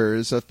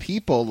futures of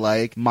people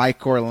like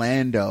Mike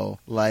Orlando,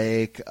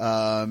 like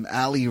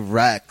Ali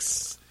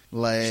Rex,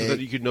 like... So that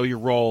you can know your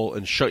role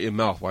and shut your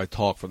mouth while I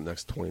talk for the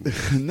next 20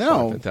 minutes.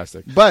 No. Fine,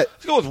 fantastic. But...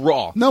 Let's go with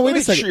Raw. No, wait Let a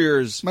me second.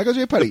 Cheers. Michael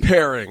J. Putty. The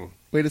pairing.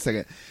 Wait a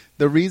second.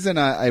 The reason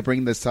I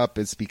bring this up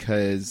is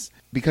because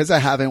I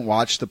haven't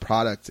watched the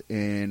product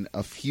in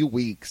a few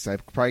weeks. I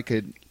probably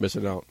could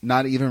Missing out.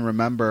 not even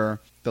remember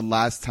the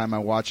last time I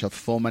watched a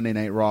full Monday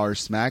Night Raw or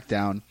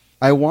SmackDown.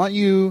 I want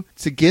you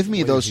to give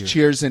me those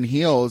cheers and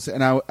heels,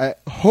 and I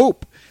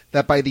hope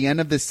that by the end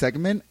of this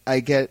segment, I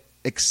get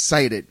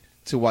excited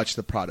to watch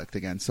the product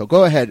again. So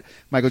go ahead,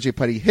 Michael J.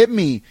 Putty. Hit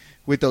me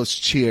with those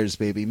cheers,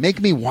 baby. Make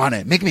me want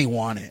it. Make me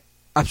want it.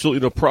 Absolutely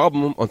no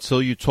problem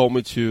until you told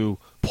me to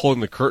pull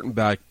the curtain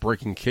back,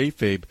 breaking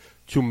kayfabe,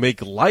 to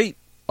make light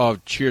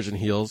of cheers and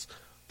heels,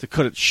 to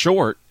cut it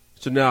short.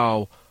 So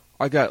now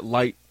I got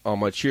light on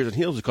my cheers and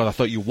heels because I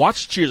thought you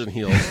watched Cheers and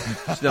Heels.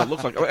 So now it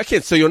looks like I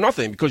can't say you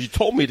nothing because you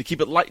told me to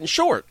keep it light and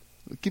short.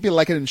 Keep it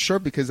like it and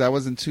short because I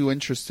wasn't too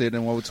interested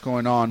in what's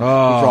going on with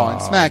Raw and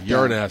SmackDown.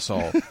 You're an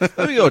asshole.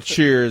 Let me go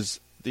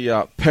cheers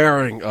the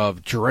pairing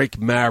of Drake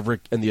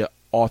Maverick and the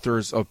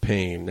Authors of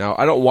Pain. Now,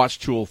 I don't watch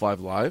 205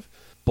 Live,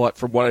 but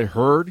from what I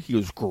heard, he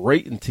was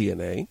great in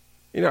TNA.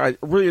 You know, I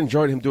really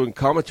enjoyed him doing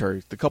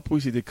commentary. The couple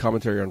weeks he did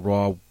commentary on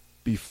Raw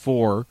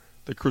before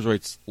the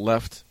Cruiserweights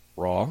left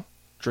Raw.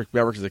 Drake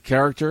Maverick is a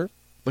character.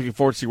 Looking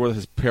forward to see where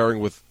his pairing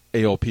with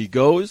AOP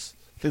goes.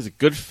 I think it's a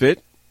good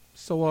fit.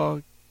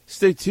 So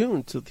stay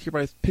tuned to hear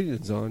my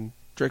opinions on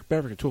Drake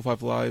Maverick and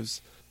 205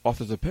 Live's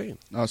Authors of Pain.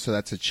 Oh, so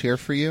that's a cheer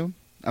for you?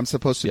 I'm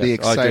supposed to Yes, be I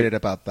like excited it.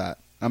 about that.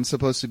 I'm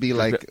supposed to be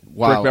Drake like, Ma-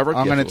 wow, Drake Maverick?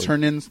 I'm Yeah, going to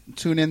absolutely.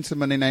 tune into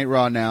Monday Night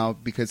Raw now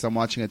because I'm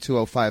watching a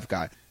 205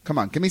 guy. Come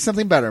on, give me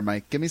something better,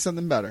 Mike. Give me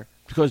something better.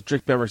 Because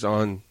Drake Maverick's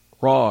on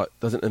Raw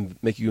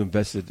doesn't make you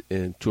invested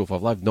in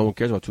 205 Live. No one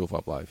cares about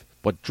 205 Live.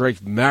 But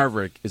Drake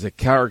Maverick is a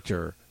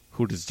character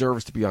who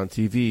deserves to be on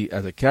TV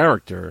as a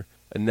character,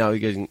 and now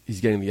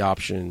he's getting the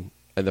option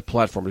and the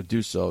platform to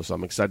do so. So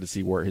I'm excited to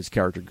see where his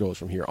character goes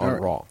from here on All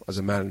right. Raw as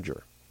a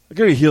manager. I'm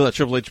going to heal that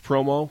Triple H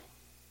promo.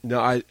 Now,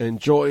 I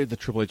enjoyed the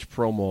Triple H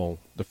promo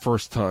the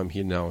first time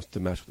he announced the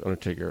match with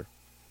Undertaker,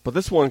 but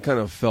this one kind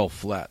of fell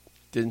flat.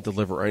 Didn't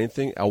deliver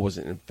anything. I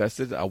wasn't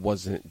invested. I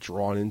wasn't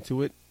drawn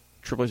into it.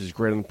 Triple H is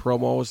great on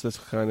promos. This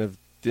kind of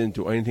didn't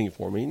do anything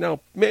for me. Now,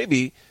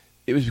 maybe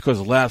it was because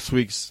last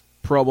week's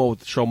promo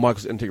with Shawn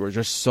Michaels and Undertaker was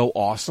just so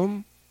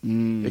awesome.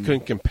 They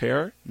couldn't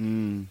compare. But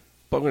I'm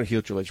going to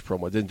heal Triple H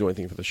promo. It didn't do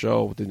anything for the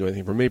show. It didn't do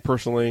anything for me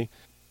personally.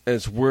 And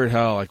it's weird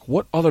how, like,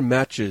 what other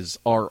matches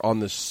are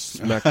on this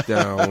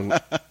SmackDown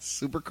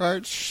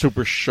Supercards?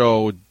 Super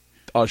Show,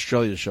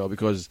 Australia show?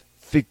 Because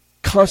they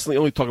constantly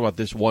only talk about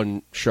this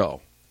one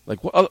show.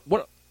 Like, what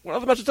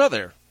other matches are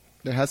there?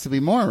 There has to be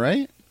more,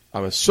 right?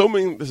 I'm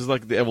assuming this is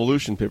like the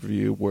Evolution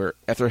pay-per-view where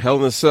after Hell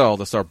in a Cell,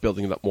 they'll start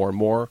building it up more and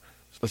more.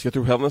 So let's get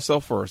through Hell in a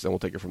Cell first, and we'll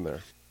take it from there.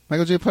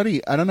 Michael J.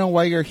 Putty, I don't know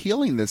why you're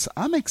healing this.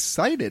 I'm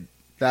excited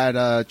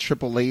that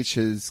Triple H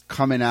is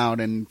coming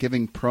out and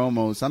giving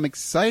promos. I'm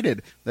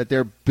excited that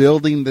they're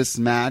building this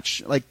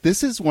match. Like,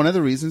 this is one of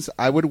the reasons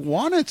I would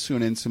want to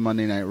tune into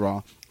Monday Night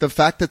Raw. The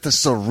fact that the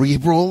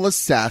Cerebral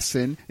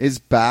Assassin is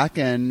back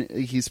and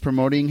he's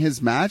promoting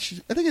his match,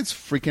 I think it's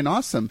freaking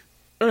awesome.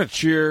 I'm going to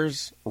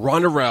cheers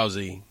Ronda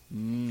Rousey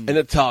and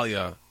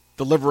Natalya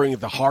delivering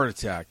the heart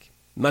attack.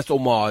 Nice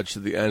homage to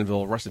the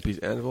Anvil. Rest in peace,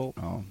 Anvil.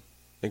 Oh,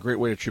 And great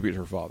way to tribute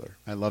her father.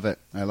 I love it.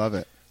 I love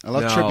it. I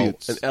love Now,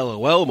 tributes. An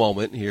LOL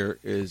moment here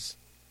is,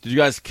 did you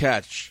guys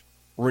catch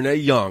Renee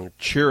Young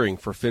cheering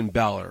for Finn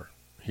Balor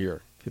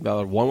here? Finn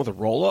Balor won with a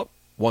roll-up.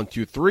 1,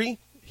 2, 3.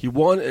 He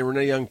won, and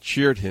Renee Young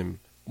cheered him.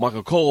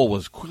 Michael Cole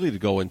was quickly to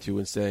go into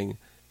and saying,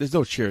 there's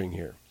no cheering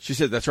here. She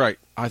said, that's right.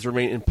 I have to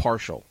remain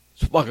impartial.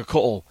 So Michael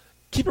Cole,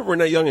 keeping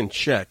Renee Young in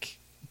check.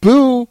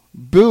 Boo,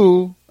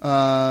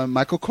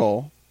 Michael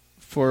Cole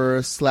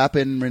for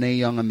slapping Renee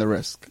Young on the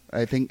wrist.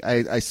 I think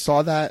I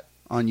saw that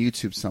on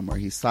YouTube somewhere.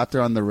 He slapped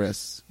her on the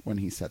wrist when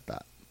he said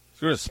that.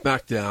 So we're going to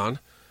SmackDown.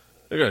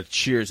 They're going to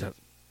cheers that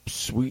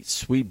sweet,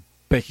 sweet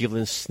Becky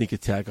Lynch sneak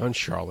attack on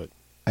Charlotte.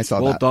 I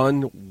saw Well that.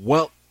 done.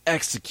 Well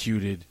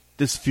executed.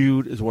 This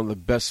feud is one of the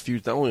best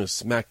feuds, not only in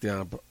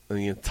SmackDown, but in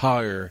the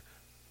entire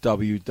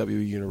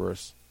WWE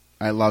universe.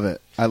 I love it.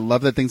 I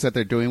love the things that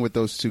they're doing with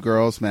those two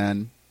girls,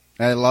 man.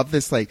 I love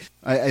this. Like,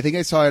 I think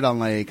I saw it on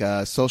like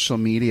social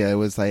media. It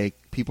was like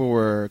people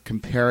were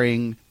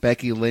comparing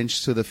Becky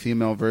Lynch to the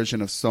female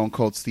version of Stone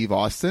Cold Steve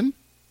Austin.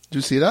 Did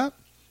you see that?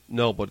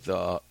 No, but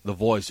the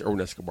voice,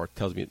 Erwin Escobar,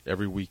 tells me it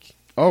every week.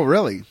 Oh,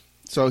 really?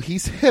 So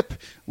he's hip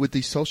with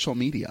the social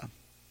media.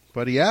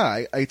 But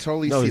yeah, I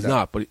totally No, see he's that.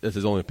 not, but that's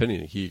his own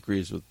opinion. He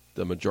agrees with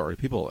the majority of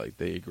people. Like,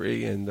 they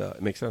agree, and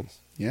it makes sense.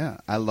 Yeah,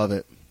 I love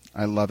it.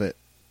 I love it.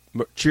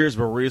 Cheers,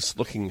 Maurice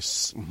looking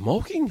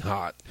smoking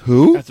hot.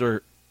 Who?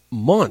 After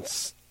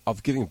months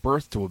of giving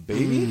birth to a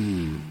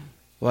baby?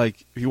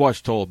 Like, if you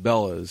watch Total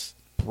Bellas,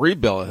 Brie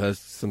Bella has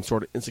some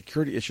sort of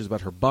insecurity issues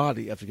about her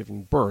body after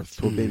giving birth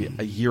to a baby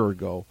a year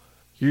ago.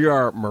 Here you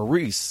are,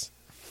 Maurice,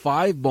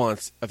 5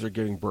 months after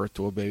giving birth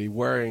to a baby,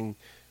 wearing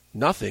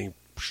nothing,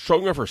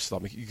 showing off her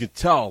stomach. You could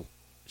tell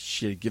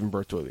she had given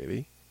birth to a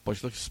baby, but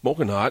she looks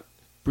smoking hot.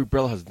 Brie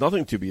Bella has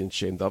nothing to be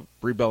ashamed of.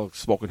 Brie Bella looks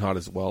smoking hot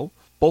as well.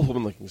 Both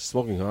women looking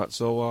smoking hot.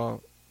 So,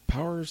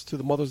 powers to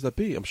the mothers that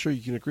be. I'm sure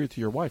you can agree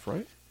to your wife,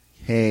 right?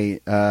 Hey,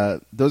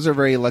 those are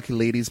very lucky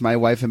ladies. My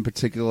wife in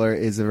particular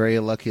is a very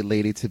lucky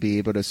lady to be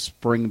able to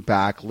spring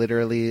back.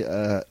 Literally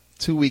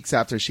 2 weeks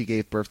after she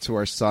gave birth to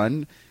our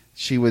son,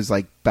 she was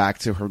like back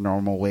to her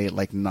normal weight,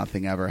 like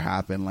nothing ever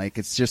happened. Like,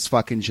 it's just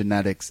fucking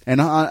genetics.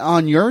 And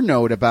on your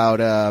note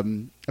about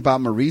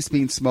Maurice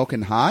being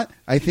smoking hot,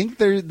 I think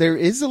there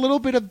is a little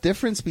bit of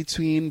difference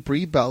between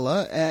Brie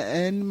Bella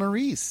and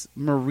Maurice.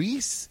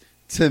 Maurice,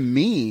 to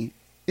me,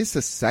 is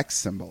a sex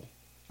symbol.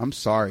 I'm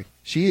sorry.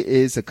 She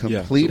is a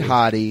complete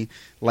hottie.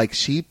 Like,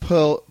 she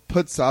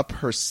puts up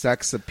her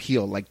sex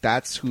appeal. Like,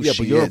 that's who Yeah,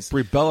 she but you're is. a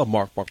Brie Bella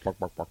mark.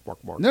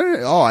 No.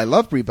 Oh, I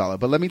love Brie Bella,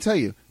 but let me tell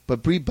you.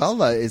 But Brie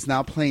Bella is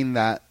now playing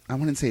that. I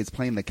wouldn't say it's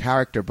playing the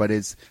character, but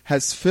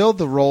has filled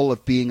the role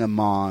of being a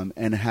mom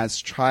and has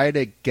tried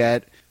to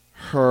get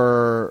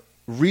her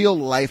real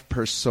life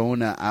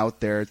persona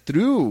out there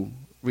through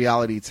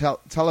reality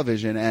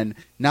television, and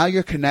now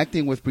you're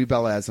connecting with Brie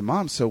Bella as a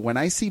mom. So when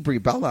I see Brie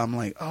Bella, I'm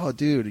like, oh,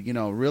 dude,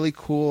 really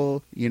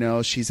cool.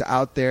 She's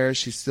out there.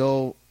 She's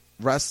still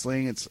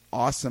wrestling. It's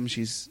awesome.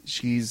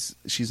 She's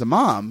a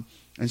mom,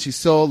 and she's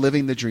still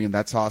living the dream.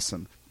 That's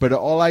awesome. But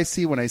all I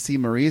see when I see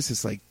Maryse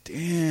is like,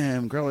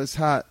 damn, girl is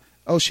hot.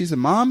 Oh, she's a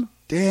mom?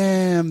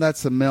 Damn,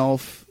 that's a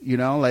MILF.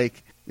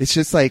 Like, it's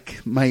just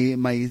like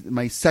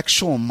my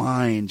sexual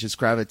mind just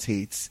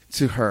gravitates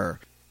to her.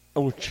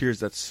 Oh, cheers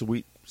that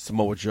sweet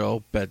Samoa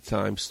Joe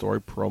bedtime story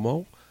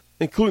promo,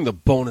 including the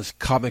bonus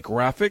comic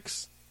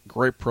graphics.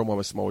 Great promo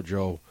with Samoa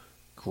Joe.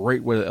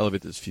 Great way to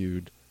elevate this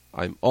feud.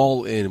 I'm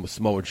all in with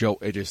Samoa Joe,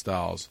 AJ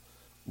Styles.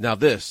 Now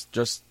this,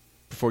 just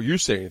before you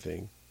say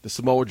anything, the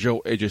Samoa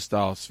Joe, AJ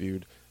Styles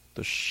feud,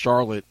 the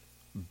Charlotte,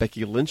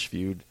 Becky Lynch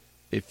feud,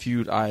 a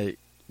feud I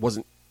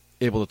wasn't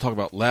able to talk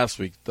about last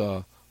week,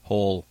 the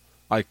whole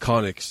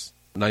Iconics,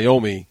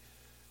 Naomi,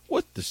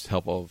 with the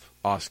help of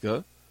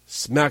Asuka.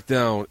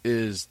 SmackDown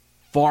is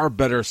far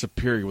better,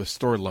 superior with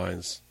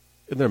storylines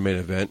in their main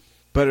event,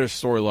 better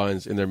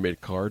storylines in their mid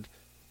card,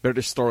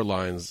 better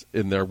storylines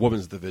in their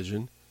women's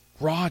division.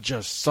 Raw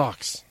just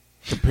sucks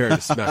compared to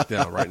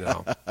SmackDown right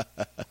now.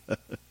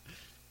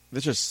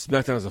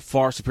 SmackDown is a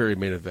far superior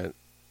main event,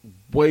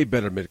 way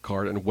better mid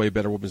card, and way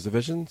better women's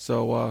division.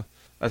 So,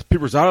 as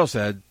Pete Rosado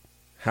said,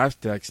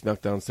 hashtag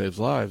SmackDown saves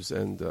lives,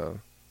 and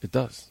it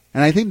does.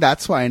 And I think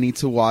that's why I need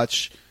to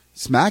watch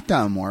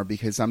SmackDown more,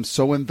 because I'm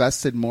so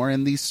invested more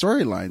in these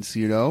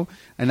storylines,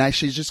 and I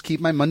should just keep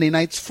my Monday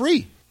nights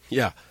free.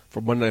 Yeah,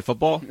 for Monday Night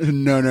Football?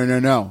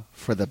 No.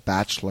 For The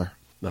Bachelor.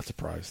 Not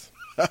surprised.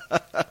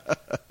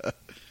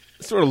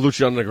 Sort of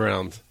Lucha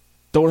Underground.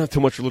 Don't have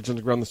too much for Lucha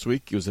Underground this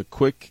week. It was a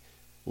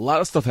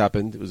lot of stuff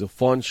happened. It was a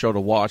fun show to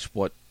watch,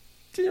 but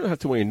didn't have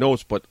too many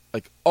notes, but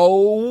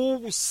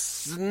oh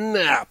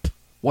snap.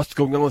 What's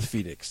going on with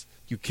Phoenix?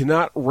 You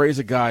cannot raise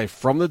a guy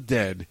from the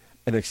dead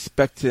and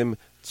expect him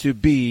to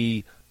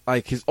be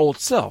like his old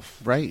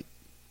self. Right.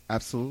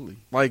 Absolutely.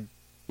 Like,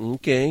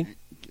 okay.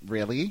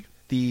 Really?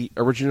 The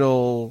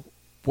original,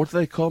 what do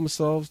they call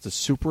themselves? The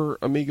Super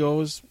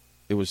Amigos?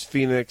 It was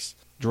Phoenix,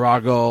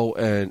 Drago,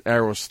 and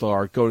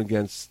Aerostar going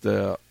against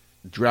the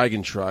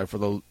Dragon Tribe for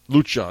the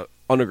Lucha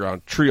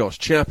Underground Trios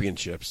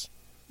Championships.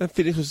 And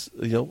Phoenix was,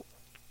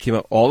 came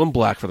out all in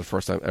black for the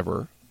first time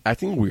ever,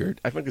 acting weird,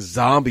 acting like a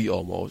zombie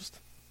almost.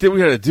 Did what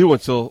he had to do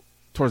until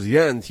towards the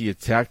end, he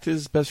attacked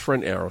his best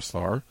friend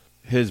Aerostar,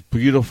 his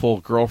beautiful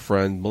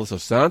girlfriend Melissa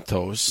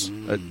Santos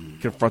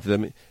confronted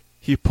him.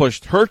 He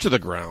pushed her to the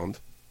ground.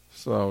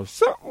 So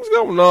something's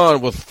going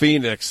on with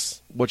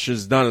Phoenix, which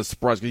is not a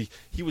surprise.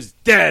 He was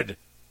dead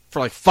for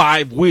like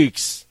 5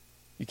 weeks.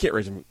 You can't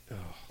raise him. Oh,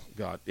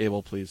 God.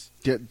 Abel, please.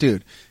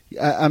 Dude,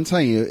 I'm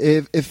telling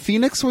you, if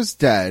Phoenix was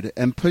dead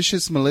and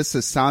pushes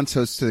Melissa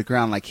Santos to the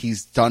ground like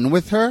he's done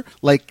with her,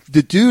 like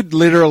the dude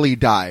literally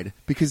died.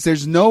 Because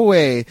there's no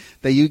way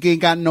that you ain't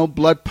got no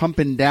blood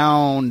pumping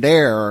down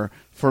there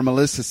for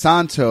Melissa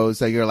Santos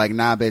that you're like,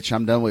 nah, bitch,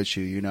 I'm done with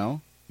you, you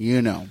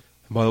know?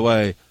 By the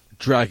way,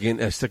 Dragon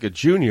Azteca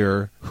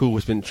Jr., who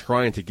has been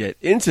trying to get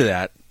into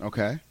that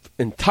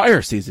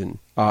entire season,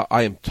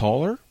 I am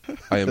taller.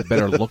 I am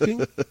better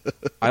looking.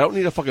 I don't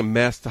need a fucking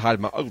mask to hide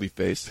my ugly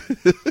face.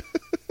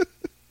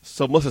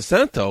 So Melissa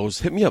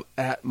Santos, hit me up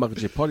at Michael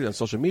J. Putty on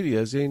social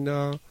media, saying,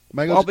 I'll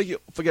make you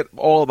forget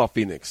all about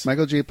Phoenix.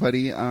 Michael J.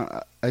 Putty,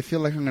 I feel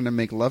like I'm going to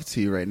make love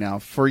to you right now.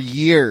 For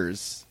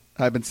years,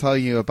 I've been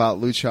telling you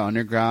about Lucha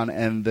Underground,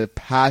 and the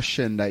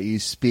passion that you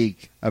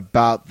speak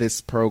about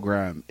this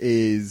program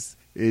it's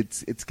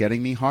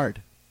getting me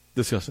hard.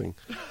 Disgusting.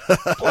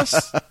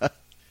 Plus,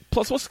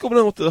 what's going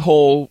on with the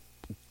whole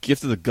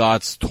Gift of the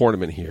Gods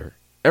tournament here?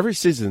 Every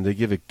season, they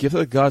give a Gift of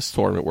the Gods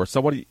tournament where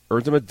somebody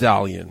earns a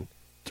medallion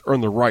to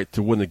earn the right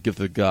to win the Gift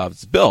of the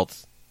Gods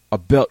belt. A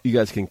belt you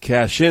guys can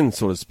cash in,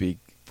 so to speak,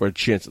 for a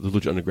chance at the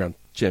Lucha Underground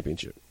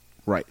Championship.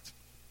 Right.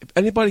 If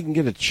anybody can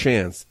get a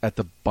chance at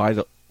the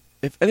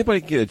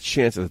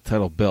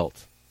title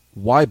belt,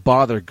 why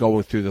bother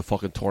going through the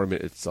fucking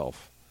tournament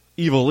itself?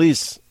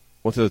 Ivelisse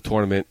went to the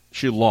tournament.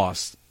 She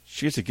lost.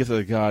 She gets a Gift of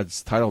the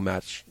Gods title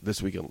match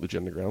this week on Lucha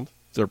Underground.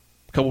 So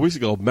a couple weeks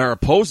ago,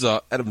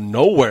 Mariposa, out of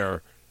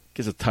nowhere,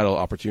 gets a title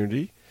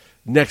opportunity.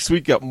 Next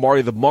week, got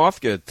Marty the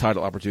Moth get a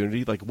title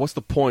opportunity. Like, what's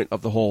the point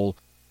of the whole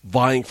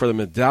vying for the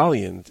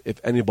medallions if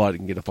anybody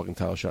can get a fucking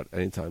title shot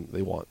anytime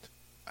they want?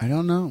 I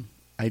don't know.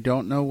 I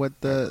don't know what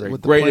the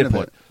great point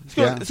input. of it.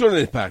 Let's go to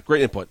the Impact.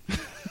 Great input.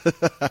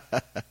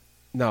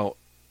 Now,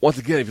 once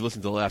again, if you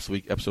listen to last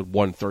week, episode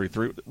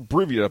 133,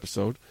 abbreviated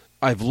episode,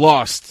 I've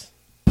lost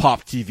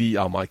Pop TV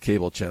on my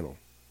cable channel.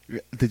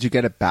 Did you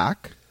get it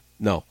back?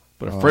 No,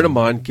 but a friend of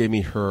mine gave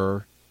me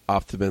her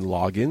Optimum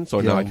login,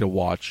 so now I can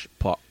watch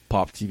Pop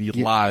TV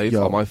live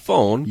on my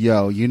phone.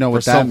 Yo, you know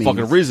what that means. For some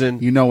fucking reason.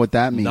 You know what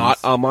that means.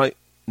 Not on my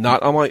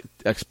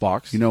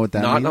Xbox. You know what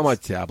that means. Not on my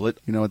tablet.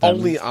 You know what that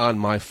only means. on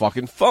my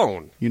fucking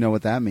phone. You know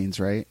what that means,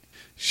 right?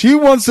 She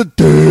wants a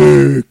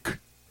dick.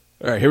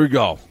 All right, here we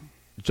go.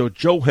 So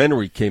Joe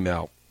Henry came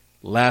out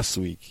last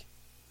week,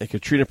 and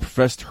Katrina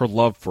professed her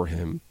love for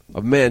him.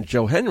 A man,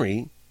 Joe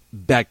Henry,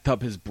 backed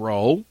up his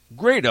bro,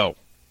 Grado.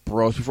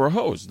 Bros before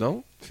hoes,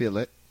 no? Feel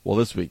it. Well,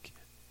 this week,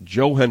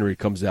 Joe Henry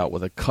comes out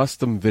with a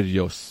custom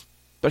video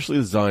specially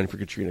designed for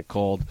Katrina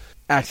called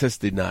Access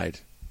Denied,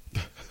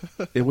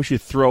 in which he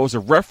throws a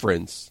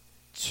reference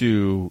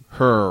to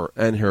her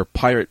and her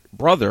pirate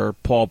brother,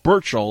 Paul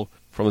Burchill,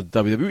 from the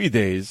WWE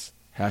days,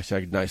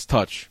 #nice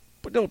touch.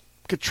 But no,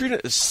 Katrina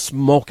is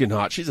smoking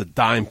hot. She's a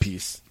dime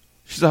piece.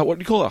 She's a, what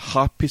do you call it, a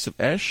hot piece of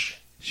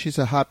ash? She's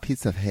a hot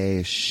piece of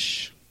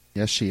hash.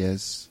 Yes, she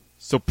is.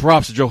 So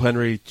props to Joe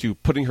Henry to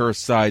putting her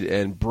aside,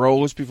 and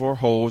bros before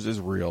hoes is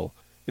real.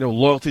 You know,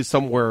 loyalty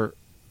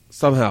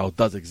somehow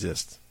does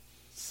exist.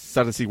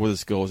 Sad to see where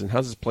this goes and how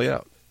does this play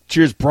out.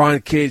 Cheers,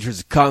 Brian Cage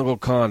versus Congo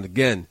Khan.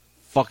 Again,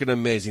 fucking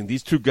amazing.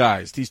 These two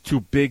guys, these two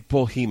big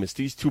behemoths,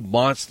 these two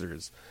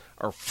monsters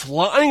are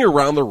flying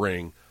around the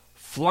ring,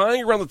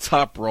 flying around the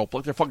top rope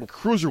like they're fucking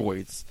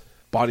cruiserweights.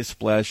 Body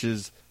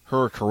splashes,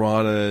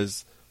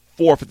 hurricanranas,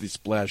 450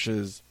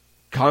 splashes.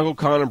 Congo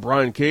Khan and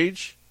Brian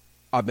Cage,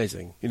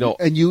 amazing. You know,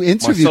 And you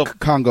interviewed myself-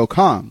 Congo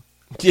Kong.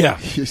 yeah.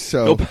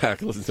 So Go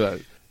back and listen to that.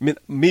 I mean,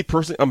 me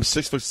personally, I'm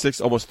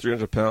 6'6", almost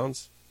 300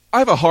 pounds. I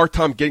have a hard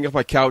time getting off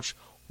my couch,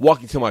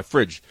 walking to my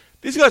fridge.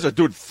 These guys are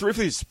doing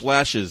 350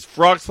 splashes,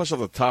 frog splash off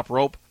the top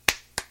rope.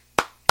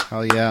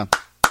 hell yeah.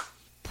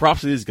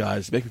 Props to these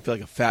guys. Make me feel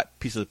like a fat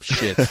piece of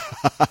shit.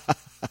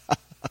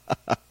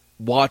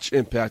 Watch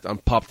Impact on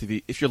Pop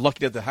TV. If you're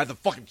lucky enough to have the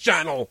fucking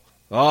channel.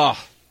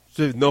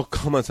 So no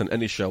comments on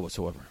any show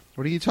whatsoever.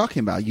 What are you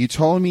talking about? You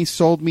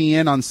sold me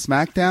in on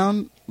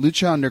SmackDown,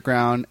 Lucha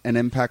Underground, and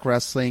Impact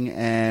Wrestling,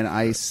 and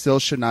I still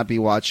should not be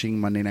watching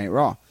Monday Night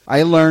Raw.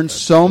 I learned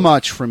so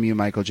much from you,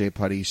 Michael J.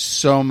 Putty.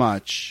 So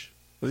much.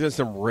 Let's get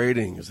some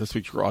ratings. This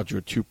week's Raw drew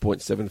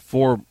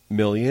 2.74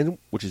 million,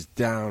 which is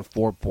down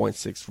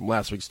 4.6 from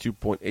last week's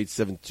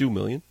 2.872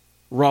 million.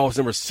 Raw was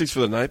number 6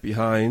 for the night,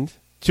 behind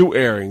 2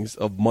 airings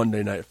of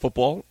Monday Night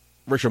Football.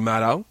 Rachel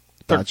Maddow,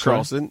 Tucker Bachelor.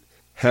 Carlson,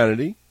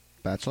 Hannity.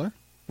 Bachelor?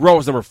 Raw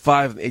was number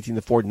 5 in the 18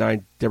 to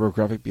 49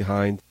 demographic,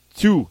 behind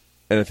 2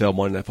 NFL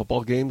Monday Night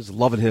Football games,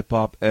 Love and Hip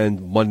Hop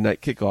and Monday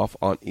Night Kickoff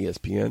on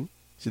ESPN.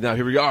 So now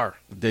here we are,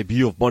 the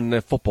debut of Monday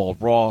Night Football.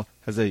 Raw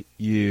has a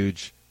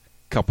huge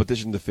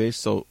competition to face,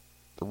 so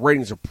the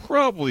ratings will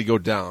probably go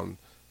down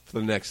for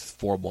the next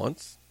 4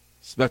 months.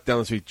 SmackDown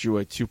this week drew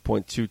a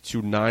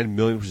 2.229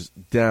 million, which is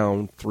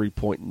down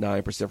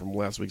 3.9% from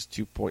last week's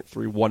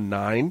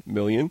 2.319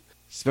 million.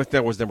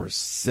 SmackDown was number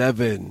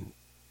 7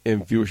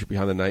 in viewership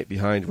behind the night,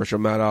 behind Rachel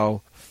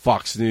Maddow,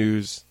 Fox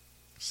News.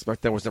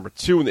 SmackDown was number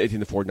 2 in the 18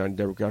 to 49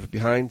 demographic,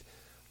 behind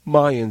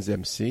Mayans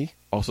MC.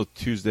 Also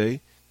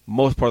Tuesday,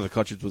 most part of the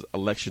country was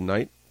election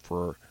night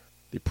for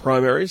the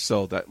primaries,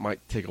 so that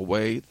might take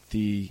away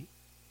the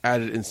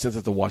added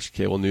incentive to watch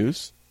cable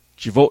news.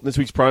 Did you vote in this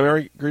week's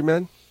primary, Green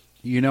Man?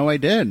 You know I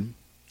did.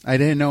 I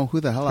didn't know who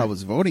the hell I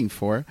was voting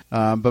for,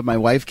 but my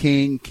wife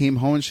came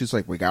home and she's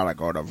like, "We gotta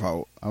go to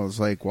vote." I was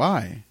like,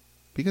 "Why?"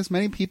 Because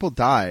many people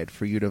died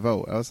for you to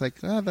vote. I was like,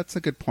 "That's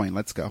a good point.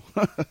 Let's go."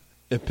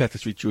 Impact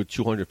this week drew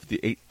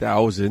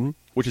 258,000,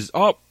 which is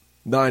up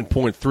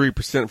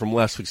 9.3% from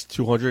last week's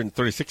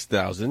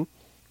 236,000.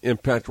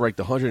 Impact ranked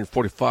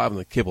 145 on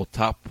the cable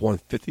top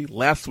 150.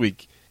 Last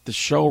week, the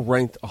show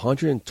ranked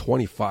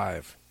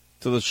 125.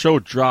 So the show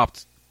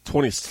dropped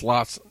 20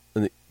 slots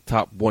in the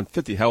top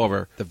 150.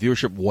 However, the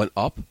viewership went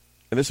up,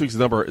 and this week's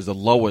number is the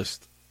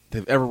lowest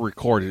they've ever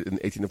recorded in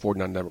the 18 to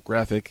 49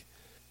 demographic.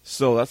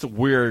 So that's a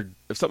weird,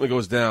 if something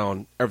goes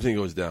down, everything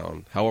goes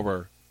down.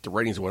 However, the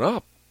ratings went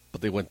up,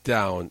 but they went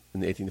down in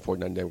the 18 to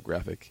 49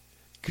 demographic.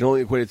 Can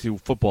only equate it to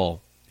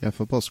football. Yeah,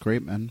 football's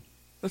great, man.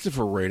 That's it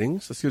for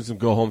ratings. Let's give some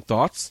go-home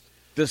thoughts.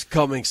 This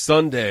coming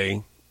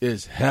Sunday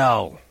is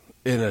Hell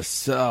in a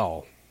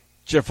Cell.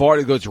 Jeff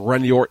Hardy goes to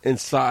Randy Orton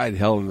inside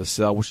Hell in a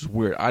Cell, which is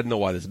weird. I don't know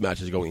why this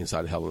match is going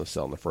inside Hell in a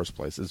Cell in the first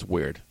place. It's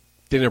weird.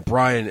 Daniel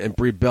Bryan and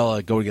Brie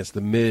Bella go against The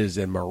Miz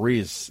and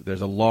Maurice.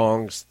 There's a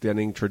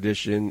long-standing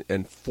tradition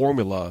and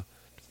formula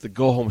to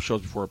go-home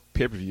shows before a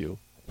pay-per-view.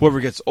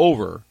 Whoever gets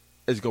over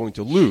is going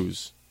to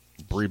lose.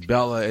 Brie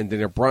Bella and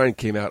Daniel Bryan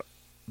came out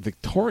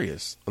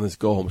victorious on this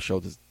go-home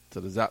show. So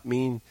does that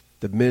mean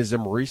The Miz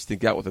and Maurice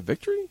think out with a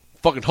victory?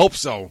 Fucking hope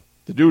so.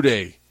 The New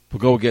Day will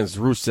go against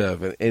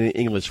Rusev and Eddie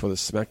English for the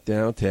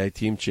SmackDown Tag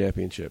Team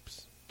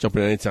Championships. Jump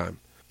in anytime.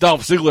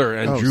 Dolph Ziggler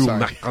and Drew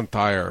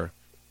McIntyre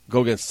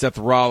go against Seth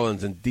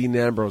Rollins and Dean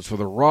Ambrose for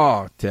the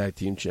Raw Tag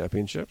Team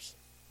Championships.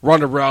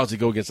 Ronda Rousey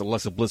go against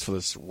Alexa Bliss for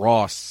the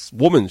Raw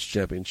Women's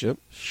Championship.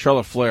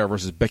 Charlotte Flair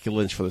versus Becky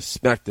Lynch for the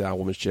SmackDown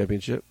Women's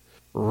Championship.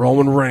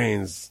 Roman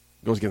Reigns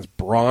goes against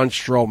Braun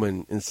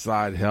Strowman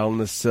inside Hell in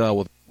a Cell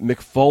with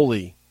Mick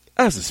Foley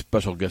as a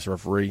special guest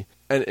referee.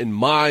 And in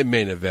my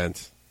main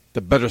event,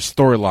 the better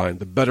storyline,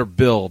 the better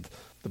build,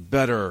 the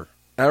better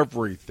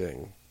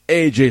everything,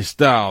 AJ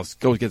Styles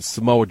goes against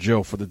Samoa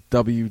Joe for the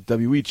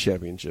WWE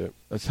Championship.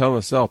 That's Hell in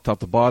a Cell,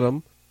 top to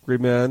bottom.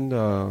 Green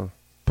Man,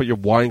 put your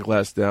wine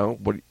glass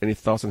down. Any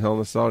thoughts on Hell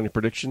in a Cell? Any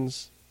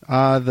predictions?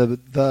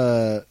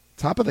 The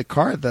top of the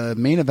card, the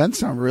main event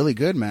sound really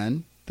good,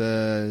 man.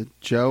 The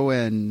Joe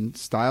and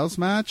Styles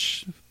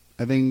match,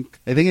 I think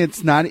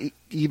it's not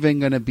even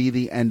going to be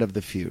the end of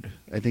the feud.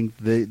 I think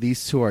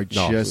these two are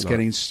just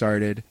getting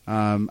started.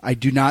 I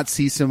do not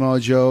see Samoa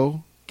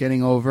Joe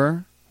getting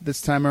over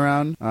this time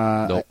around.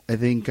 Nope. I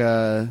think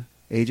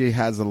AJ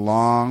has a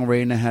long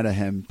reign ahead of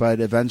him, but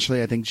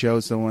eventually I think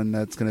Joe's the one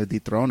that's going to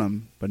dethrone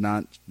him, but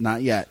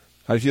not yet.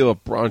 How do you feel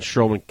about Braun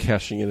Strowman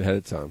cashing in ahead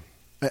of time?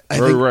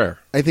 Very rare.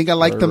 I think I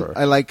like Very them. rare.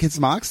 I like his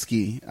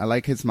moxie. I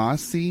like his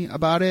moxie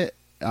about it.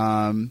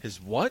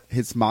 His what?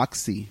 His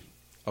moxie.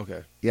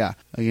 Okay. Yeah,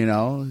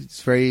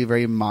 it's very,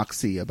 very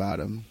moxie about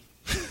him.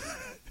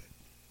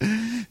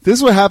 This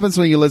is what happens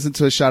when you listen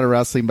to a shot of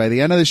wrestling. By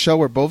the end of the show,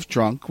 we're both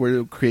drunk.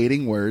 We're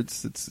creating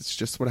words. It's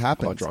just what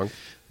happens. I'm not drunk.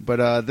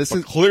 But this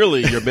is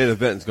Clearly, your main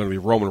event is going to be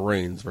Roman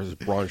Reigns versus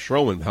Braun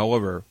Strowman.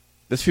 However,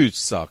 this feud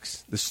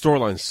sucks. The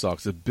storyline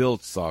sucks. The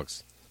build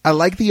sucks. I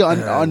like the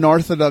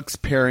unorthodox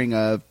pairing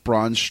of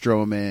Braun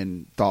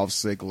Strowman, Dolph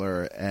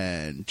Ziggler,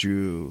 and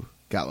Drew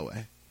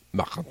Galloway.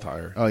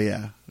 McIntyre. Oh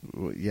yeah,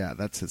 yeah,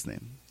 that's his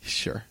name.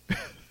 Sure.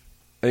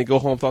 Any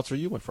go-home thoughts for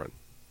you, my friend?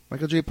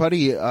 Michael J.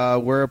 Putty,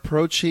 we're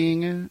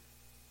approaching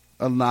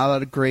a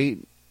lot of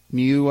great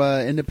new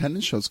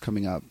independent shows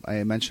coming up.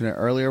 I mentioned it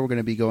earlier. We're going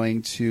to be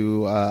going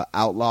to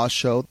Outlaw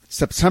Show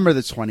September the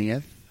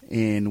 20th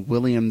in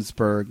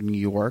Williamsburg, New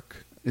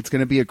York. It's going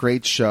to be a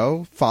great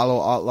show.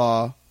 Follow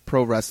Outlaw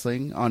Pro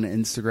Wrestling on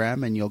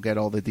Instagram, and you'll get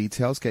all the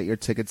details. Get your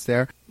tickets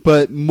there.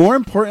 But more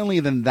importantly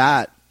than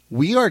that,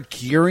 we are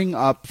gearing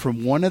up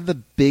from one of the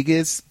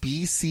biggest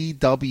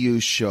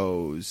BCW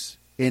shows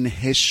in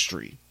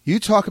history. You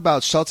talk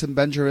about Shelton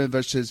Benjamin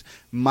versus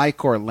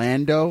Mike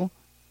Orlando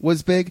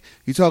was big.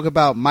 You talk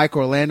about Mike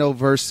Orlando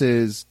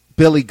versus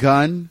Billy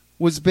Gunn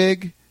was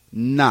big.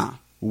 Nah.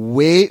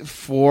 Wait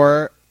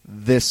for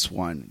this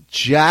one.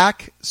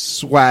 Jack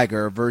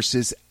Swagger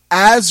versus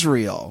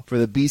Azrael for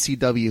the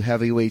BCW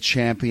Heavyweight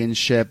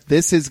Championship.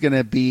 This is going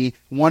to be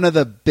one of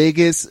the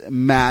biggest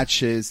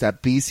matches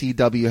that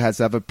BCW has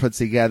ever put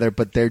together,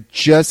 but they're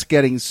just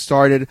getting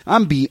started.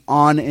 I'm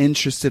beyond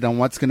interested on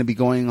what's going to be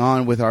going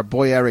on with our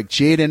boy Eric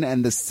Jaden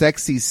and the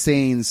Sexy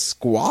Sane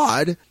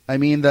squad. I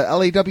mean, the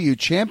LAW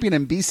champion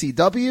in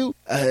BCW,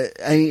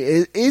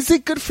 is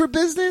it good for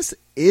business?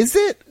 Is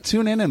it?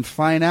 Tune in and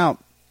find out.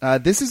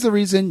 This is the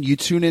reason you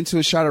tune into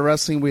A Shot of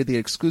Wrestling. We're the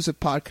exclusive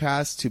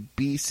podcast to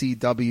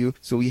BCW.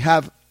 So we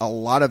have a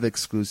lot of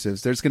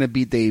exclusives. There's going to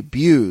be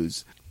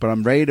debuts, but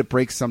I'm ready to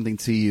break something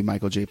to you,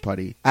 Michael J.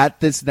 Putty. At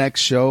this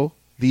next show,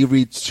 the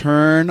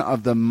return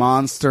of the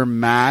monster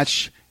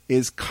match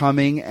is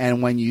coming.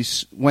 And when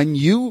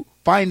you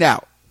find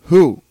out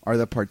who are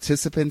the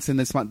participants in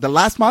this, the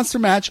last monster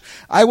match,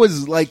 I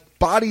was like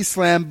body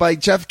slammed by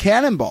Jeff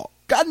Cannonball.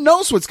 God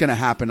knows what's going to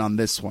happen on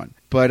this one.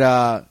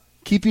 But,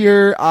 keep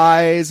your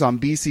eyes on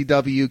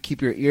BCW.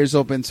 Keep your ears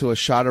open to A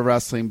Shot of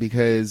Wrestling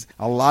because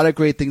a lot of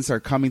great things are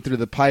coming through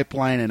the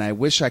pipeline, and I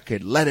wish I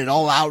could let it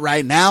all out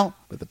right now.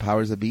 But the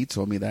powers that be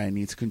told me that I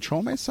need to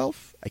control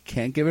myself. I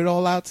can't give it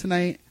all out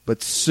tonight,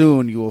 but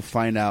soon you will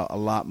find out a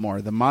lot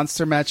more. The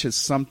monster match is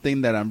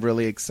something that I'm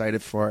really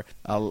excited for.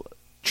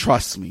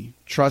 Trust me,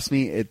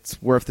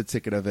 it's worth the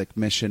ticket of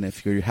admission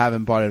if you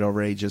haven't bought it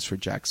already just for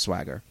Jack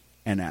Swagger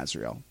and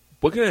Azrael.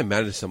 What can I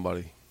manage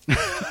somebody?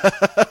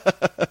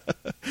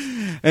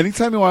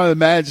 Anytime you want to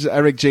manage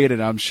Eric Jaden,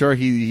 I'm sure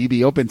he'd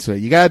be open to it.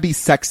 You gotta be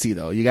sexy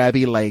though. You gotta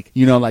be like,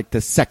 like the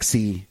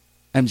sexy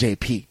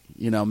MJP.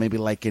 Maybe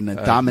like in a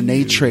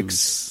dominatrix.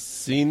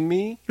 Seen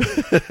me?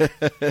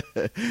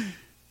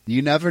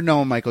 You never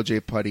know, Michael J.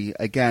 Putty.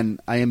 Again,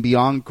 I am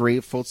beyond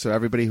grateful to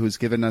everybody who's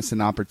given us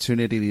an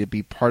opportunity to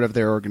be part of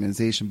their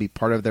organization, be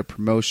part of their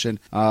promotion,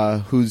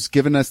 who's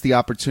given us the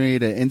opportunity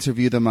to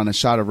interview them on A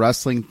Shot of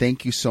Wrestling.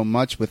 Thank you so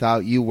much.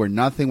 Without you, we're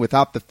nothing.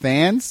 Without the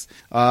fans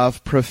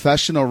of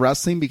professional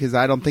wrestling, because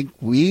I don't think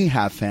we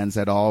have fans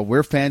at all.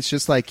 We're fans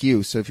just like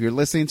you. So if you're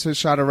listening to A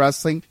Shot of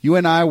Wrestling, you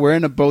and I, we're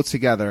in a boat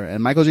together.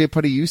 And Michael J.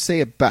 Putty, you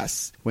say it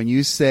best when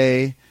you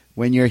say,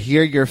 when you're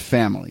here, you're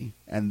family.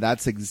 And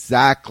that's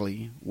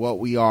exactly what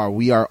we are.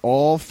 We are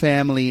all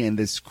family in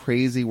this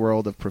crazy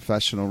world of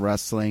professional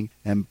wrestling.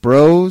 And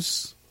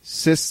bros,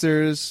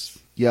 sisters,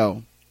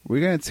 we're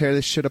going to tear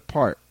this shit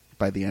apart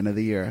by the end of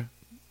the year.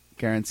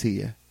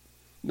 Guarantee you.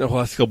 The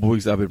last couple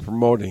weeks I've been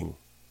promoting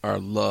our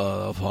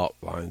love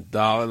hotline.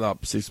 Dial it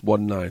up,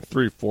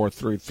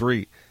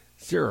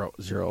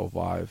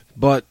 619-3433-005.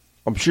 But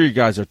I'm sure you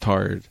guys are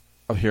tired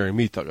of hearing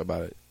me talk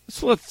about it.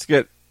 So let's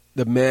get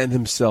the man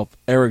himself,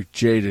 Eric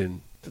Jaden,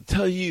 to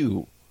tell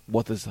you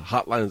what this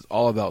hotline is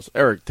all about. So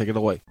Eric, take it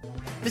away.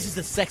 This is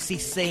the Sexy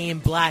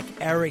Saiyan Black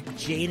Eric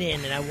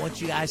Jaden, and I want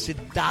you guys to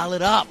dial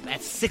it up at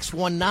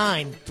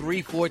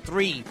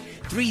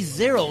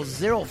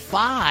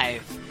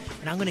 619-343-3005.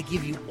 And I'm going to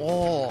give you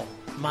all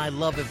my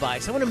love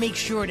advice. I want to make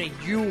sure that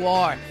you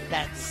are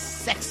that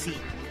sexy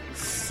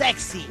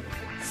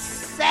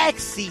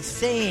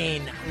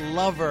Saiyan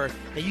lover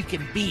that you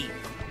can be.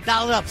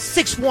 Dial it up,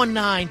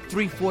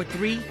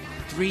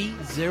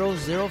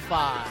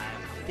 619-343-3005.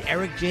 The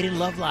Eric Jaden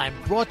Love Line,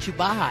 brought to you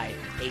by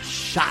A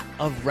Shot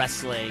of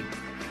Wrestling.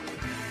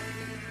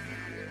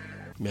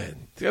 Man,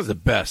 these guys are the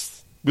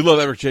best. We love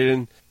Eric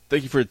Jaden.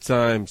 Thank you for your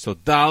time. So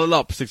dial it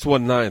up,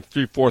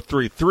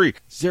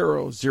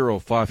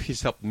 619-343-3005.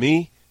 He's helped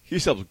me.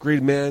 He's helped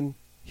Green Man.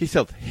 He's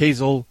helped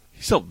Hazel.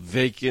 He's helped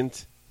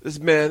Vacant. This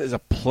man is a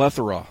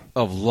plethora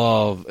of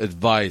love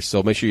advice.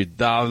 So make sure you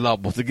dial it up.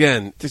 Once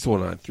again,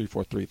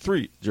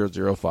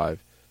 619-343-3005.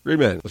 Green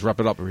Man, let's wrap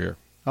it up over here.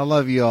 I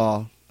love you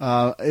all.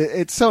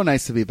 It's so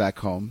nice to be back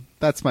home.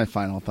 That's my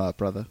final thought,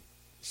 brother.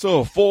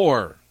 So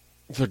for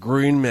the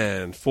Green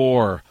Man,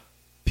 for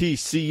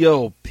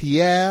PCO,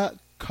 Pierre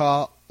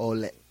Carole.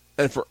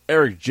 and for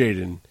Eric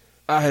Jaden,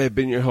 I have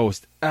been your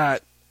host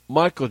at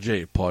Michael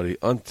J. Putty.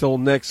 Until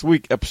next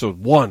week,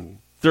 episode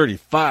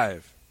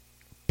 135.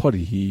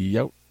 Putty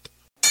out.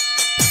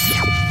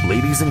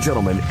 Ladies and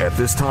gentlemen, at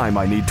this time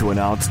I need to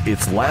announce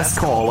it's last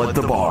call at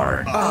the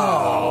bar.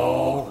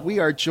 We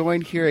are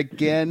joined here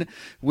again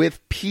with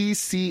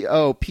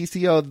PCO.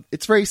 PCO,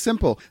 it's very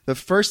simple. The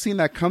first thing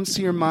that comes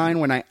to your mind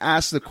when I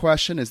ask the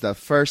question is the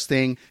first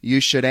thing you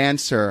should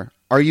answer.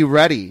 Are you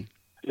ready?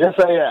 Yes,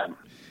 I am.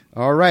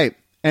 All right.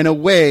 And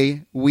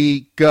away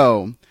we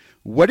go.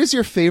 What is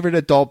your favorite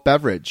adult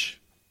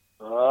beverage?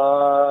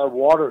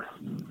 Water.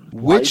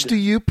 Which do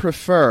you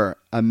prefer,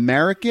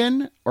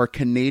 American or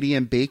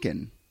Canadian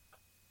bacon?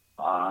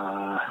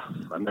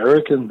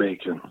 American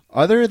bacon.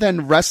 Other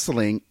than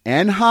wrestling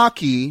and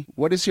hockey,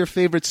 what is your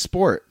favorite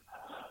sport?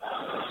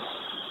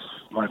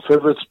 My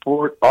favorite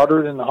sport,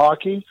 other than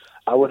hockey,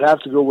 I would have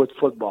to go with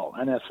football,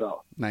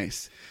 NFL.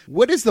 Nice.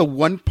 What is the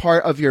one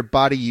part of your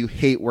body you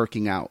hate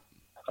working out?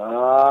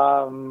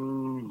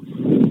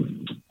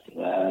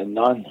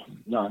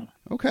 None.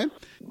 Okay.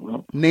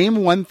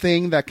 Name one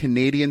thing that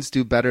Canadians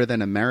do better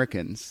than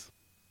Americans.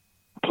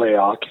 Play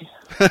hockey.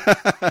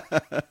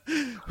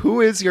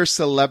 Who is your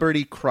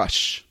celebrity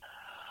crush?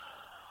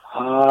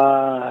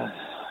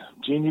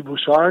 Jeannie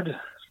Bouchard.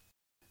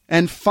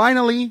 And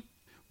finally,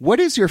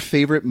 what is your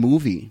favorite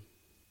movie?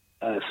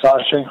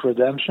 Shawshank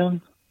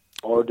Redemption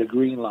or The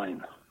Green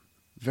Line.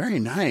 Very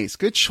nice.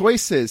 Good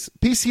choices.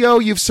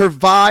 PCO, you've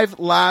survived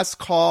last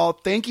call.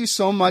 Thank you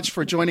so much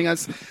for joining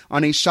us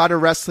on A Shot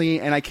of Wrestling,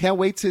 and I can't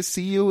wait to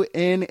see you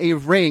in a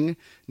ring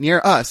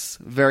near us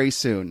very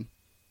soon.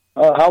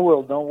 I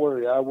will. Don't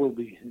worry. I will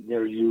be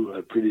near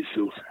you pretty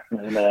soon.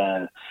 And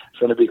it's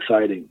going to be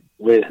exciting.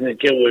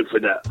 Can't wait for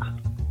that.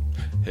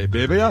 Hey,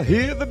 baby, I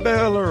hear the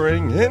bell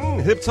ringing,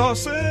 hip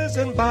tosses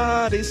and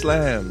body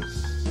slams.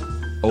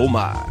 Oh,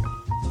 my.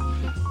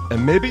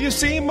 And maybe you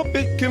seem a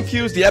bit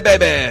confused. Yeah,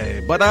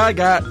 baby, but I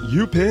got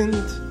you pinned.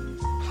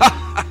 Ha,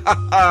 ha,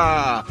 ha,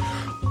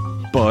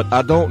 ha. But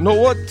I don't know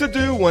what to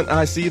do when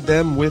I see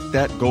them with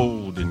that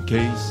golden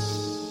case.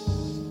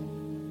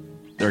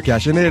 They're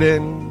cashing it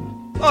in.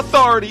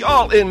 Authority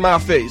all in my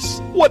face.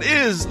 What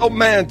is a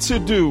man to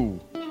do?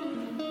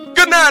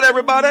 Good night,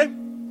 everybody.